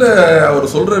 இதில்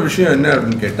அவர் சொல்கிற விஷயம் என்ன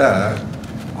அப்படின்னு கேட்டால்,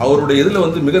 அவருடைய இதில்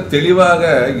வந்து மிக தெளிவாக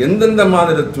எந்தெந்த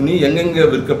மாதிரி துணி எங்கெங்கே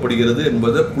விற்கப்படுகிறது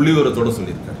என்பதை புள்ளிவிவரத்தோடு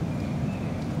சொல்லியிருக்கார்.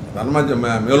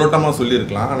 மேலோட்டமாக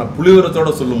சொல்லியிருக்கலாம், ஆனால்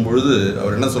புள்ளிவிவரத்தோடு சொல்லும் பொழுது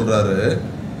அவர் என்ன சொல்கிறாரு,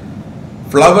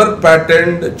 ஃப்ளவர்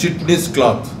பேட்டர்ன்ட் சிட்னிஸ்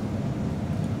கிளாத்,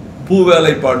 பூ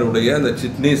வேலைப்பாடுடைய அந்த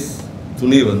சிட்னிஸ்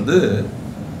துணி வந்து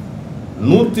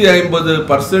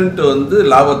 150% வந்து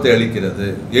லாபத்தை அளிக்கிறது.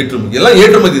 ஏற்றுமதி, எல்லாம்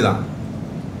ஏற்றுமதி தான்.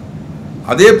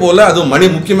 அதே போல் அது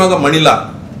முக்கியமாக மணிலா,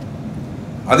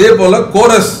 அதே போல்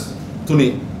கோரஸ் துணி,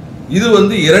 இது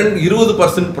வந்து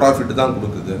 20% ப்ராஃபிட் தான்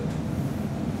கொடுக்குது.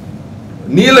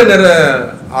 நீல நிற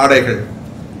ஆடைகள்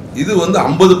இது வந்து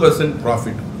 50%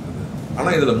 ப்ராஃபிட் கொடுக்குது.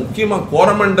 ஆனால் இதில் முக்கியமாக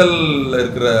கோரமண்டலில்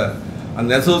இருக்கிற அந்த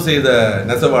நெசவு செய்த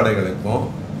நெசவாடைகளுக்கும்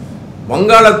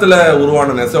வங்காளத்தில்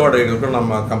உருவான நெசவாடைகளுக்கும்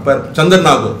நம்ம கம்பேர்,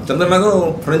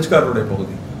 சந்தர்நாகூர் பிரெஞ்சுக்காரருடைய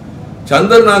பகுதி,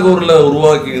 சந்தர்நாகூரில்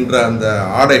உருவாக்குகின்ற அந்த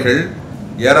ஆடைகள்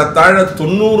ஏறத்தாழ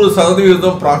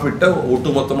 90% ப்ராஃபிட்டை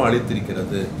ஒட்டுமொத்தமாக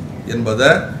அளித்திருக்கிறது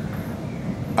என்பதை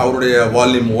அவருடைய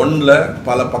வால்யூம் 1ல்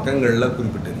பல பக்கங்களில்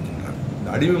குறிப்பிட்டிருக்கின்றார். இந்த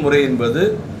அடிமை முறை என்பது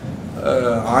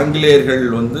ஆங்கிலேயர்கள்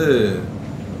வந்து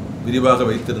விரிவாக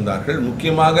வைத்திருந்தார்கள்.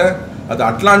 முக்கியமாக அது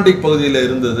அட்லாண்டிக் பகுதியில்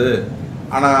இருந்தது,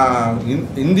 ஆனால்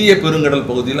இந்திய பெருங்கடல்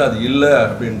பகுதியில் அது இல்லை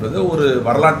அப்படின்றது ஒரு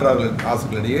வரலாற்றாளர்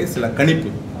ஆசிரியர்களிடையே சில கணிப்பு.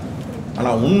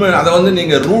 ஆனால் உண்மை அதை வந்து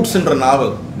நீங்கள் ரூட்ஸ்ன்ற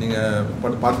நாவல்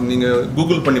நீங்கள்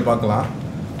கூகுள் பண்ணி பார்க்கலாம்.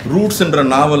 ரூட்ஸ்ன்ற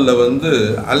நாவலில் வந்து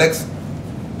அலெக்ஸ்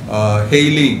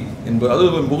ஹெய்லி என்பது, அது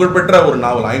புகழ்பெற்ற ஒரு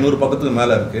நாவல், 500 பக்கத்துக்கு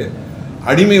மேலே இருக்குது.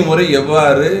 அடிமை முறை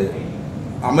எவ்வாறு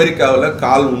அமெரிக்காவில்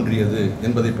கால் ஊன்றியது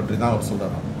என்பதை பற்றி தான் அவர்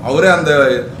சொல்கிறார். அவரே அந்த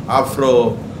ஆஃப்ரோ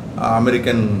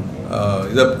அமெரிக்கன்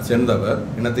இதை சேர்ந்தவர்,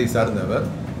 இனத்தை சார்ந்தவர்,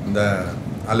 இந்த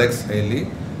அலெக்ஸ் ஹெய்லி.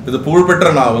 இது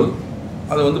புகழ்பெற்ற நாவல்.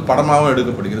 அது வந்து படமாகவும்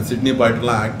எடுக்கப்படுகிறது. சிட்னி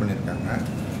பாய்ட்லாம் ஆக்ட் பண்ணியிருக்காங்க.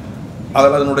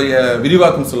 அதில் அதனுடைய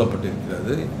விரிவாக்கம்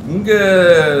சொல்லப்பட்டிருக்கிறது. இங்கே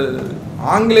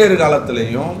ஆங்கிலேயர்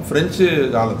காலத்திலையும் பிரெஞ்சு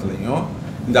காலத்திலையும்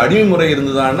இந்த அடிமை முறை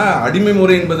இருந்ததுன்னா, அடிமை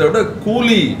முறை என்பதை விட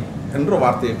கூலி என்ற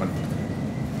வார்த்தையை பயன்படுத்துகிறார்.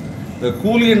 இந்த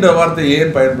கூலி என்ற வார்த்தையை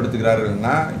ஏன்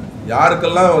பயன்படுத்துகிறார்கள்னா,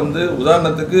 யாருக்கெல்லாம் வந்து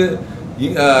உதாரணத்துக்கு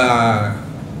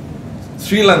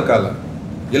ஸ்ரீலங்காவில்,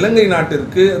 இலங்கை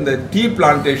நாட்டிற்கு அந்த டீ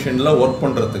பிளான்டேஷனில் ஒர்க்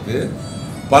பண்ணுறதுக்கு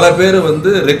பல பேர் வந்து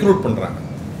ரெக்ரூட் பண்ணுறாங்க.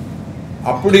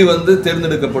 அப்படி வந்து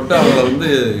தேர்ந்தெடுக்கப்பட்டு அவங்கள வந்து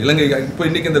இலங்கை, இப்போ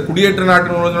இன்றைக்கி இந்த குடியேற்ற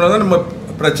நாட்டினோட தான் நம்ம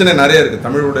பிரச்சனை நிறைய இருக்குது.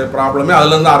 தமிழுடைய ப்ராப்ளமே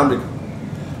அதுலேருந்து ஆரம்பிக்கும்.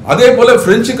 அதே போல்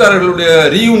பிரெஞ்சுக்காரர்களுடைய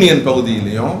ரீயூனியன்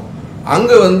பகுதியிலையும்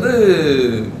அங்கே வந்து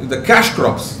இந்த கேஷ்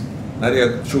கிராப்ஸ், நிறைய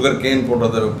சுகர் கேன்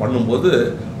போன்றதை பண்ணும்போது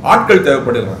ஆட்கள்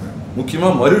தேவைப்படுகிறாங்க.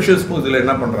 முக்கியமாக மொரிஷியஸ் பகுதியில்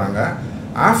என்ன பண்ணுறாங்க,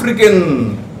 ஆஃப்ரிக்கன்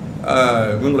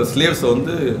இவங்களோட ஸ்லேவ்ஸை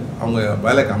வந்து அவங்க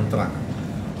வேலைக்கு அமுத்துறாங்க.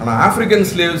 ஆனால் ஆஃப்ரிக்கன்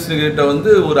ஸ்லேவ்ஸ்கிட்ட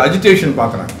வந்து ஒரு அஜிடேஷன்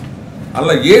பார்க்குறாங்க.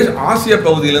 அதனால் ஆசிய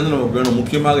பகுதியிலேருந்து நமக்கு வேணும்,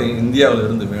 முக்கியமாக இந்தியாவில்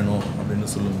இருந்து வேணும் அப்படின்னு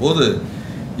சொல்லும்போது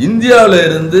இந்தியாவில்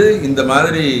இருந்து இந்த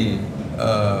மாதிரி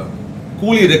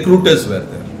கூலி ரெக்ரூட்டர்ஸ்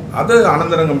வருது. அதை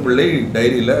அனந்தரங்கம் பிள்ளை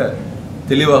டைரியில்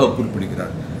தெளிவாக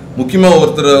குறிப்பிடுகிறார். முக்கியமாக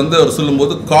ஒருத்தர் வந்து அவர்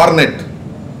சொல்லும்போது கார்னெட்,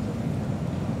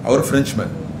 அவர்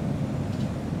பிரெஞ்ச்மேன்,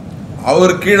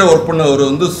 அவர் கீழே ஒர்க் பண்ணவர்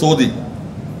வந்து சோதி,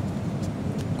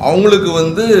 அவங்களுக்கு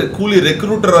வந்து கூலி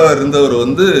ரெக்ரூட்டராக இருந்தவர்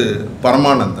வந்து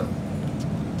பரமானந்தன்.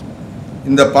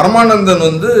 இந்த பரமானந்தன்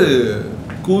வந்து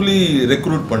கூலி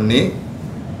ரெக்ரூட் பண்ணி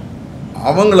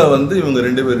அவங்கள வந்து இவங்க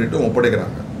 2 பேர்கிட்ட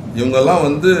ஒப்படைக்கிறாங்க. இவங்கெல்லாம்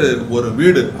வந்து ஒரு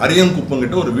வீடு,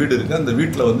 அரியங்குப்பங்கிட்ட ஒரு வீடு இருக்குது, அந்த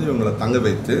வீட்டில் வந்து இவங்களை தங்க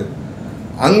வைத்து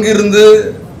அங்கிருந்து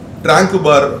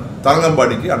ட்ராங்குபார்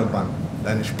தரங்கம்பாடிக்கு அனுப்புகிறாங்க,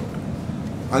 டேனிஷ் போட்டு.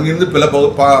 அங்கிருந்து பல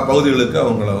பகுதிகளுக்கு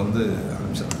அவங்கள வந்து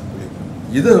அனுப்பிச்சிடுறாங்க.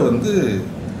 இதை வந்து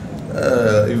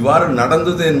இவ்வாறு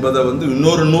நடந்தது என்பதை வந்து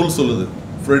இன்னொரு நூல் சொல்லுது,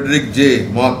 Frederick J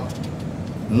mark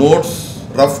notes,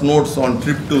 rough notes on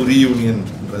trip to reunion.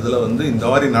 இதில் வந்து இந்த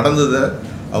மாதிரி நடந்ததை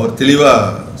அவர்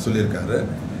தெளிவாக சொல்லியிருக்காரு.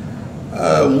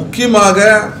 முக்கியமாக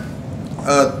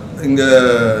இங்கே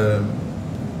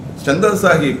சந்தர்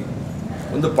சாஹிப்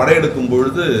வந்து படையெடுக்கும்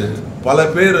பொழுது பல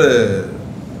பேர்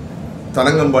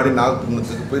தரங்கம்பாடி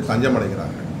நாகப்பட்டினத்துக்கு போய்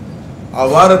தஞ்சமடைகிறாங்க.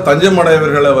 அவ்வாறு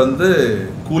தஞ்சமடையவர்களை வந்து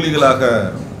கூலிகளாக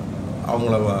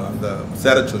அவங்கள அந்த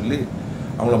சேர சொல்லி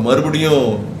அவங்கள மறுபடியும்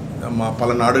பல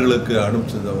நாடுகளுக்கு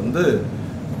அனுப்பிச்சதை வந்து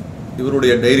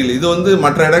இவருடைய டைரியில், இது வந்து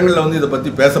மற்ற இடங்களில் வந்து இதை பற்றி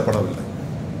பேசப்படவில்லை.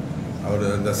 அவர்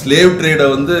இந்த ஸ்லேவ் ட்ரேடை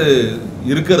வந்து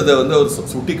இருக்கிறத வந்து அவர்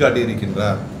சுட்டி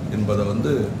காட்டியிருக்கின்றார் என்பதை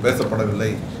வந்து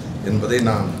பேசப்படவில்லை என்பதை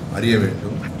நாம் அறிய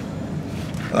வேண்டும்.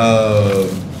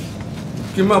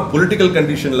 முக்கியமாக பொலிட்டிக்கல்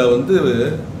கண்டிஷனில் வந்து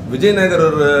விஜயநகர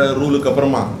ரூலுக்கு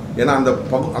அப்புறமா, ஏன்னா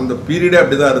அந்த பீரியடே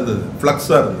அப்படி தான் இருந்தது,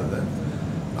 ஃப்ளக்ஸாக இருந்தது.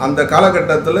 அந்த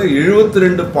காலகட்டத்தில்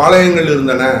 72 பாளையங்கள்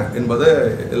இருந்தன என்பதை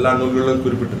எல்லா நூல்களும்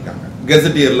குறிப்பிட்டிருக்காங்க,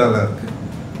 கெசட்டியர்லாம் இருக்குது.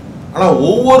 ஆனால்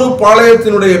ஒவ்வொரு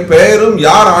பாளையத்தினுடைய பெயரும்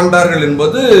யார் ஆண்டார்கள்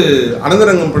என்பது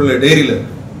அனந்தரங்கம் பிள்ளை டைரியில்.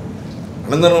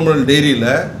 அனந்தரங்கம் பிள்ளை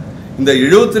டைரியில் இந்த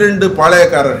 72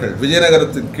 பாளையக்காரர்கள்,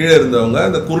 விஜயநகரத்துக்கு கீழே இருந்தவங்க,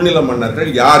 இந்த குறுநில மன்னர்கள்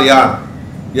யார் யார்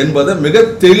என்பதை மிக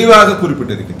தெளிவாக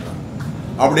குறிப்பிட்டிருக்கின்றார்.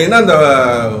 அப்படின்னா அந்த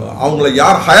அவங்கள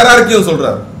யார் ஹயரார்க்கியும்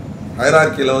சொல்கிறார்.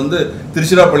 ஹயரார்க்கியில் வந்து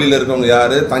திருச்சிராப்பள்ளியில் இருக்கவங்க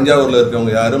யார், தஞ்சாவூரில்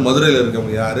இருக்கவங்க யார், மதுரையில்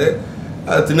இருக்கவங்க யார்,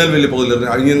 திருநெல்வேலி பகுதியில்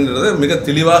இருக்க மிக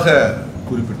தெளிவாக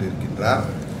குறிப்பிட்டு இருக்கின்றார்.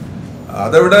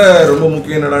 அதை விட ரொம்ப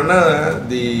முக்கியம் என்னடான்னா,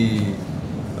 தி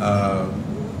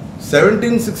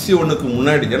 1761க்கு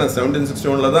முன்னாடி, ஏன்னா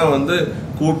 1761 தான் வந்து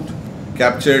கூட்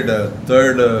கேப்சர்டு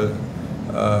தேர்டு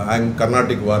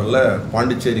கர்நாடிக் வாரில்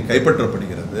பாண்டிச்சேரி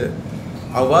கைப்பற்றப்படுகிறது.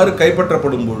 அவ்வாறு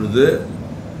கைப்பற்றப்படும் பொழுது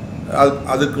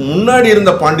அதுக்கு முன்னாடி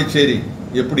இருந்த பாண்டிச்சேரி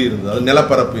எப்படி இருந்தது, அது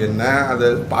நிலப்பரப்பு என்ன, அது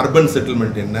அர்பன்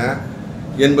செட்டில்மெண்ட் என்ன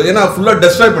என்பது, ஏன்னா ஃபுல்லாக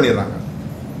டெஸ்ட்ராய் பண்ணிடுறாங்க.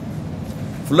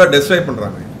 ஃபுல்லாக டெஸ்ட்ராய்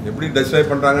பண்ணுறாங்க. எப்படி டெஸ்ட்ராய்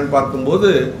பண்ணுறாங்கன்னு பார்க்கும்போது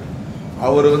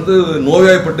அவர் வந்து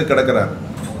நோய்வாய்ப்பட்டு கிடக்கிறார்.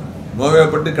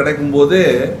 நோய்வாய்ப்பட்டு கிடைக்கும்போதே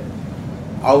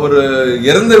அவர்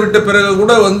இறந்து விட்ட பிறகு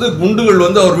கூட வந்து குண்டுகள்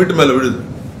வந்து அவர் வீட்டு மேலே விழுது.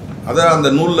 அதான் அந்த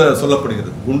நூலில்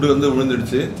சொல்லப்படுகிறது. குண்டு வந்து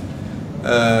விழுந்துடுச்சு,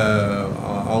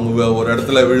 அவங்க ஒரு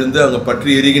இடத்துல விழுந்து அங்கே பற்றி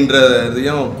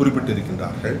எரிகின்றதையும் குறிப்பிட்டு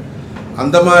இருக்கின்றார்கள்.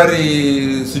 அந்த மாதிரி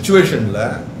சுச்சுவேஷனில்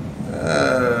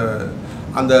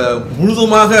அந்த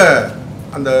முழுதுமாக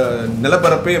அந்த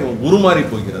நிலப்பரப்பே உருமாறி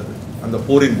போகிறது அந்த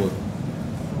போரின் போது.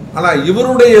 ஆனால்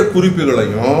இவருடைய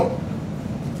குறிப்புகளையும்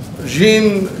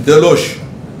ஜீன் டெலோஷ்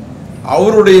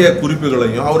அவருடைய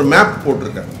குறிப்புகளையும் அவர் மேப்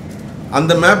போட்டிருக்கார்.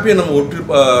 அந்த மேப்பை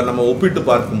நம்ம ஒப்பிட்டு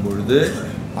பார்க்கும் பொழுது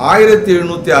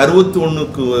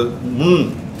 1761க்கு முன்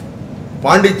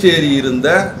பாண்டிச்சேரி இருந்த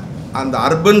அந்த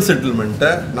அர்பன்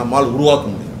செட்டில்மெண்ட்டை நம்மால் உருவாக்க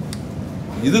முடியும்.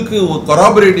 இதுக்கு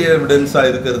கொராபரேட்டிவ் எவிடன்ஸாக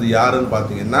இருக்கிறது யாருன்னு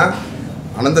பார்த்தீங்கன்னா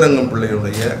அனந்தரங்கம்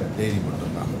பிள்ளையுடைய டைரி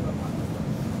மட்டும்தான்.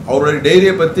 அவருடைய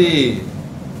டைரியை பற்றி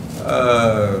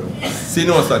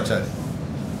சீனிவாசாச்சாரி,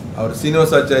 அவர்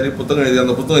சீனிவாசாச்சாரி புத்தகம் எழுதி,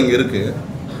 அந்த புத்தகம் இங்கே இருக்குது.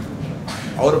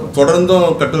 அவர்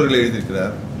தொடர்ந்தும் கட்டுரைகள்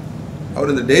எழுதியிருக்கிறார்.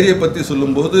 அவர் இந்த டைரியை பற்றி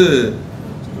சொல்லும்போது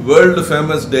வேர்ல்டு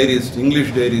ஃபேமஸ் டைரிஸ்ட்,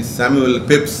 இங்கிலீஷ் டைரிஸ்ட் சாமுவல்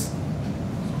பெப்ஸ்,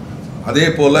 அதே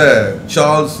போல்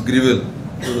சார்ல்ஸ் கிரிவில்,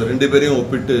 இவங்க 2 பேரையும்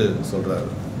ஒப்பிட்டு சொல்கிறாரு.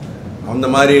 அந்த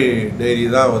மாதிரி டைரி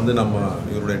தான் வந்து நம்ம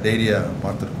இவருடைய டைரியை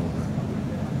பார்த்துருக்கோம்.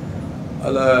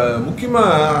 அதில்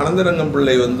முக்கியமாக அனந்தரங்கம்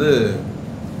பிள்ளை வந்து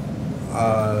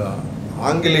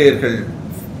ஆங்கிலேயர்கள்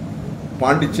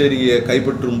பாண்டிச்சேரியை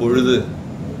கைப்பற்றும் பொழுது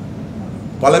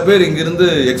பல பேர் இங்கேருந்து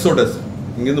எக்ஸோடஸ்,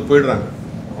 இங்கேருந்து போயிடுறாங்க,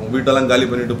 அவங்க வீட்டெல்லாம் காலி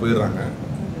பண்ணிட்டு போயிடுறாங்க.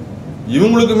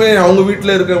 இவங்களுக்குமே அவங்க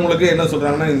வீட்டில் இருக்கிறவங்களுக்கு என்ன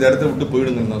சொல்கிறாங்கன்னா, இந்த இடத்த விட்டு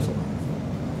போயிடுங்கன்னு தான் சொல்கிறாங்க.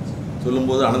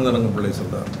 சொல்லும்போது அனந்தரங்கம் பிள்ளை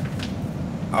சொல்கிறார்.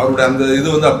 அவருடைய அந்த இது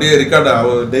வந்து அப்படியே ரெக்கார்டு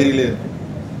அவர் டைரியிலே இருக்கு.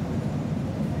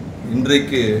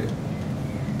 இன்றைக்கு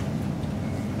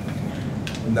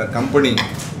இந்த கம்பெனி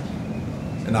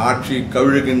ஆட்சி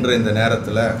கவிழுகின்ற இந்த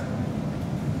நேரத்தில்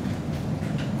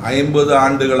 50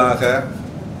 ஆண்டுகளாக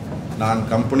நான்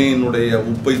கம்பெனியினுடைய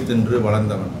உப்பை தின்று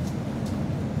வளர்ந்தவன்,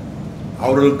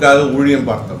 அவர்களுக்காக ஊழியம்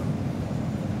பார்த்தவன்.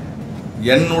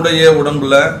 என்னுடைய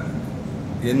உடம்புல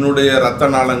என்னுடைய இரத்த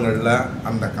நாளங்களில்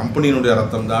அந்த கம்பெனியினுடைய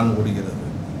ரத்தம் தான் ஓடுகிறது.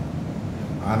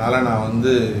 அதனால்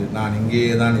நான்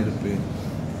இங்கேயே தான் இருப்பேன்.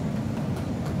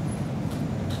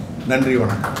 நன்றி,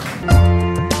 வணக்கம்.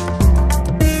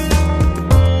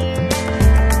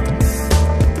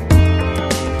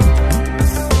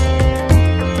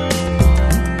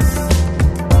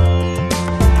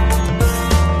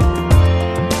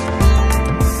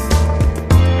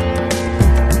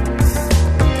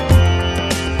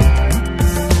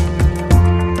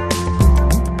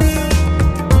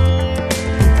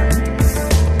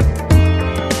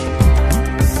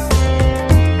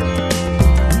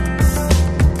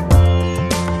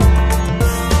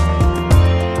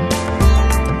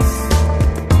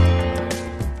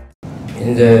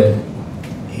 இந்த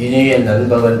இனிய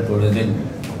நண்பகல் பொழுதில்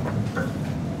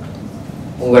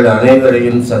உங்கள்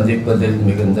அனைவரையும் சந்திப்பதில்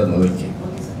மிகுந்த மகிழ்ச்சி.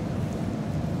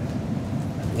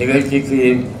 நிகழ்ச்சிக்கு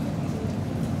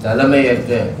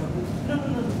தலைமையேற்ற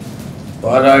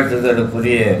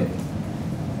பாராட்டுதலுக்குரிய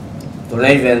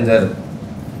துணைவேந்தர்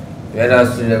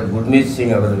பேராசிரியர் குர்மீத்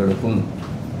சிங் அவர்களுக்கும்,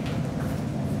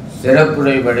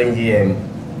 சிறப்புரை வழங்கிய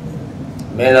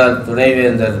மேலாள்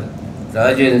துணைவேந்தர்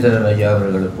ராஜேந்திரன் ஐயா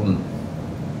அவர்களுக்கும்,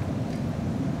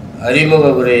 அறிமுக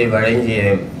உரையை வழங்கிய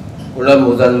குல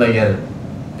முதன்மையர்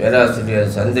பேராசிரியர்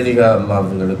சந்திரிகா அம்மா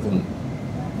அவர்களுக்கும்,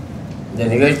 இந்த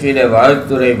நிகழ்ச்சியில்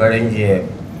வாழ்த்துரை வழங்கிய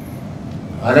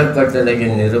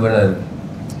அறக்கட்டளையின் நிறுவனர்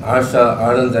ஆஷா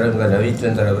ஆனந்தரங்க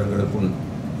ரவிச்சந்தர் அவர்களுக்கும்,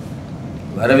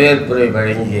 வரவேற்புரை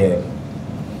வழங்கிய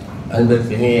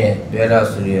அன்பிற்கினிய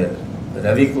பேராசிரியர்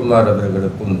ரவிக்குமார்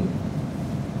அவர்களுக்கும்,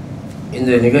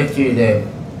 இந்த நிகழ்ச்சியில்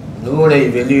நூலை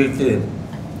வெளியிட்டு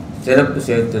சிறப்பு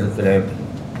சேர்த்திருக்கிற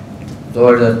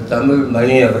தோழர் தமிழ்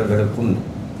மணி அவர்களுக்கும்,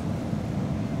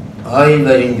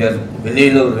 ஆய்வறிஞர்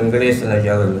வெளியூர் வெங்கடேசன்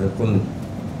ஐயா அவர்களுக்கும்,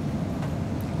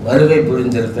 வருகை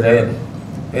புரிந்திருக்கிற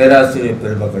பேராசிரியர்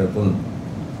பெருமக்களுக்கும்,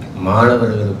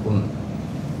 மாணவர்களுக்கும்,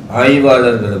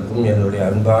 ஆய்வாளர்களுக்கும் என்னுடைய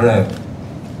அன்பான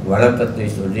வணக்கத்தை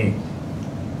சொல்லி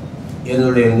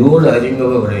என்னுடைய நூல்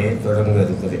அறிமுக உரையை தொடங்க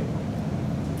இருக்கிறேன்.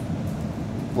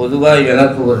 பொதுவாக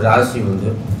எனக்கு ஒரு ராசி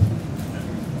உண்டு.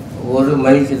 1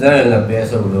 மணிக்கு தான் என்னை பேச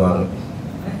விடுவாங்க.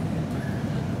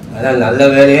 ஆனால் நல்ல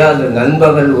வேலையாக அது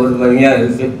நண்பகல் 1 மணியாக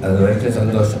இருக்குது. அது வரைக்கும்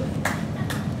சந்தோஷம்.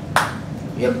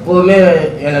 எப்போவுமே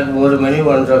எனக்கு 1 மணி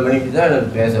 1:30 மணிக்கு தான் எனக்கு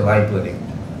பேச வாய்ப்பு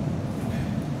கிடைக்கும்.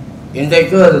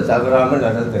 இன்றைக்கும் அது தவறாமல்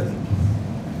நடந்தது.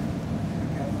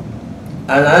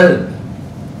 ஆனால்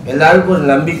எல்லாருக்கும் ஒரு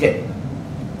நம்பிக்கை,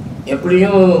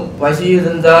 எப்படியும் பசி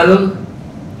இருந்தாலும்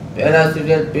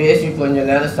பேராசிரியர் பேசி கொஞ்ச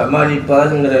நேரம்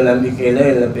சமாளிப்பாருங்கிற நம்பிக்கையில்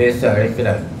என்னை பேச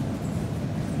அழைக்கிறார்.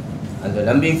 அந்த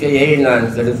நம்பிக்கையை நான்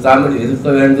கெடுக்காமல் இருக்க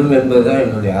வேண்டும் என்பதுதான்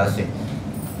என்னுடைய ஆசை.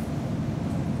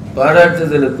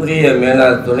 பாராட்டுதலுக்குரிய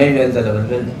மேலாள் துணைவேந்தர்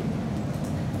அவர்கள்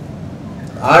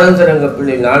ஆனந்தரங்க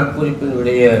பிள்ளை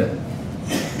நாட்குறிப்பினுடைய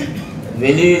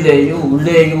வெளியிலேயும்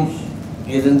உள்ளேயும்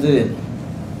இருந்து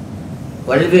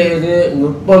பல்வேறு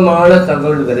நுட்பமான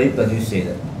தகவல்களை பதிவு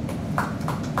செய்தார்.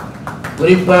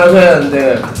 குறிப்பாக அந்த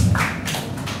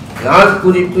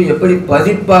நாட்குறிப்பு எப்படி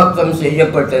பதிப்பாக்கம்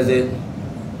செய்யப்பட்டது,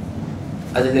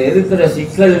 அதில் இருக்கிற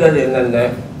சிக்கல்கள் என்னென்ன,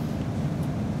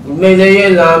 உண்மையிலேயே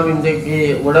நாம் இன்றைக்கு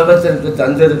உலகத்திற்கு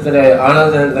தந்திருக்கிற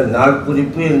ஆனந்தரங்க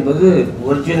நாட்குறிப்பு என்பது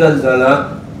ஒரிஜினல் தானா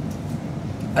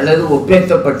அல்லது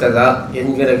ஒப்பேற்றப்பட்டதா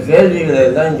என்கிற கேள்விகளை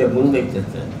எல்லாம் இங்கே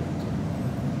முன்வைத்திருக்கிறது.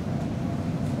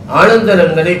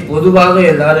 ஆனந்தரங்களை பொதுவாக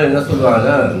எல்லாரும் என்ன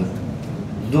சொல்லுவாங்கன்னா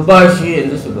துபாஷி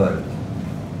என்று சொல்வார்கள்.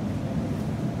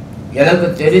 எனக்கு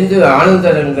தெரிந்து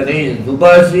ஆனந்தரங்களை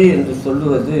துபாஷி என்று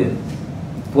சொல்லுவது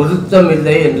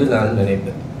பொருத்தமில்லை என்று நான்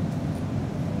நினைப்பேன்.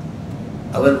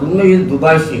 அவர் உண்மையில்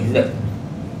துபாஷி இல்லை.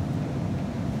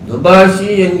 துபாஷி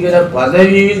என்கிற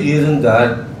பதவியில்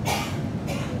இருந்தார்.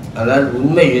 ஆனால்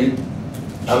உண்மையில்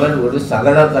அவர் ஒரு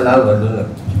சகலகலா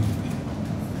வல்லுநர்.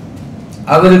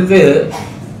 அவருக்கு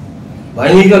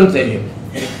வணிகம் தெரியும்,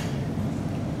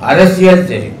 அரசியல்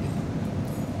தெரியும்,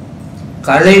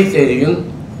 கலை தெரியும்,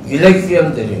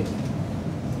 இலக்கியம் தெரியும்,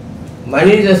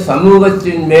 மனித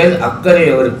சமூகத்தின் மேல் அக்கறை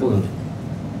அவருக்கு உண்டு.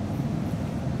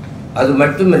 அது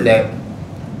மட்டுமில்லை,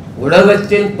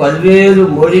 உலகத்தின் பல்வேறு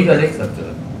மொழிகளை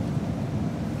கற்றவர்.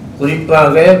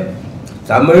 குறிப்பாக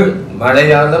தமிழ்,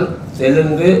 மலையாளம்,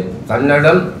 தெலுங்கு,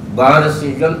 கன்னடம்,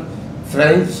 பாரசீகம்,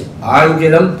 பிரெஞ்சு,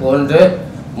 ஆங்கிலம் போன்ற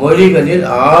மொழிகளில்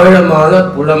ஆழமான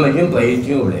புலமையும்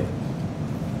பயிற்சியும் உடையவர்.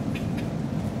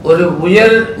 ஒரு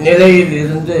உயர் நிலையில்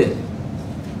இருந்து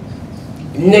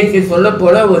இன்னைக்கு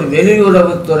சொல்லப்போனால் ஒரு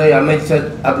வெளியுறவுத்துறை அமைச்சர்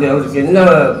அப்படி அவருக்கு என்ன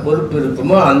பொறுப்பு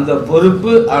இருக்குமோ அந்த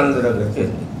பொறுப்பு ஆனந்தரங்கருக்கு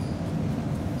இருக்கு.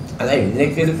 ஆனால்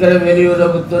இன்னைக்கு இருக்கிற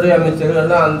வெளியுறவுத்துறை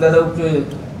அமைச்சர்கள்லாம் அந்த அளவுக்கு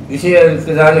விஷயம்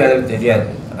இருக்குதான்னு எனக்கு தெரியாது.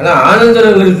 ஆனால்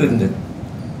ஆனந்தரங்கருக்கு இருந்தது.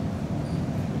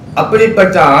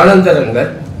 அப்படிப்பட்ட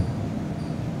ஆனந்தரங்கர்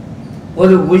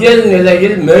ஒரு உயர்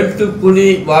நிலையில் மேட்டுக்குடி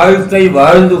வாழ்க்கை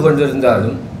வாழ்ந்து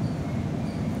கொண்டிருந்தாலும்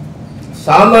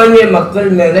சாமானிய மக்கள்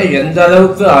மேலே எந்த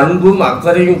அளவுக்கு அன்பும்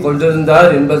அக்கறையும்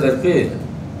கொண்டிருந்தார் என்பதற்கு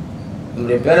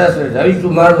நம்முடைய பேராசிரியர்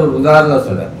ரவிக்குமார் ஒரு உதாரணம்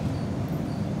சொன்னார்.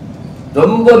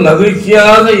 ரொம்ப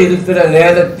மகிழ்ச்சியாக இருக்கிற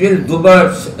நேரத்தில்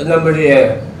நம்முடைய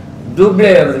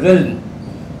டூப்ளே அவர்கள்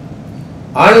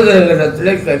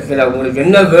ஆனந்தரங்கத்தில் கேட்கிறார், உங்களுக்கு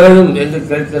என்ன வேணும் என்று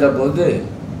கேட்கிற போது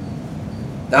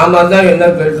நாம தான் என்ன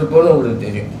கேட்டுப்போன்னு உங்களுக்கு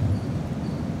தெரியும்,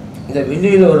 இந்த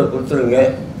வில்லியனூரை கொடுத்துருங்க,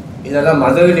 இதெல்லாம்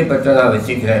மதவெளி பற்ற நான்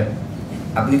வச்சுக்கிறேன்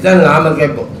அப்படித்தான் நாம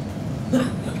கேட்போம்.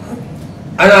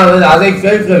 ஆனால் அவர் அதை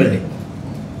கேட்கவில்லை.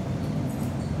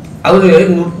 அவரு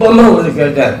நுட்பமா ஒன்று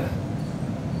கேட்டார்,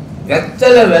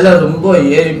 வெத்தலை விலை ரொம்ப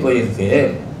ஏறி போயிருக்கு,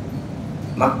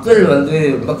 மக்கள்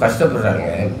ரொம்ப கஷ்டப்படுறாங்க,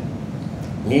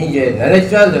 நீங்க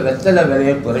நினைச்சா அந்த வெத்தலை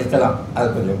விலையை குறைக்கலாம், அது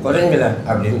கொஞ்சம் குறைங்கல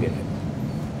அப்படின்னு கேட்டார்.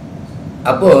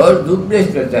 அப்போ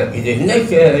டூப்ளேஸ் கேட்டார், இது என்ன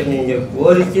நீங்க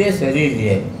கோரிக்கையே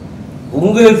சரியில்லையே,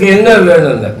 உங்களுக்கு என்ன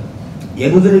வேணும்னு,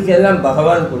 எங்களுக்கு எல்லாம்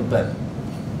பகவான் கொடுப்பார்,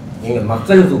 நீங்க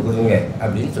மக்களுக்கு கொடுங்க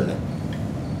அப்படின்னு சொன்னார்.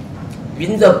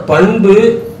 இந்த பண்பு,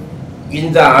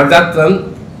 இந்த அடக்கம்,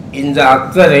 இந்த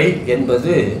அக்கறை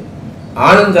என்பது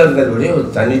ஆனந்தரங்கருடைய ஒரு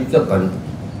தனித்த பண்பு.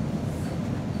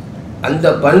 அந்த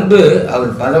பண்பு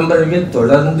அவர் பரம்பரையில்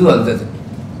தொடர்ந்து வந்தது.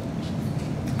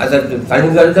 அதற்கு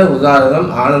கண்கண்ட உதாரணம்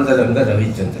ஆனந்தரங்க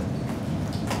ரவிச்சந்திரன்.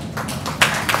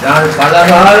 நான் பல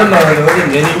காலம் அவரோடு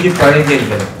நெருங்கி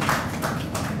பழகியிருக்கிறேன்.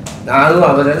 நானும்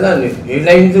அவரெல்லாம்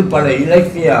இணைந்து பல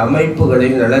இலக்கிய அமைப்புகளை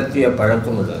நடத்திய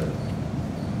பழக்கம் உள்ளது.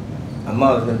 அம்மா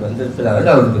அவர்கள்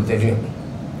வந்திருக்கிறார்கள், அவருக்கு தெரியும்.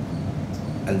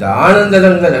 அந்த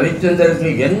ஆனந்தரங்க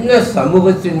ரவிச்சந்திரனுக்கு என்ன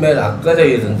சமூகத்தின் மேல் அக்கறை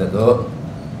இருந்ததோ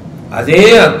அதே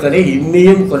அக்கறை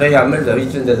இம்மியும் குறையாமல்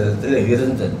ரவிச்சந்திரத்தில்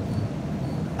இருந்தது.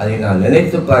 அதை நான்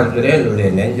நினைத்து பார்க்கிறேன், என்னுடைய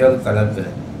நெஞ்சம்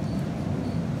கலக்கிறேன்.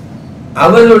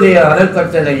 அவருடைய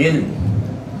அறக்கட்டளையில்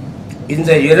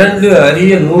இந்த 2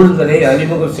 அரிய நூல்களை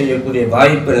அறிமுகம் செய்யக்கூடிய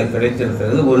வாய்ப்பு எனக்கு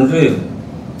கிடைத்திருக்கிறது. ஒன்று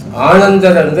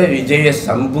ஆனந்தரங்க விஜய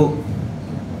சம்பு.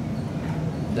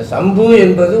 இந்த சம்பு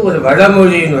என்பது ஒரு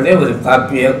வடமொழியினுடைய ஒரு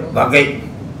காப்பிய வகை.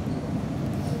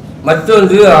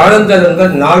 மற்றொன்று ஆனந்தரங்க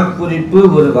நாட்குறிப்பு,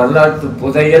 ஒரு வரலாற்று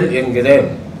புதையல் என்கிற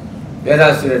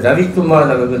பேராசிரியர்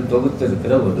ரவிக்குமார் அவர்கள்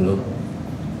தொகுத்திருக்கிற ஒரு நூல்.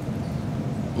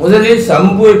 முதலில்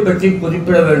சம்புவை பற்றி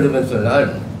குறிப்பிட வேண்டும் என்று சொன்னால்,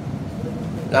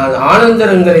 நான்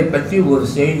ஆனந்தரங்கரை பற்றி ஒரு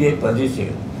செய்தியை பதிவு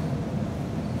செய்கிறேன்.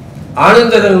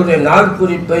 ஆனந்தரங்களுடைய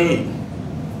நாட்குறிப்பை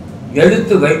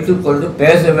எடுத்து வைத்துக் கொண்டு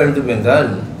பேச வேண்டும்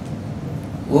என்றால்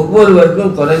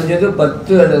ஒவ்வொருவருக்கும் குறைஞ்சது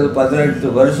 10 அல்லது 18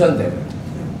 வருஷம் தேவை.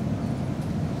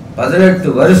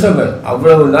 18 வருஷம்,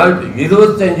 அவ்வளவு நாள்.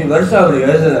 25 வருஷம் அவர்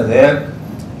எழுதினது,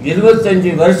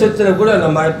 25 வருஷத்துல கூட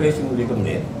நம்ம பேசி முடிக்க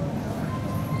முடியாது.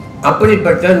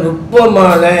 அப்படிப்பட்ட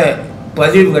நுட்பமான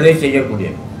பதிவுகளை செய்யக்கூடிய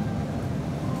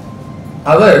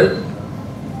அவர்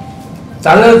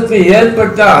தனக்கு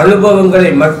ஏற்பட்ட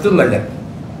அனுபவங்களை மட்டுமல்ல,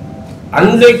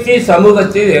 அன்றைக்கு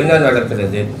சமூகத்தில் என்ன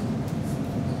நடக்கிறது,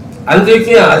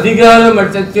 அன்றைக்கு அதிகார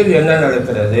மட்டத்தில் என்ன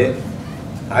நடக்கிறது,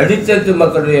 அடித்தட்டு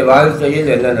மக்களுடைய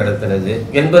வாழ்க்கையில் என்ன நடக்கிறது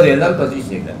என்பதையெல்லாம் பதிவு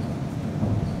செய்கிறார்.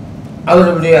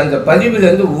 அவருடைய அந்த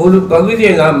பதிவிலிருந்து ஒரு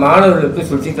பகுதியை நான் மாணவர்களுக்கு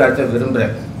சுட்டி காட்ட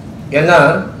விரும்புகிறேன். ஏன்னா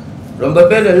ரொம்ப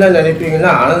பேர் என்ன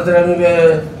நினைப்பீங்கன்னா,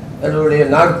 ஆனந்தரங்களுடைய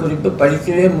நாட்குறிப்பு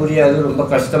படிக்கவே முடியாது, ரொம்ப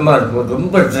கஷ்டமாக இருக்கும்,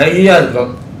 ரொம்ப ட்ரையாக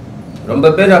இருக்கும்.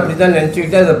 ரொம்ப பேர் அப்படி தான்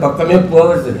நினச்சிக்கிட்டு அந்த பக்கமே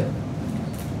போகிறதில்லை.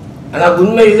 ஆனால்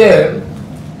உண்மையிலே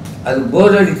அது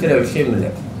போர் அடிக்கிற விஷயம் இல்லை,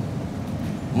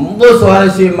 ரொம்ப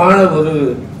சுவாரஸ்யமான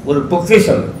ஒரு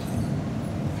பொக்கிஷம்.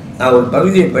 நான் ஒரு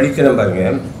பகுதியை படிக்கிறேன்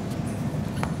பாருங்க.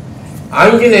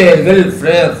 ஆங்கிலேயர்கள்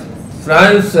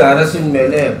பிரான்ஸ் அரசின்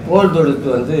மேலே போர்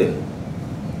தொடுத்து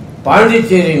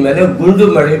பாண்டிச்சேரி மேலே குண்டு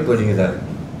மழை பொழிகிறார்.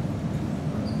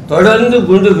 தொடர்ந்து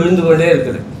குண்டு விழுந்து கொண்டே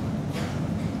இருக்கிறது.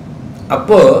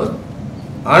 அப்போ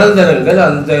ஆனந்தரங்கள்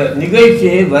அந்த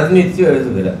நிகழ்ச்சியை வர்ணித்து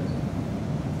எழுதுகிறார்.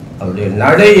 அவருடைய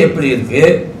நடை எப்படி இருக்கு,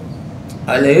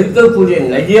 அதில் இருக்கக்கூடிய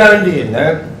நையாண்டி என்ன,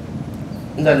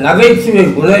 இந்த நகைச்சுவை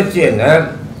உணர்ச்சி என்ன,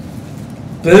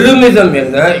 பெருமிதம்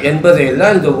என்ன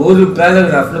என்பதையெல்லாம் இந்த ஒரு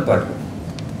பேராகிராஃப்ல பார்க்கணும்.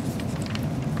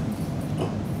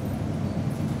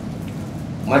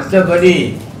 மற்றபடி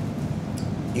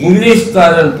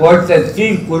இங்கிலீஷ்காரன் போட்ட தீ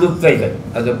குடுக்கைகள்,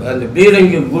 அந்த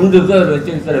பீரங்கி குண்டுக்கு அவர்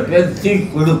வச்சிருக்கிற பேர் தீ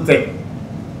குடுக்கை.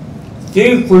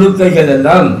 தீக்குழுக்கைகள்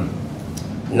எல்லாம்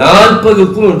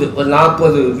 40க்கும் உண்டு. ஒரு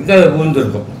 40 கிட்ட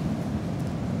ஊர்ந்திருக்கும்.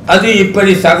 அது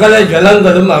இப்படி சகல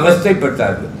ஜலங்களும்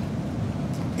அவஸ்தைப்பட்டார்கள்.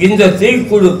 இந்த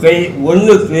தீக்குழுக்கை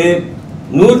ஒன்றுக்கு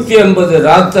 180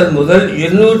 ராத்தல் முதல்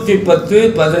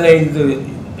 210-15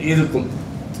 இருக்கும்.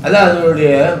 அதான் அதனுடைய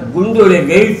குண்டுடைய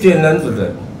வெயிட் என்னன்னு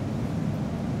சொல்றாரு.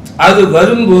 அது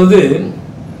வரும்போது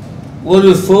ஒரு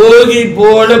சோதி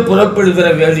போல புறப்படுகிற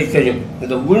வேடிக்கையும்,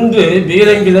 இந்த குண்டு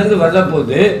பீரங்கிலிருந்து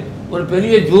வரப்போது ஒரு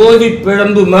பெரிய ஜோதி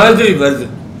பிழம்பு மாதிரி வருது.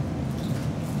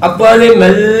 அப்பாலே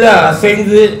மெல்ல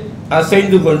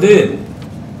அசைந்து கொண்டு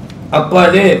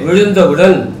அப்பாலே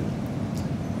விழுந்தவுடன்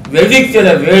வெடிக்கிற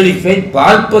வேடிக்கை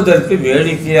பார்ப்பதற்கு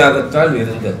வேடிக்கையாகத்தான்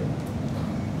இருந்தது.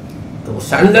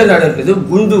 சண்டை நடக்குது,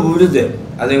 குண்டு விழுது.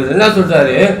 அதை என்ன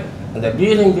சொல்றாரு, அந்த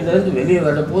பீரங்கிலிருந்து வெளியே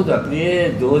வரப்போது அப்படியே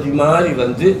ஜோதி மாதிரி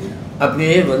வந்து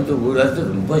அப்படியே வந்து விழுறது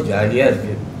ரொம்ப ஜாலியா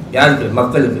இருக்கு. யாருக்கு?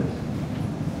 மக்களுக்கு.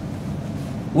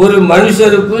 ஒரு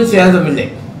மனுஷருக்கும் சேதமில்லை,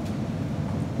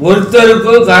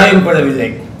 ஒருத்தருக்கும் காயம்படவில்லை.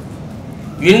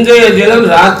 இன்றைய தினம்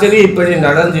ராத்திரி இப்படி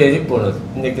நடந்தேறி போனது.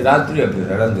 இன்னைக்கு ராத்திரி அப்படி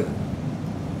நடந்தது.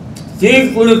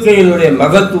 தீக்குழுக்கையினுடைய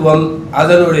மகத்துவம்,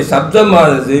 அதனுடைய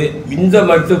சப்தமானது இந்த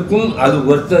மட்டுக்கும் அது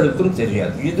ஒருத்தருக்கும்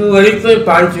தெரியாது. இதுவரைக்கும்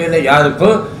பாண்டிச்சேரியில்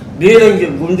யாருக்கும் பீரங்கி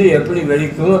குண்டு எப்படி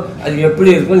வெடிக்கும், அது எப்படி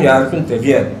இருக்கும் யாருக்கும்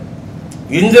தெரியாது.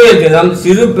 இன்றைய தினம்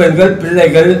சிறு பெண்கள்,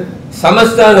 பிள்ளைகள்,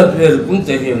 சமஸ்தான பேருக்கும்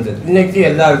தெரிய வந்தது. இன்னைக்கு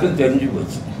எல்லாருக்கும் தெரிஞ்சு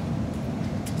போச்சு.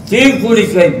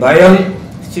 தீக்குளிக்கை பயம்,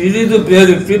 சிறிது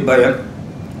பேருக்கு பயம்,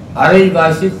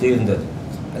 அரைவாசி தீர்ந்தது.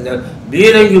 அந்த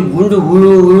பீரங்கி குண்டு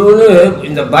உழுன்னு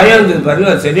இந்த பயம் இருந்தது பாருங்க,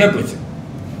 அது சரியா போச்சு.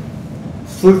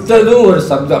 சுட்டதும் ஒரு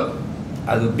சப்தம்,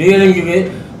 அது பீரங்கி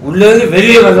உள்ளேருந்து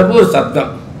வெளியே வந்தப்போ ஒரு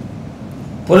சப்தம்,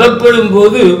 புறப்படும்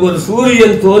போது ஒரு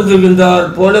சூரியன் தோன்றுகின்றார்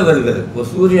போல வருகிறது. ஒரு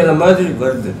சூரியனை மாதிரி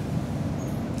வருது.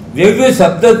 வெகு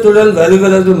சப்தத்துடன்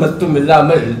வருகிறது மட்டும்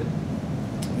இல்லாமல்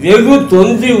வெகு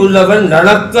தொந்தி உள்ளவன்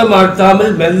நடக்க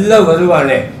மாட்டாமல் மெல்ல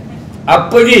வருவானே,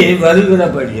 அப்படி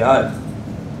வருகிறபடியால்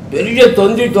பெரிய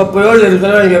தொந்தி தொப்பையோடு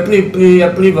இருக்கிறவன்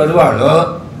எப்படி வருவானோ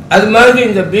அது மாதிரி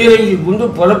இந்த பீரங்கி குண்டு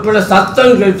புறப்பட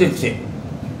சத்தம் கேட்டுச்சு.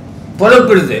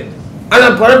 புறப்படுது.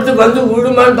 ஆனால் புறத்து வந்து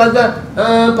விடுமான்னு பார்த்தா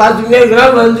பார்த்துக்கிட்டே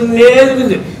இருக்கிறான், வந்துக்கிட்டே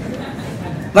இருக்குது,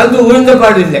 வந்து உழுந்த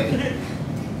பாடு இல்லை.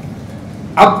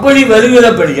 அப்படி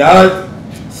வருகிறபடியால்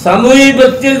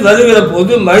சமீபத்தில் வருகிற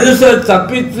போது மனுஷர்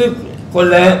தப்பித்து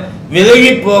கொள்ள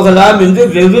விலகி போகலாம் என்று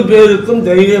வெகு பேருக்கும்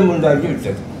தைரியம்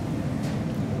உண்டாகிவிட்டது.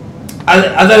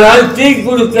 அதனால்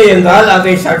தீக்குழுக்கை என்றால்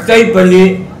அதை சட்டை பண்ணி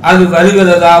அது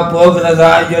வருகிறதா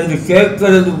போகிறதா என்று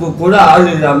கேட்கறதுக்கு கூட ஆள்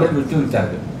இல்லாமல்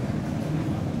விட்டுவிட்டார்கள்.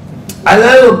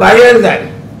 அதனால ஒரு பயம் தான்.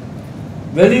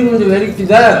 வெடிகுண்டு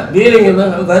வெடிக்குதா, பீரங்கி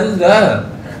வருதா,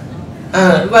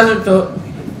 வரட்டும்,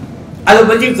 அதை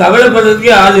பற்றி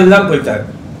கவலைப்படுறதுக்கே ஆள் இல்லாமல் போயிட்டாங்க.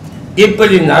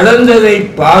 இப்படி நடந்ததை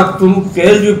பார்த்தும்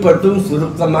கேள்விப்பட்டும்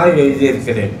சுருக்கமாக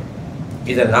எழுதியிருக்கிறேன்.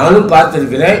 இதை நானும்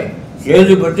பார்த்திருக்கிறேன்,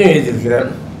 கேள்விப்பட்டும் எழுதியிருக்கிறேன்.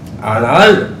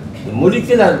 ஆனால்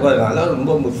முடிக்கிறார் பாருங்க, அதான்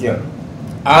ரொம்ப முக்கியம்.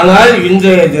 ஆனால்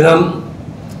இன்றைய தினம்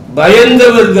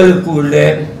பயந்தவர்களுக்கு உள்ளே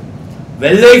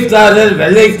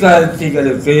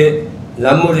வெள்ளைக்காரத்திகளுக்கு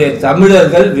நம்முடைய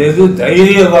தமிழர்கள் வெகு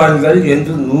தைரியவான்கள்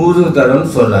என்று 100 தரம்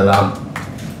சொல்லலாம்.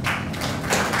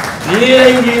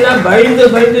 பீரங்கினா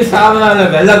பயந்து சாவரான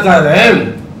வெள்ளக்காரன்,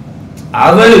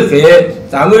 அவனுக்கு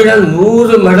தமிழன்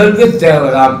 100 மடங்கு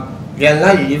தேவலாம். ஏன்னா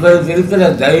இவருக்கு இருக்கிற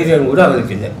தைரியம் கூட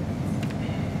அவனுக்கு இல்லை.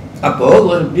 அப்போ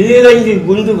ஒரு பீரங்கி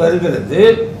குண்டு வருகிறது,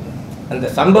 அந்த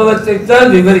சம்பவத்தை தான்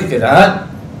விவரிக்கிறார்.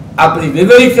 அப்படி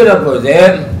விவரிக்கிற போது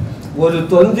ஒரு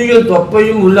தொந்தியும்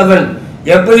தொப்பையும் உள்ளவன்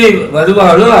எப்படி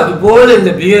வருவானோ அது போல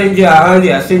இந்த பீரங்கி ஆடி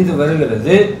அசைந்து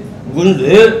வருகிறது.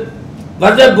 குண்டு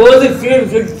வந்த போது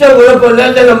கிட்ட உழப்பட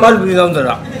நம்ம இப்படி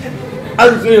வந்துடான்,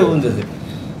 அது கீழே விழுந்தது.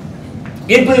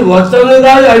 இப்படி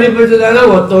ஒருத்தவனுக்காவது அடிபட்டுதானா,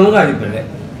 ஒருத்தவனுக்கு அடிப்படலை,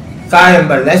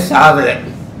 காயம்படல, சாவலை.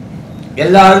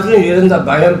 எல்லாருக்கும் இருந்த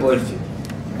பயம் போயிடுச்சு.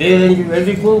 பீரங்கி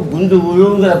வெடிக்கும் குண்டு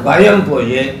விழுங்கிற பயம்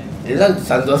போய் எல்லாம்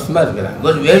சந்தோஷமா இருக்கிறாங்க.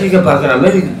 ஒரு வேடிக்கை பார்க்குற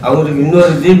மாதிரி அவங்களுக்கு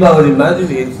இன்னொரு தீபாவளி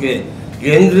மாதிரி இருக்கு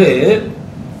என்று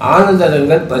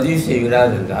ஆனந்தரங்கன் பதிவு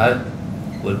செய்கிறார் என்றால்,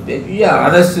 ஒரு பெரிய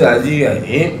அரசு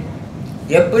அதிகாரி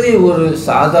எப்படி ஒரு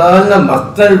சாதாரண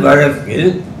மக்கள் வழக்கில்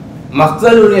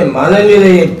மக்களுடைய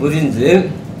மனநிலையை புரிந்து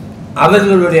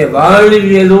அவர்களுடைய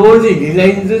வாழ்வியலோடு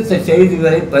இணைந்து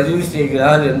செய்திகளை பதிவு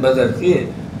செய்கிறார் என்பதற்கு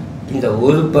இந்த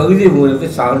ஒரு பகுதி உங்களுக்கு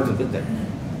சான்றுக்கு தரும்.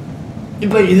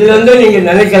 இப்போ இதுலேருந்து நீங்கள்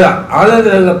நினைக்கலாம்,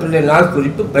 ஆனந்தரங்க பிள்ளை நாள்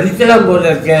குறிப்பு படிக்கலாம் போல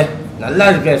இருக்கேன், நல்லா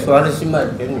இருக்கேன், சுவாரஸ்யமாக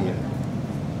இருக்கேன்னு நீங்கள்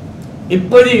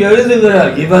இப்படி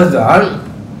எழுதுகிறார். இவர்தான்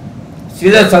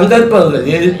சில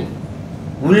சந்தர்ப்பங்களில்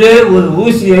உள்ளே ஒரு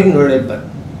ஊசியை நுழைப்பார்.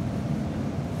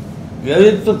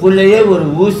 எழுத்துக்குள்ளேயே ஒரு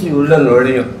ஊசி உள்ள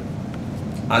நுழையும்.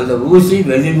 அந்த ஊசி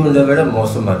வெளிமுண்டை விட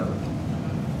மோசமாக இருக்கும்.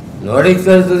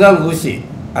 நுழைக்கிறது தான் ஊசி,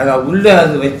 ஆனால் உள்ளே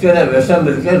அது வைக்கிற விஷம்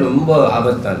இருக்க ரொம்ப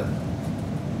ஆபத்தானது.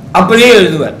 அப்படியே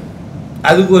எழுதுவேன்.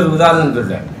 அதுக்கு ஒரு உதாரணம்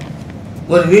சொல்கிறேன்.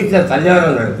 ஒரு வீட்டில்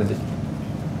கல்யாணம் நடக்குது.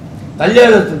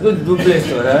 கல்யாணத்துக்கு டூப்ளேஸ்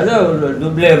வராது, அவருடைய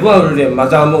டூப்ளேவும் அவருடைய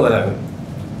மதாமும் வராங்க.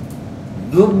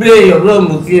 டூப்ளே எவ்வளோ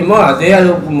முக்கியமோ அதே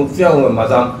அளவுக்கு முக்கியம் அவங்க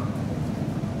மதம்.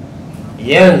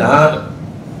 ஏன்னா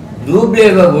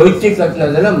டூப்ளேவை ஒழிச்சு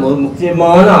கட்டினதில்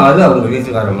முக்கியமான ஆள் அவங்க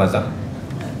வீட்டுக்கார மதம்.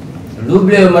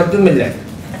 டூப்ளே மட்டும் இல்லை,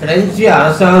 பிரெஞ்சு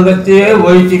அரசாங்கத்தையே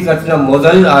ஒழிச்சு கட்டின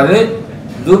முதல் ஆள்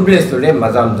டூப்ளேஸுடைய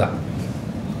மதம் தான்.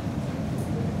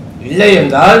 இல்லை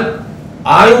என்றால்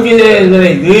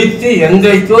ஆங்கிலேயர்களை வீழ்த்தி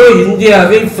என்றைக்கோ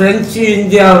இந்தியாவை பிரெஞ்சு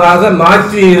இந்தியாவாக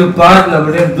மாற்றி இருப்பார்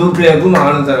நம்முடைய டூப்ளேவும்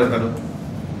ஆனந்தரங்கனும்.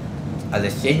 அதை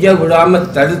செய்ய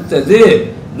விடாமல் தடுத்தது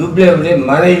டூப்ளேவுடைய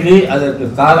மனைவி. அதற்கு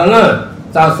காரணம்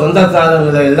தான்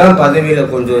சொந்தக்காரங்களை எல்லாம்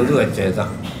பதவியில் கொண்டு வந்து வச்சது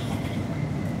தான்.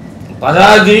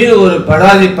 பராதியில் ஒரு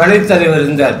படைத்தலைவர்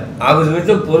இருந்தார்.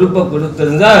 அவர்கிட்ட பொறுப்பை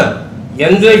கொடுத்திருந்தால்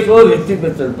என்றைக்கோ வெற்றி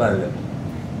பெற்றிருப்பார்கள்.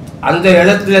 அந்த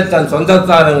இடத்துல தன்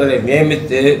சொந்தக்காரங்களை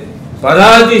நியமித்து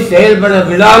பராதி செயல்பட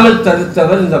விடாமல்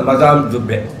தடுத்தவர் இந்த மதாம்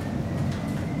டூப்ளே.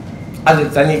 அது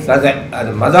தனி கதை. அது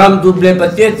மதாம் டூப்ளே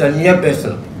பற்றியே தனியாக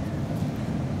பேசணும்.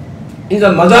 இந்த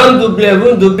மதாம்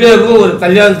டூப்ளேவும் ஒரு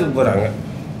கல்யாணத்துக்கு போகிறாங்க.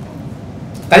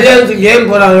 கல்யாணத்துக்கு ஏன்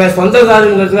போகிறாங்க?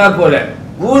 சொந்தக்காரங்களுக்காக போல.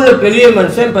 ஊரில் பெரிய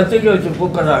மனுஷன் பத்திரிக்கை வச்சு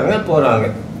கூப்பிட்றாங்க, போகிறாங்க.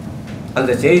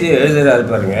 அந்த செய்தியை எழுதுகிறாரு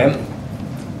பாருங்க.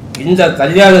 இந்த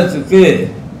கல்யாணத்துக்கு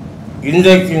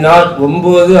இன்றைக்கு நாள்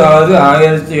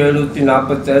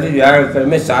 9/6/1746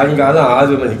 வியாழக்கிழமை சாயங்காலம்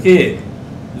 6 மணிக்கு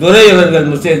துரை அவர்கள்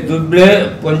மிஸ்டர் டூப்ளே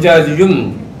பொஞ்சாதியும்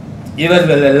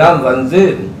இவர்கள் எல்லாம் வந்து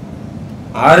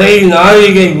அரை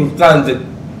நாழிகை உட்கார்ந்து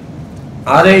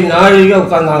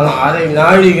உட்கார்ந்தாங்க. அரை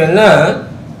நாழிகைன்னா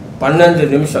 12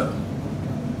 நிமிஷம்.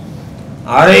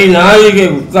 அரை நாழிகை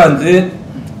உட்கார்ந்து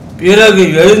பிறகு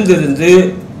எழுந்திருந்து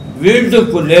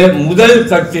வீட்டுக்குள்ளே முதல்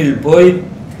கட்டில் போய்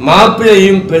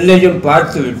மாப்பிள்ளையும் பெண்ணையும்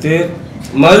பார்த்துவிட்டு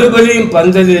மறுபடியும்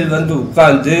பந்தலில் வந்து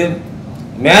உட்கார்ந்து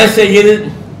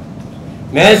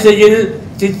மேசையில்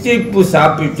தித்திப்பு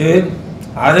சாப்பிட்டு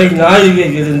அரை நாழிகை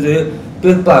இருந்து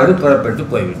பிற்பாடு புறப்பட்டு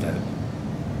போய்விட்டார்.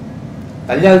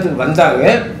 கல்யாணத்துக்கு வந்தாங்க,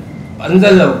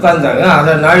 பந்தலில் உட்கார்ந்தாங்க,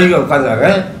 அரை நாழிகை உட்கார்ந்தாங்க,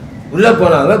 உள்ளே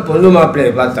போனாங்க, பொண்ணு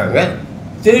மாப்பிள்ளையை பார்த்தாங்க,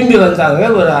 திரும்பி வந்தாங்க,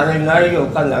 ஒரு அரை நாழிகை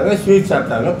உட்கார்ந்தாங்க, ஸ்வீட்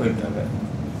சாப்பிட்டாங்க, போயிட்டாங்க.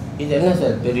 இது என்ன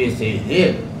சார் பெரிய செய்தி?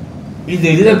 இது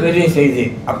இல்லை பெரிய செய்தி.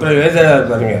 அப்புறம் எழுதுறாரு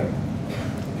பாருங்க.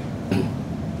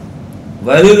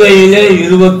 வருகையிலே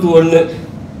 21,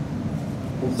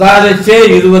 உட்காரச்சே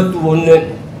 21,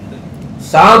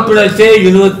 சாப்பிடச்சே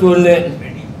 21,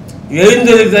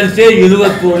 எழுந்திருக்கச்சே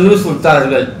 21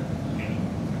 சுட்டார்கள்.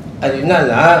 அது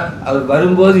என்னன்னா, அவர்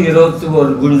வரும்போது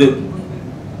 21 குண்டு,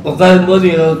 உட்காரும்போது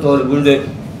 21 குண்டு,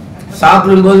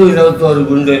 சாப்பிடும்போது 21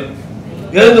 குண்டு,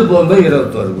 எழுந்து போகும்போது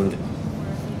 21 குண்டு.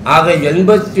 ஆக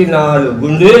 84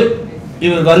 குண்டு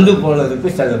இவர் வந்து போனதுக்கு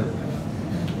செலவு.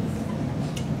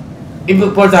 இப்போ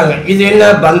போட்டாங்க. இது என்ன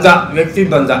பந்தா? வெற்றி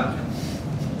பந்தா.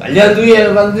 கல்யாணத்துக்கு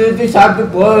வந்துட்டு சாப்பிட்டு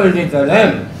போக வேண்டியதானே.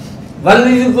 வந்து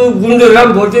இதுக்கு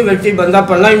குண்டுலாம் போட்டு வெற்றி பந்தா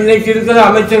பண்ணலாம். இன்னைக்கு இருக்கிற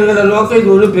அமைச்சர்களை நோக்க இது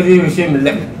ஒரு பெரிய விஷயம்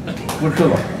இல்லை,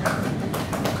 விட்டுருவோம்.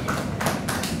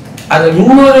 அதை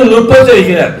இன்னொரு நுட்பத்தை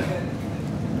வைக்கிறார்.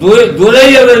 துரை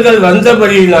அவர்கள்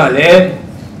வந்தபடியினாலே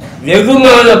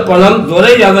வெகுமான பணம்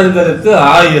துரை அவர்களுக்கு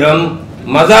 1000,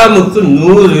 மதாமுக்கு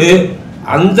 100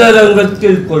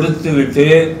 அந்தரங்கத்தில் கொடுத்து விட்டு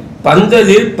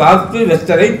பந்தலில் பாக்கு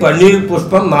வெத்தலை பன்னீர்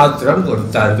புஷ்பம் மாத்திரம்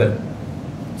கொடுத்தார்கள்.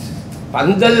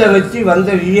 பந்தல்ல வச்சு வந்த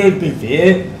விஐபிக்கு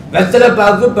வெத்தலை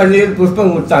பாக்கு பன்னீர்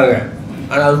புஷ்பம் கொடுத்தாங்க.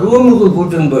 ஆனால் ரூமுக்கு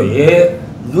கூட்டுன்னு போய்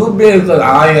டூப்ளேக்கு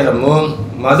 1000,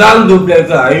 மதாம்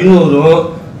டூப்ளேக்கு 500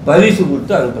 பரிசு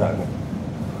கொடுத்து அனுப்புகிறாங்க.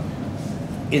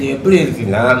 இது எப்படி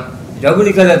இருக்குன்னா,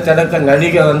 ஜவுளி கடை திறக்க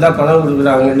நடிகை வந்தால் பணம்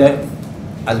கொடுக்குறாங்கல்ல,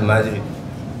 அது மாதிரி.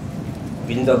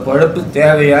 இந்த பொழப்பு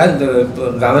தேவையா இந்த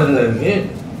கவர்னருக்கு?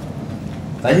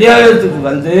 கல்யாணத்துக்கு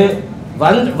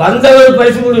வந்தவர்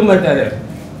பரிசு கொடுக்க மாட்டார்,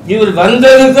 இவர்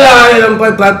வந்ததுக்கு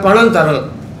 1000 பணம் தரணும்.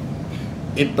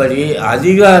 இப்படி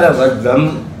அதிகார வர்க்கம்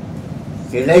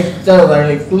கிடைத்த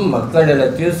வரைக்கும்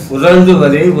மக்களிடத்தில்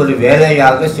சுரண்டுவதை ஒரு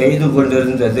வேலையாக செய்து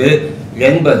கொண்டிருந்தது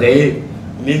என்பதை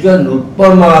மிக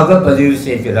நுட்பமாக பதிவு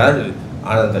செய்கிறார்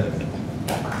ஆனந்தரங்கன்.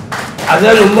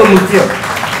 அதுதான் ரொம்ப முக்கியம்.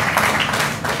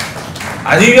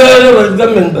 அதிகார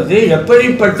வர்க்கம் என்பது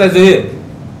எப்படிப்பட்டது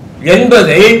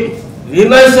என்பதை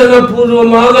விமர்சன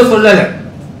பூர்வமாக சொல்லலை.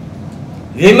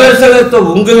 விமர்சனத்தை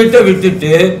உங்ககிட்ட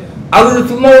விட்டுட்டு அவர்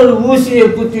சும்மா ஒரு ஊசியை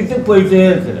குத்திட்டு போயிட்டே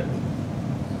இருக்கிறார்.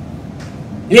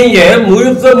 நீங்க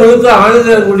முழுக்க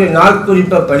ஆனந்தரங்களுடைய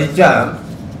நாட்குறிப்பை படிச்சா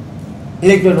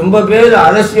இன்னைக்கு ரொம்ப பேர்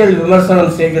அரசியல்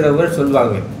விமர்சனம் செய்கிறவர்கள்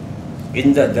சொல்லுவாங்க,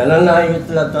 இந்த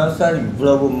ஜனநாயகத்தில் தான் சார்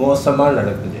இவ்வளவு மோசமாக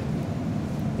நடக்குது.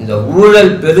 இந்த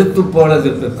ஊழல் பெருத்து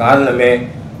போனதுக்கு காரணமே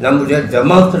நம்முடைய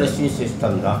டெமோக்ரஸி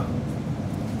சிஸ்டம் தான்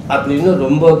அப்படின்னு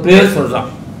ரொம்ப பேர்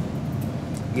சொல்கிறான்.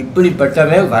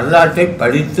 இப்படிப்பட்டவன் வரலாற்றை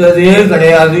படித்ததே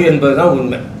கிடையாது என்பதுதான்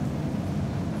உண்மை.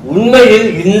 உண்மையில்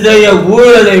இன்றைய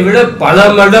ஊழலை விட பல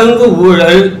மடங்கு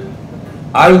ஊழல்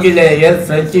ஆங்கிலேயர்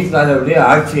பிரெஞ்சுக்காரருடைய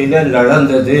ஆட்சியில்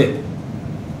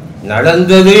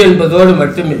நடந்தது என்பதோடு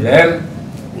மட்டுமில்லை,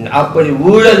 அப்படி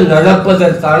ஊழல்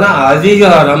நடப்பதற்கான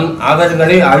அதிகாரம்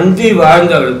அவர்களை அன்றி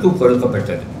வாழ்ந்தவர்களுக்கு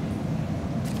கொடுக்கப்பட்டது.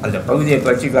 அந்த பகுதியை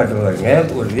பற்றி காட்டுவாங்க.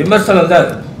 ஒரு விமர்சனம் தான்.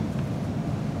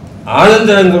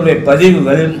 ஆனந்தரங்களுடைய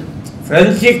பதிவுகள்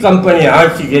பிரெஞ்சு கம்பெனி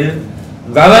ஆட்சியில்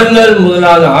கவர்னர்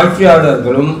முதலான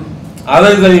ஆட்சியாளர்களும்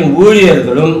அவர்களின்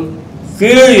ஊழியர்களும்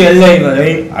கீழ் எல்லை வரை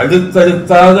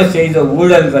அடுக்கடுக்காக செய்த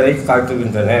ஊழல்களை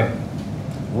காட்டுகின்றன.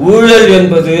 ஊழல்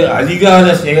என்பது அதிகார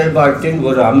செயல்பாட்டின்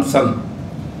ஒரு அம்சம்.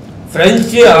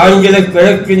 பிரெஞ்சு ஆங்கில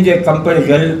கிழக்கிந்திய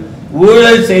கம்பெனிகள்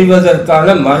ஊழல் செய்வதற்கான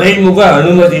மறைமுக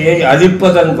அனுமதியை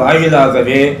அளிப்பதன்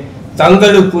வாயிலாகவே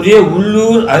தங்களுக்குரிய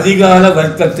உள்ளூர் அதிகார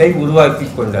வர்க்கத்தை உருவாக்கி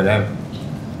கொண்டன.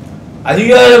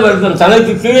 அதிகார வர்க்கம்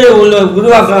தனக்கு கீழே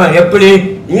உருவாக்கலாம். எப்படி?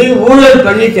 நீ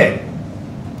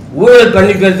ஊழல்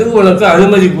பண்ணிக்கிறதுக்கு உனக்கு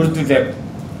அனுமதி கொடுத்துட்டேன்.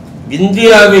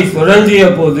 இந்தியாவை சுரண்டிய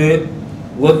போது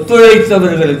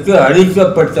ஒத்துழைத்தவர்களுக்கு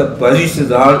அளிக்கப்பட்ட பரிசு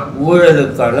தான்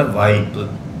ஊழலுக்கான வாய்ப்பு.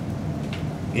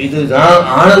 இதுதான்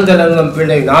ஆனந்தரங்கம்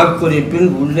பிள்ளை நாட்குறிப்பில்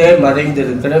உள்ளே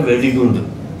மறைந்திருக்கிற வெடிகுண்டு.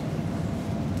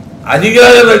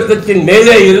 அதிகார வர்க்கத்தின்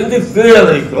மேலே இருந்து கீழே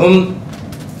வரைக்கும்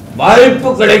வாய்ப்பு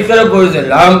கிடைக்கிற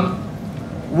பொழுதெல்லாம்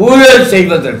ஊழல்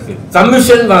செய்வதற்கு,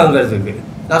 கமிஷன் வாங்கிறதுக்கு.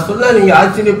 நான் சொன்னா நீங்க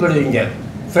ஆச்சரியப்படுவீங்க,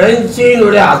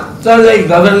 பிரெஞ்சினுடைய அத்தனை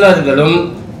கவர்னர்களும்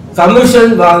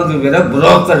கமிஷன் வாங்குகிற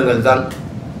புரோக்கர்கள் தான்.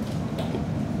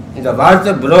 இந்த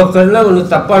வார்த்தை புரோக்கர்ல ஒன்று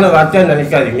தப்பான வார்த்தையா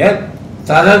நினைக்காதீங்க.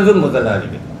 தரகு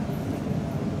முதலாளிகள்,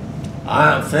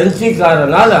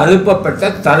 பிரெஞ்சுக்காரனால்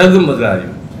அனுப்பப்பட்ட தரகு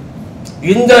முதலாளிகள்.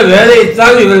 இந்த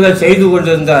வேலையைத்தான் இவர்கள் செய்து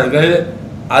கொண்டிருந்தார்கள்.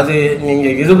 அது நீங்க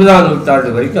 20ஆம்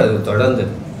நூற்றாண்டு வரைக்கும் அது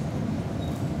தொடர்ந்தது.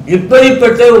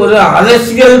 இப்படிப்பட்ட ஒரு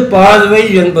அரசியல் பார்வை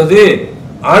என்பது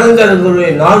ஆனந்தரங்களுடைய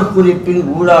நாட்குறிப்பின்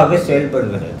ஊடாக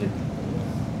செயல்படுகிறது.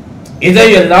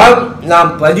 இதையெல்லாம்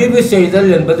நாம் பதிவு செய்தல்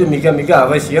என்பது மிக மிக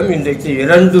அவசியம். இன்றைக்கு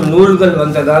 2 நூல்கள்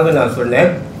வந்ததாக நான்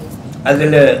சொன்னேன்.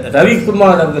 அதில்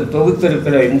ரவிக்குமார் அவர்கள்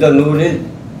தொகுத்திருக்கிற இந்த நூலில்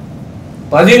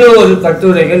 11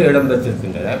 கட்டுரைகள்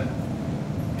இடம்பெற்றிருக்கின்றன.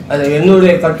 அதில்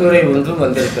என்னுடைய கட்டுரை ஒன்றும்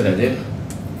வந்திருக்கிறது.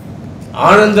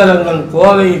 ஆனந்தரங்கன்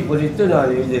கோவை குறித்து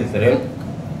நான் எழுதியிருக்கிறேன்.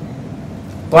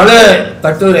 பல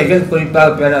கட்டுரைகள்,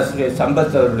 குறிப்பாக பேராசிரியர்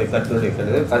சம்பத் அவருடைய கட்டுரை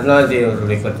இருக்கிறது, கருணாநிதி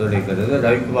அவருடைய கட்டுரை இருக்கிறது,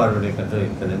 ரவிக்குமாருடைய கட்டுரை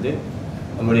இருக்கிறது,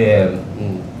 நம்முடைய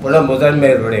புல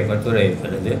முதன்மையருடைய கட்டுரை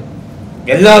இருக்கிறது.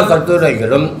 எல்லா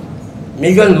கட்டுரைகளும்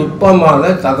மிக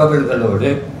நுட்பமான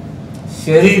தகவல்களோடு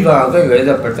செறிவாக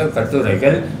எழுதப்பட்ட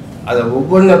கட்டுரைகள். அதை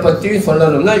ஒவ்வொன்றை பற்றியும்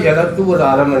சொல்லணும்னா எனக்கு ஒரு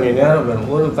அரை மணி நேரம்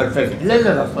வேணும். ஒரு கட்டுரை இல்லை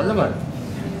நான் சொல்ல மாட்டேன்.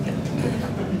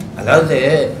 அதாவது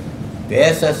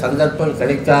பேச சந்தர்ப்பம்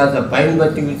கிடைக்காத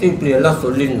பயன்படுத்திக்கிட்டு இப்படி எல்லாம்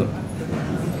சொல்லிடணும்.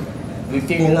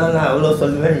 விட்டீங்கன்னா நான் அவ்வளோ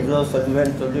சொல்லுவேன் இவ்வளோ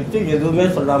சொல்லுவேன்னு சொல்லிட்டு எதுவுமே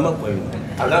சொல்லாமல் போயிடுவேன்.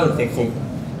 அதான் ஒரு டெக்னிக்.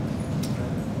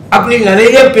 அப்படி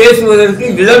நிறைய பேசுவதற்கு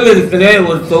இடம் இருக்கிற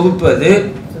ஒரு தொகுப்பு அது.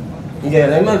 இங்கே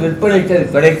நிறைய விற்பனைக்கு அது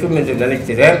கிடைக்கும் என்று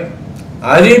நினைக்கிறேன்.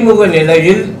 அறிமுக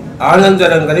நிலையில்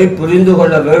ஆனந்தரங்களை புரிந்து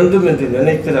கொள்ள வேண்டும் என்று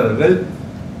நினைக்கிறவர்கள்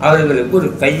அவர்களுக்கு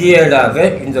ஒரு கையேடாக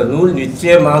இந்த நூல்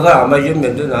நிச்சயமாக அமையும்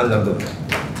என்று நான் நம்புகிறேன்.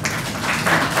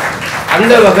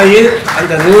 அந்த வகையில்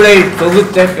அந்த நூலை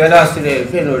தொகுத்த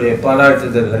பேராசிரியருக்கு என்னுடைய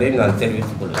பாராட்டுதல்களை நான்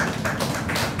தெரிவித்துக் கொள்கிறேன்.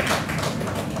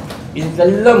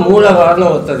 இதெல்லாம் மூல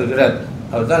காரணம் ஒருத்தர் இருக்கிறார்.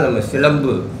 அவர் தான் நம்ம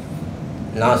சிலம்பு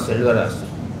நான் செல்வராசு.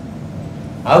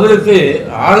 அவருக்கு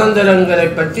ஆனந்தரங்களை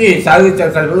பற்றி சாகித்ய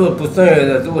அகாடமியில் ஒரு புத்தகம்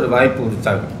எழுதுறதுக்கு ஒரு வாய்ப்பு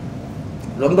கொடுத்தாங்க.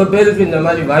 ரொம்ப பேருக்கு இந்த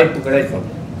மாதிரி வாய்ப்பு கிடைக்கும்.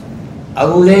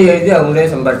 அவங்களே எழுதி அவங்களே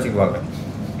சம்பாதிச்சுக்குவாங்க.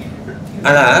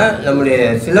 ஆனால் நம்முடைய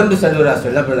சிலம்பு செல்வராசு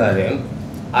என்ன பண்ணாரு,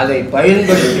 அதை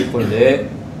பயன்படுத்தி கொண்டு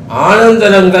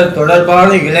ஆனந்தரங்கள் தொடர்பான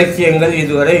இலக்கியங்கள்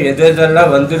இதுவரை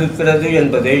எதெல்லாம் வந்திருக்கிறது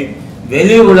என்பதை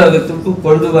வெளி உலகத்துக்கு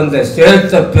கொண்டு வந்த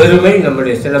சேர்த்த பெருமை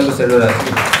நம்முடைய சிலம்பு செல்வராசு.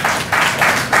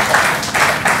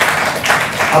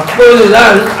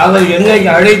 அப்போதுதான் அவர் என்னை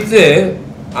அழைத்து,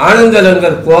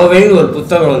 ஆனந்தரங்கர் கோவைன்னு ஒரு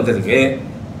புத்தகம் வந்திருக்கு,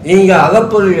 நீங்கள்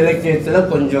அகப்பொருள் இலக்கியத்தில்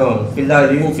கொஞ்சம்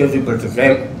பிள்ளாடியும்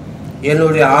கேள்விப்பட்டிருக்கேன்,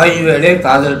 என்னுடைய ஆய்வேளே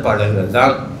காதல் பாடல்கள்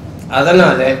தான்,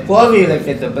 அதனால் கோவை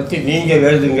இலக்கியத்தை பற்றி நீங்கள்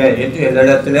எழுதுங்க என்று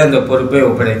என்னிடத்துல அந்த பொறுப்பை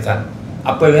ஒப்படைத்தார்.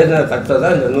 அப்போ எழுதின கற்றை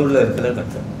தான் இந்த நூலில் இருக்கிற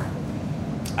கற்றை.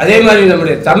 அதே மாதிரி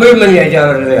நம்முடைய தமிழ்மணி ஐயா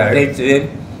அவர்களை அழைத்து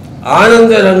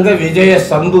ஆனந்தரங்க விஜய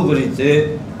சம்பு குறித்து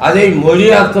அதை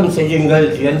மொழியாக்கம் செய்யுங்கள்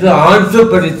என்று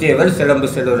ஆற்றுப்படுத்தியவர் சிலம்பு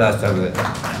செல்வராஜ் அவர்கள்.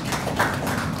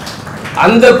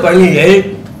 அந்த பணியை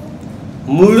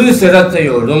முழு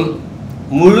சிரத்தையோடும்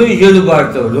முழு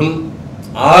ஈடுபாட்டோடும்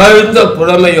ஆழ்ந்த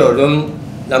புலமையோடும்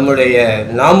நம்முடைய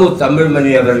நாமு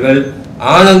தமிழ்மணி அவர்கள்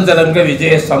ஆனந்தரங்க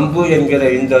விஜய சம்பு என்கிற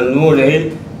இந்த நூலை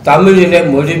தமிழிலே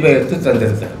மொழிபெயர்த்து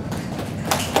தந்திருக்கிறார்.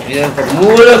 இதற்கு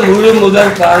முழு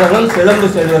முதல் காரணம் சிலம்பு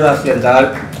செல்வராஜ் என்றால்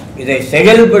இதை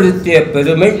செயல்படுத்திய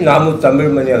பெருமை நாமு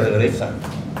தமிழ்மணி அவர்களை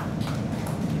சார்ந்தது.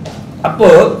 அப்போ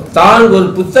தான் ஒரு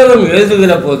புத்தகம்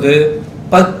எழுதுகிற போது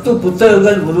 10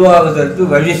 புத்தகங்கள் உருவாவதற்கு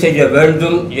வழி செய்ய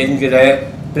வேண்டும் என்கிற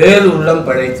பேருள்ளம்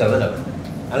படைத்தவர் அவர்.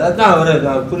 அதான் அவரை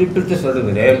நான் குறிப்பிட்டு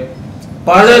சொல்லுகிறேன்.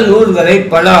 பல நூல்களை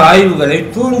பல ஆய்வுகளை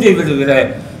தூண்டி விடுகிற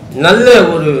நல்ல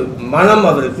ஒரு மனம்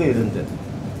அவருக்கு இருந்தது.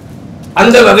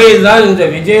 அந்த வகையில் தான் இந்த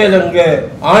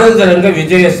ஆனந்தரங்க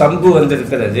விஜய சம்பு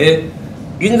வந்திருக்கிறது.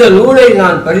 இந்த நூலை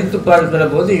நான் படித்து பார்க்கிற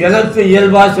போது எனக்கு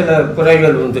இயல்பா சில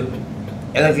குறைகள் உண்டு.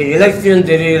 எனக்கு இலக்கியம்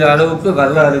தெரிகிற அளவுக்கு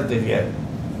வரலாறு தெரியாது.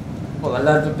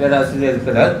 வரலாற்று பேராசிரியர்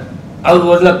இருக்கிறார். அவர்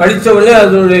ஒன்றை படித்த உடனே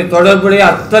அதனுடைய தொடர்புடைய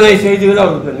அத்தனை செய்திகளும்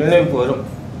அவருக்கு நினைவுக்கு வரும்.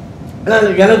 ஆனால்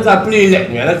எனக்கு அப்படி இல்லை.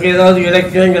 எனக்கு ஏதாவது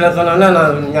இலக்கியம் இலக்கணம்னா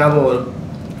நான் ஞாபகம் வரும்.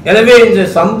 எனவே இந்த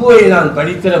சம்புவை நான்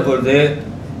படிக்கிற பொழுது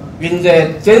இந்த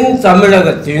தென்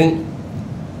தமிழகத்தின்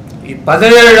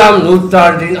 17ஆம்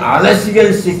நூற்றாண்டின்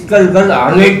அரசியல் சிக்கல்கள்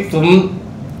அனைத்தும்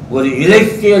ஒரு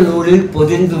இலக்கிய நூலில்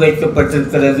பொதிந்து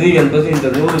வைக்கப்பட்டிருக்கிறது என்பது இந்த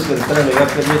நூலுக்கு இருக்கிற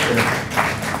மிகப்பெரிய சிறப்பு.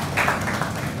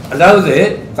 அதாவது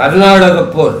கர்நாடக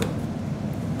போர்,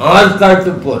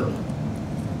 ஆற்காட்டு போர்,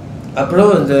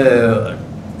 அப்புறம் இந்த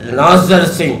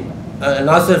நாசர்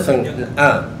சிங்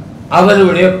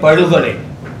அவருடைய படுகொலை,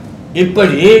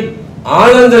 இப்படி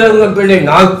ஆனந்தரங்க பிள்ளை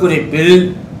நாட்குறிப்பில்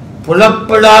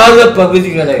புலப்படாத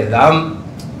பகுதிகளை எல்லாம்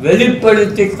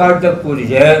வெளிப்படுத்தி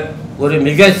காட்டக்கூடிய ஒரு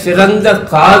மிக சிறந்த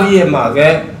காவியமாக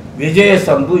விஜய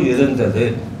சம்பு இருந்தது.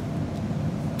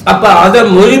 அப்ப அதை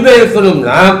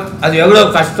மொழிபெயர்க்கணும்னா அது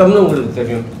எவ்வளவு கஷ்டம்னு உங்களுக்கு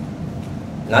தெரியும்.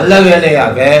 நல்ல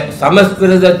வேளையாக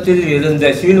சமஸ்கிருதத்தில்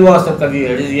இருந்த சீனிவாச கவி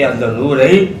எழுதிய அந்த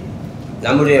நூலை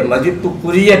நம்முடைய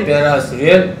மதிப்புக்குரிய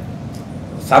பேராசிரியர்,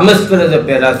 சமஸ்கிருத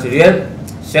பேராசிரியர்,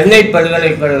 சென்னை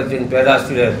பல்கலைக்கழகத்தின்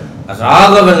பேராசிரியர்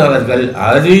ராகவன் அவர்கள்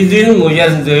அரிதில்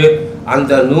முயன்று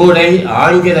அந்த நூலை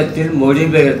ஆங்கிலத்தில்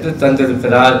மொழிபெயர்த்து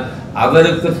தந்திருக்கிறார்.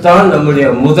 அவருக்குத்தான் நம்முடைய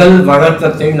முதல்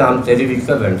வணக்கத்தை நாம்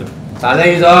தெரிவிக்க வேண்டும்.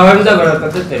 தலைதாழ்ந்த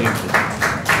வணக்கத்தை தெரிவிக்கிறோம்.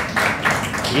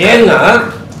 ஏன்னா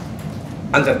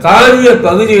அந்த காவிய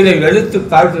பகுதிகளை எடுத்து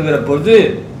காட்டுகிற போது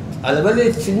அது வந்து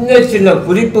சின்ன சின்ன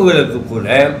குறிப்புகளுக்கு கூட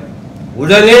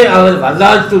உடனே அவர்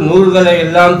வரலாற்று நூல்களை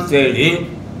எல்லாம் தேடி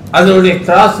அதனுடைய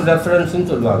கிராஸ் ரெஃபரன்ஸ்ன்னு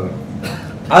சொல்லுவாங்க,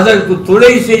 அதற்கு துணை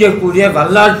செய்யக்கூடிய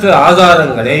வரலாற்று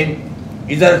ஆதாரங்களை,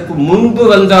 இதற்கு முன்பு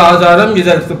வந்த ஆதாரம்,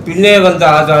 இதற்கு பின்னே வந்த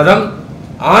ஆதாரம்,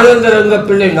 ஆனந்தரங்க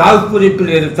பிள்ளை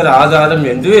நாட்குறிப்பில் இருக்கிற ஆதாரம்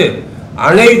என்று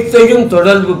அனைத்தையும்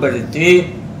தொடர்பு படுத்தி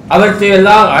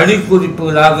அவற்றையெல்லாம்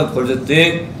அடிக்குறிப்புகளாக கொடுத்து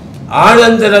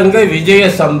ஆனந்தரங்க விஜய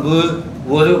சம்பு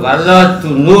ஒரு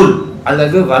வரலாற்று நூல்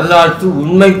அல்லது வரலாற்று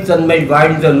உண்மைத்தன்மை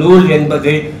வாய்ந்த நூல்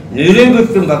என்பதை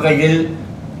நிரூபிக்கும் வகையில்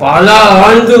பல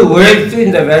ஆண்டு உழைத்து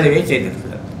இந்த வேலையை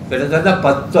செய்திருக்கிறார். கிட்டத்தட்ட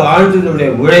 10 ஆண்டினுடைய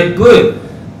உழைப்பு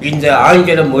இந்த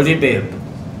ஆங்கில மொழிபெயர்ப்பு.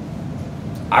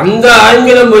 அந்த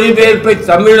ஆங்கில மொழிபெயர்ப்பை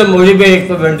தமிழில்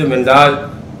மொழிபெயர்க்க வேண்டும் என்றால்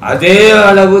அதே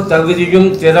அளவு தகுதியும்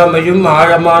திறமையும்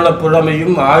ஆழமான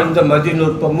புலமையும் ஆழ்ந்த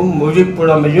மதிநுட்பமும் மொழி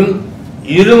புலமையும்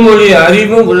இருமொழி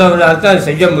அறிவும் உள்ளவர்களால் தான்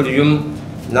செய்ய முடியும்.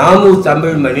 நாமு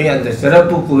தமிழ்மணி அந்த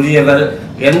சிறப்புக்கு உரியவர்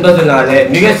என்பதனாலே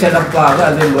மிக சிறப்பாக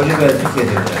அதை மொழிபெயர்த்து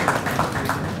செய்திருக்கிறார்.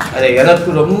 அதை எனக்கு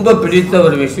ரொம்ப பிடித்த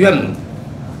ஒரு விஷயம்,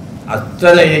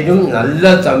 அத்தனையையும்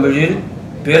நல்ல தமிழில்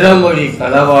பிற மொழி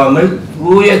கலவாமல்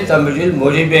தூய தமிழில்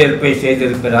மொழிபெயர்ப்பை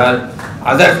செய்திருக்கிறார்.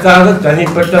 அதற்காக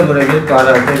தனிப்பட்ட முறையில்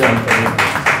பாராட்டை நாம்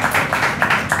தெரிவிக்கிறோம்.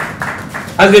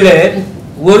 அதில்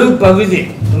ஒரு பகுதி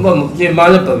ரொம்ப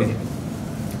முக்கியமான பகுதி,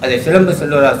 அதை சிலம்பு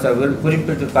செல்வராஜ் அவர்கள்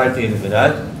குறிப்பிட்டு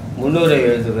காட்டியிருக்கிறார். முன்னுரை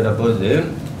எழுதுகிற போது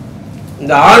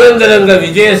இந்த ஆனந்தரங்க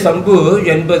விஜய சம்பு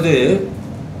என்பது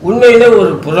உண்மையில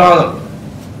ஒரு புராணம்,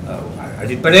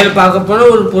 அடிப்படையில் பார்க்க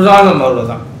போனால் ஒரு புராணம்,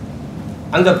 அவ்வளோதான்.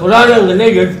 அந்த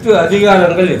புராணங்களில் 8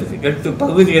 அதிகாரங்கள் இருக்கு, 8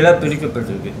 பகுதிகளாக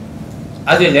பிரிக்கப்பட்டிருக்கு.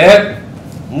 அதில்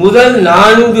முதல்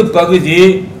 4 பகுதி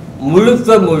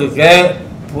முழுக்க முழுக்க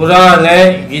புராண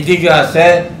இதிகாச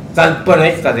கற்பனை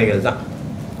கதைகள் தான்.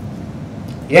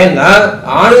 ஏன்னா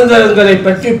ஆனந்தரங்களை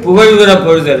பற்றி புகழ்கிற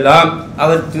பொழுதெல்லாம்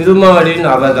அவர் திருமாலின்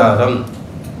அவதாரம்.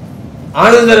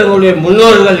 ஆனந்தரங்களுடைய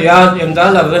முன்னோர்கள் யார்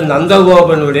என்றால் அவர்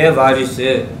நந்தகோபனுடைய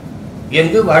வாரிசு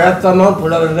என்று வழக்கமாக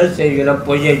புலவர்கள் செய்கிற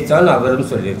பொய்யைத்தான் அவரும்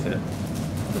சொல்லியிருக்கிறார்.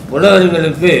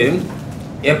 புலவர்களுக்கு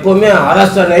எப்பவுமே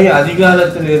அரசனை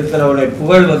அதிகாரத்தில் இருக்கிறவனை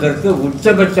புகழ்வதற்கு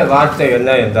உச்சபட்ச வார்த்தை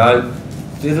என்ன என்றால்,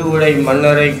 திருவுடை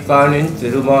மன்னரை காணின்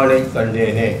திருமாலை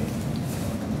கண்டேனே.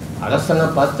 அரசனை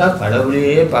பார்த்தா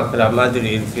கடவுளையே பார்க்குற மாதிரி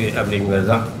இருக்கு அப்படிங்கிறது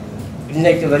தான்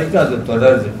இன்னைக்கு வரைக்கும் அது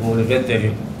தொடருது. உங்களுக்கே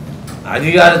தெரியும்,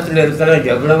 அதிகாரத்தில் இருக்கிற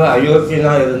எவ்வளவு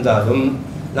அயோக்கியனாக இருந்தாலும்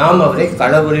நாம் அவரை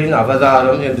கடவுளின்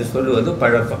அவதாரம் என்று சொல்லுவது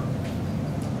பழக்கம்.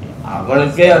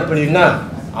 அவனுக்கே அப்படின்னா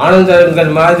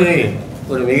ஆனந்தரங்கர் மாதிரி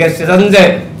ஒரு மிக சிறந்த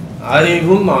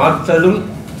அறிவும் ஆற்றலும்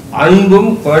அன்பும்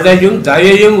கொடையும்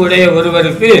தயையும் உடைய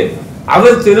ஒருவருக்கு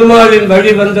அவர் திருமாலின்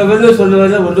வழி வந்தவர்னு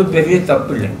சொல்லுவது ஒன்றும் பெரிய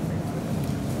தப்பு இல்லை.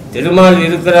 திருமால்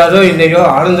இருக்கிறாரோ இல்லையோ,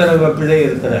 ஆனந்தரங்க பிள்ளை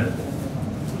இருக்கிறார்.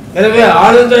 எனவே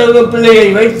ஆனந்தரங்க பிள்ளையை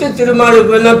வைத்து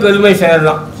திருமாலுக்கு வேணா பெருமை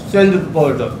செய்யலாம், சேர்ந்துட்டு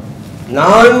போகட்டும்.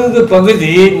 4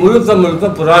 பகுதி முழுக்க முழுக்க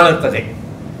புராண கதை.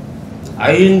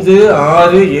 5,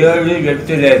 6, 7,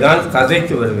 8 தான்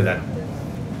கதைக்கு வருகிறார்.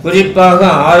 குறிப்பாக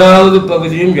 6வது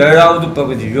பகுதியும் 7வது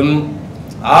பகுதியும்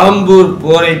ஆம்பூர்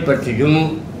போரை பற்றியும்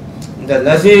இந்த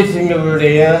நசீர்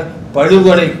சிங்கனுடைய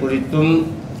படுகொலை குறித்தும்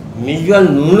மிக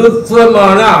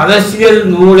நுணுக்கமான அரசியல்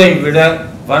நூலை விட,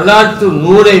 வரலாற்று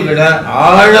நூலை விட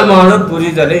ஆழமான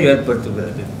புரிதலை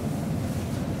ஏற்படுத்துகிறது.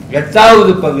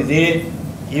 8வது பகுதி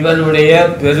இவருடைய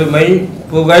பெருமை,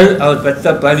 புகழ், அவர்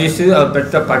பெற்ற பரிசு, அவர்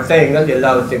பெற்ற பட்டயங்கள்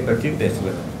எல்லாவற்றை பற்றி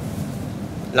பேசுகிறது.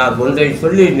 நான் ஒன்றை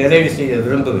சொல்லி நிறைவு செய்ய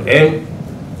விரும்புகிறேன்.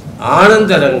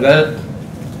 ஆனந்தரங்கர்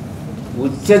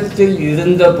உச்சத்தில்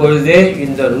இருந்த பொழுதே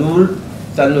இந்த நூல்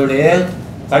தன்னுடைய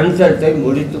கன்சல்ட்டை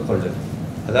முடித்து கொண்டது.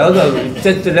 அதாவது அவர்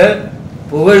உச்சத்தில்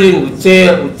புகழின்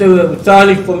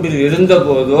உச்சாணி கொம்பில் இருந்த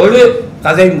போதோடு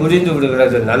கதை முடிந்து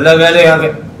விடுகிறது. நல்ல வேலையாக.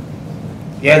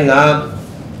 ஏன்னா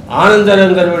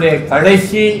ஆனந்தரங்கருடைய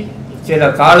கடைசி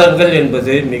சில காலங்கள்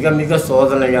என்பது மிக மிக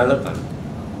சோதனையான காலம்.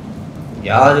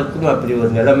 யாருக்கும் அப்படி ஒரு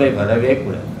நிலைமை வரவே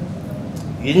கூடாது.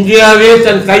 இந்தியாவே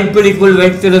தன் கைப்பிடிக்குள்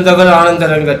வைத்திருந்தவர்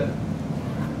ஆனந்தரங்கர்.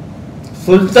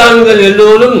 சுல்தான்கள்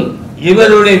எல்லோரும்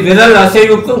இவருடைய விரல்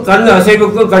அசைவுக்கும் கண்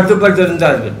அசைவுக்கும்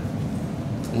கட்டுப்பட்டிருந்தார்கள்.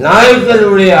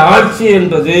 நாயக்கருடைய ஆட்சி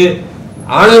என்பது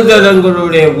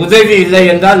ஆனந்தரங்கருடைய உதவி இல்லை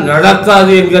என்றால்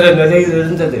நடக்காது என்கிற நிலையில்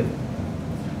இருந்தது.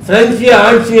 பிரெஞ்சு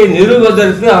ஆட்சியை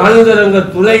நிறுவுவதற்கு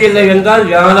ஆனந்தரங்கர் துணை இல்லை என்றால்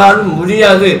யாராலும்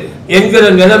முடியாது என்கிற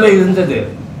நிலைமை இருந்தது.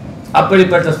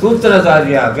 அப்படிப்பட்ட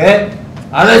சூத்திரதாரியாக,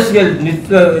 அரசியல்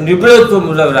நிபுணத்துவம்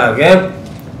உள்ளவராக,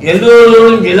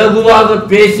 எல்லோரும் இலகுவாக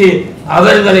பேசி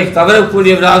அவர்களை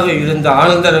கவரக்கூடியவராக இருந்த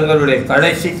ஆனந்தரங்கருடைய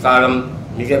கடைசி காலம்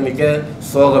மிக மிக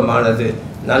சோகமானது.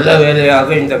 நல்ல வேளையாக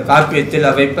இந்த காப்பியத்தில்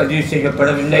அவை பதிவு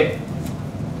செய்யப்படவில்லை.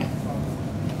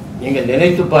 நீங்கள்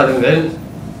நினைத்து பாருங்கள்,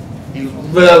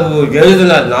 இவ்வளவு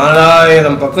எழுதினார்,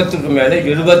 4000 பக்கத்துக்கு மேலே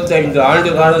 25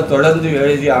 ஆண்டு காலம் தொடர்ந்து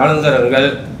எழுதிய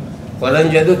ஆனந்தரங்கர்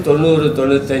குறைஞ்சது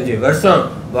 90-95 வருஷம்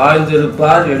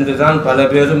வாழ்ந்திருப்பார் என்றுதான் பல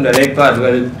பேரும்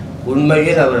நினைப்பார்கள்.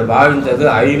 உண்மையில் அவர் வாழ்ந்தது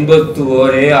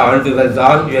 51 ஆண்டுகள்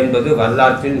தான் என்பது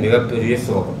வரலாற்றில் மிகப்பெரிய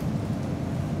சோகம்.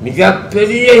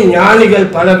 மிகப்பெரிய ஞானிகள்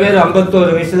பல பேர்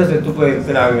 51 வயசுல செத்து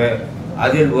போயிருக்கிறாங்க.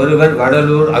 அதில் ஒருவர்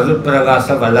வடலூர்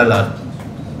அருட்பிரகாச வள்ளலார்.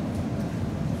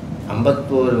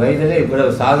 51 வயதிலே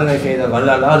இவ்வளவு சாதனை செய்த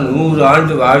வள்ளலார் 100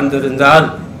 ஆண்டு வாழ்ந்திருந்தார்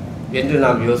என்று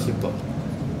நாம் யோசிப்போம்.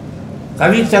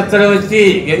 கவி சக்கரவர்த்தி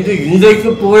என்று இன்றைக்கு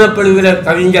புகழப்படுகிற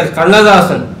கவிஞர்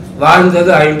கண்ணதாசன்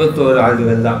வாழ்ந்தது 51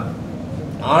 ஆண்டுகள் தான்.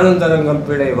 ஆனந்தரங்கம்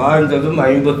பிள்ளை வாழ்ந்ததும்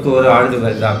 51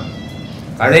 ஆண்டுகள் தான்.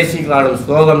 கடைசி காலம்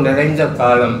சோகம் நிறைந்த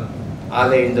காலம்.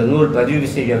 அதை இந்த நூல் பதிவு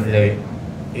செய்யவில்லை.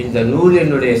 இந்த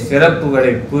நூலினுடைய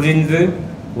சிறப்புகளை புரிந்து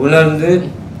உணர்ந்து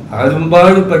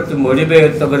அரும்பாடுபட்டு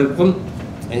மொழிபெயர்த்தவருக்கும்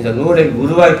இந்த நூலை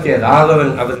உருவாக்கிய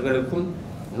ராகவன் அவர்களுக்கும்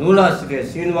நூலாசிரியர்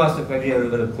சீனிவாச கவி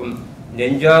அவர்களுக்கும்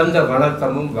நெஞ்சார்ந்த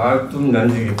வணக்கமும் வாழ்த்தும்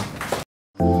நன்றியும்.